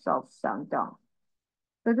made myself sound dumb.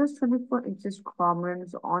 So those 24 inches chrome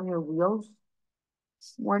rims on your wheels?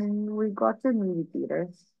 When we got to the movie theater,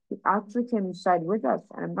 he actually came inside with us,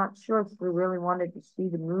 and I'm not sure if we really wanted to see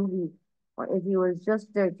the movie or if he was just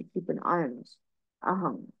there to keep an eye on us.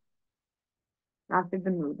 Ahem. After the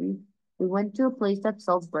movie, we went to a place that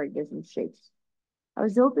sells burgers and shakes. I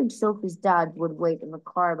was hoping Sophie's dad would wait in the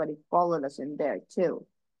car, but he followed us in there too.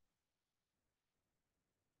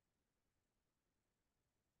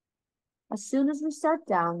 As soon as we sat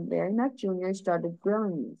down, Larry Mac Jr. started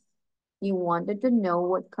grilling me. He wanted to know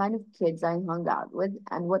what kind of kids I hung out with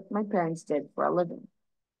and what my parents did for a living,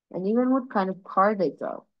 and even what kind of car they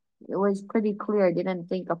drove. It was pretty clear he didn't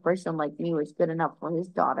think a person like me was good enough for his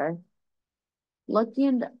daughter. Lucky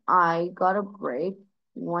and I got a break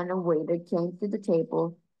when a waiter came to the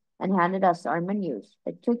table and handed us our menus.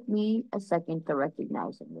 It took me a second to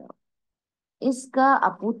recognize him, though. Iska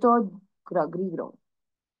Aputo Gragrigo.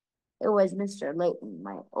 It was Mr. Layton,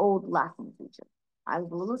 my old Latin teacher. I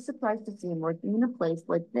was a little surprised to see him working in a place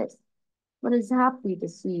like this, but I was happy to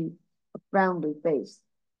see a friendly face.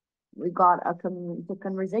 We got into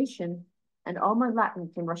conversation, and all my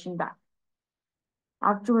Latin came rushing back.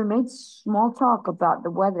 After we made small talk about the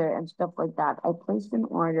weather and stuff like that, I placed an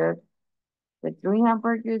order with three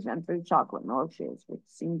hamburgers and three chocolate milkshakes, which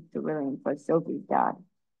seemed to really impress Sophie's dad.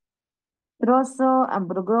 Grosso,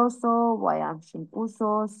 ambrogoso, guayam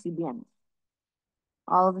si bien.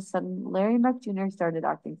 All of a sudden, Larry Mac Jr. started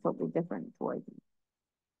acting totally different towards me.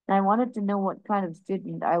 And I wanted to know what kind of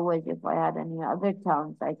student I was if I had any other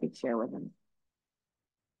talents I could share with him.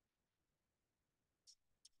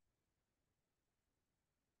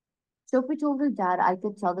 Sophie told her dad I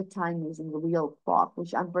could tell the time using the real clock,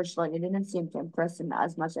 which unfortunately didn't seem to impress him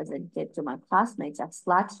as much as it did to my classmates at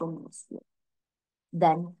Slackstone last year.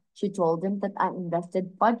 Then she told him that I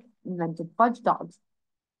invented fudge dogs,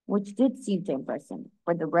 which did seem to impress him.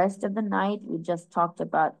 For the rest of the night, we just talked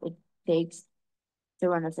about it takes to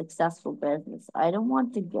run a successful business. I don't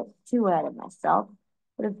want to get too ahead of myself,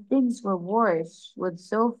 but if things were worse with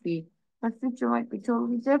Sophie, my future might be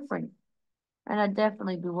totally different. And I'd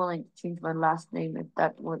definitely be willing to change my last name if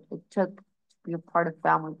that what it took to be a part of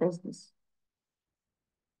family business.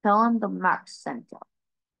 Tell him the Max sent up.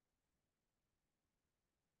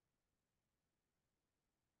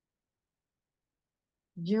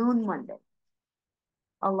 June Monday.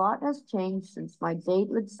 A lot has changed since my date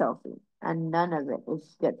with Sophie, and none of it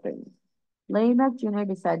is good for me. Larry Mac Jr.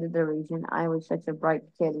 decided the reason I was such a bright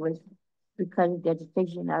kid was because of the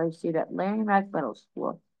education I received at Larry Mac Middle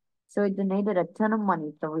School. So he donated a ton of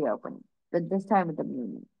money to reopen it, but this time with the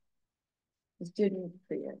union, the student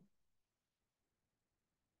career.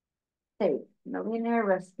 Hey, Millionaire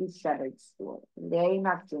Rescue Shattered School, Larry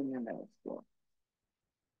Mac Jr. Middle School.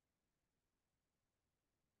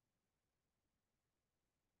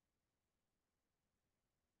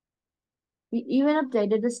 He even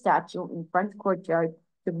updated the statue in front courtyard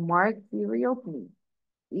to mark the reopening.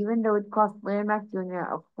 Even though it cost Larry Mac Jr.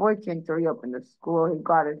 a fortune to reopen the school, he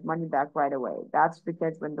got his money back right away. That's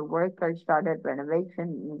because when the workers started renovation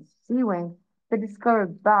in the C wing, they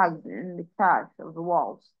discovered bags in the cash of the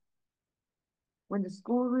walls. When the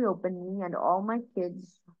school reopened, me and all my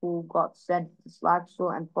kids who got sent to Slack School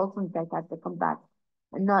and Folkman Tech had to come back,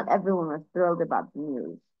 and not everyone was thrilled about the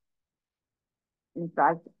news. In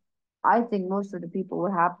fact, I think most of the people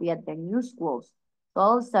were happy at their new schools. So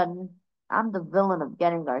all of a sudden, I'm the villain of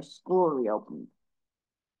getting our school reopened.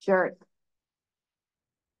 Jerk.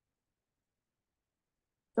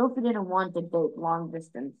 Sophie didn't want to date long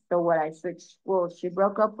distance, so when I switched schools, she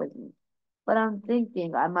broke up with me. But I'm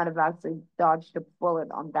thinking I might have actually dodged a bullet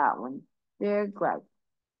on that one. Dear Greg,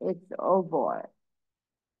 it's over.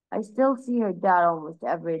 I still see her dad almost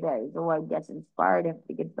every day, so I guess inspired him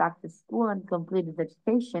to get back to school and complete his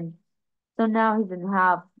education. So now he's in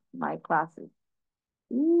half my classes.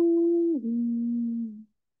 Woo-hoo.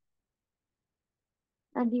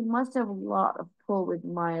 And he must have a lot of pull with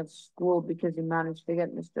my school because he managed to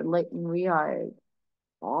get Mr. Layton rehired.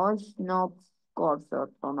 Osh no corso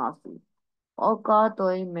tonasi. Oka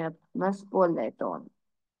toy me mespoleton.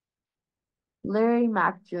 Larry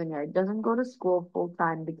Mack Jr. doesn't go to school full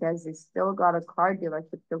time because he's still got a car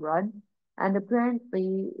dealership to run and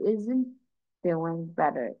apparently isn't feeling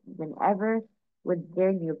better than ever with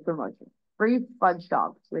their new promotion. Free fudge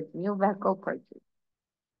dogs with new vehicle purchase.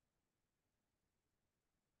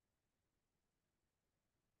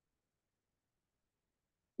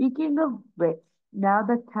 Speaking of which, now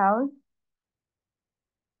the town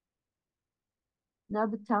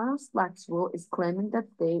of Slacksville is claiming that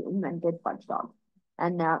they invented fudge dogs,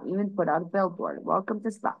 and now even put out a billboard. Welcome to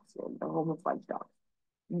Slacksville, the home of fudge dogs.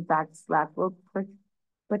 In fact, Slacksville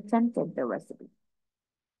patented the recipe,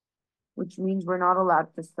 which means we're not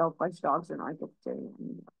allowed to sell fudge dogs in our cafeteria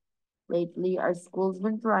anymore. Lately, our school's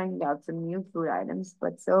been trying out some new food items,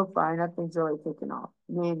 but so far nothing's really taken off.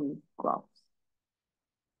 Namely, gloves.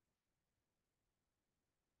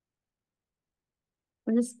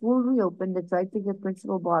 When the school reopened, they tried to get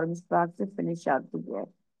Principal Bottoms back to finish out the year.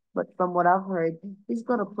 But from what I've heard, he's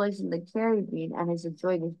got a place in the Caribbean and is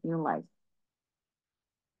enjoying his new life.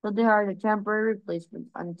 So they hired a temporary replacement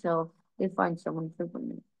until they find someone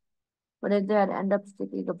permanent. But if they'd end up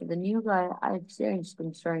sticking up with the new guy, I have serious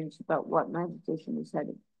concerns about what my education is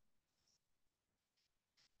headed.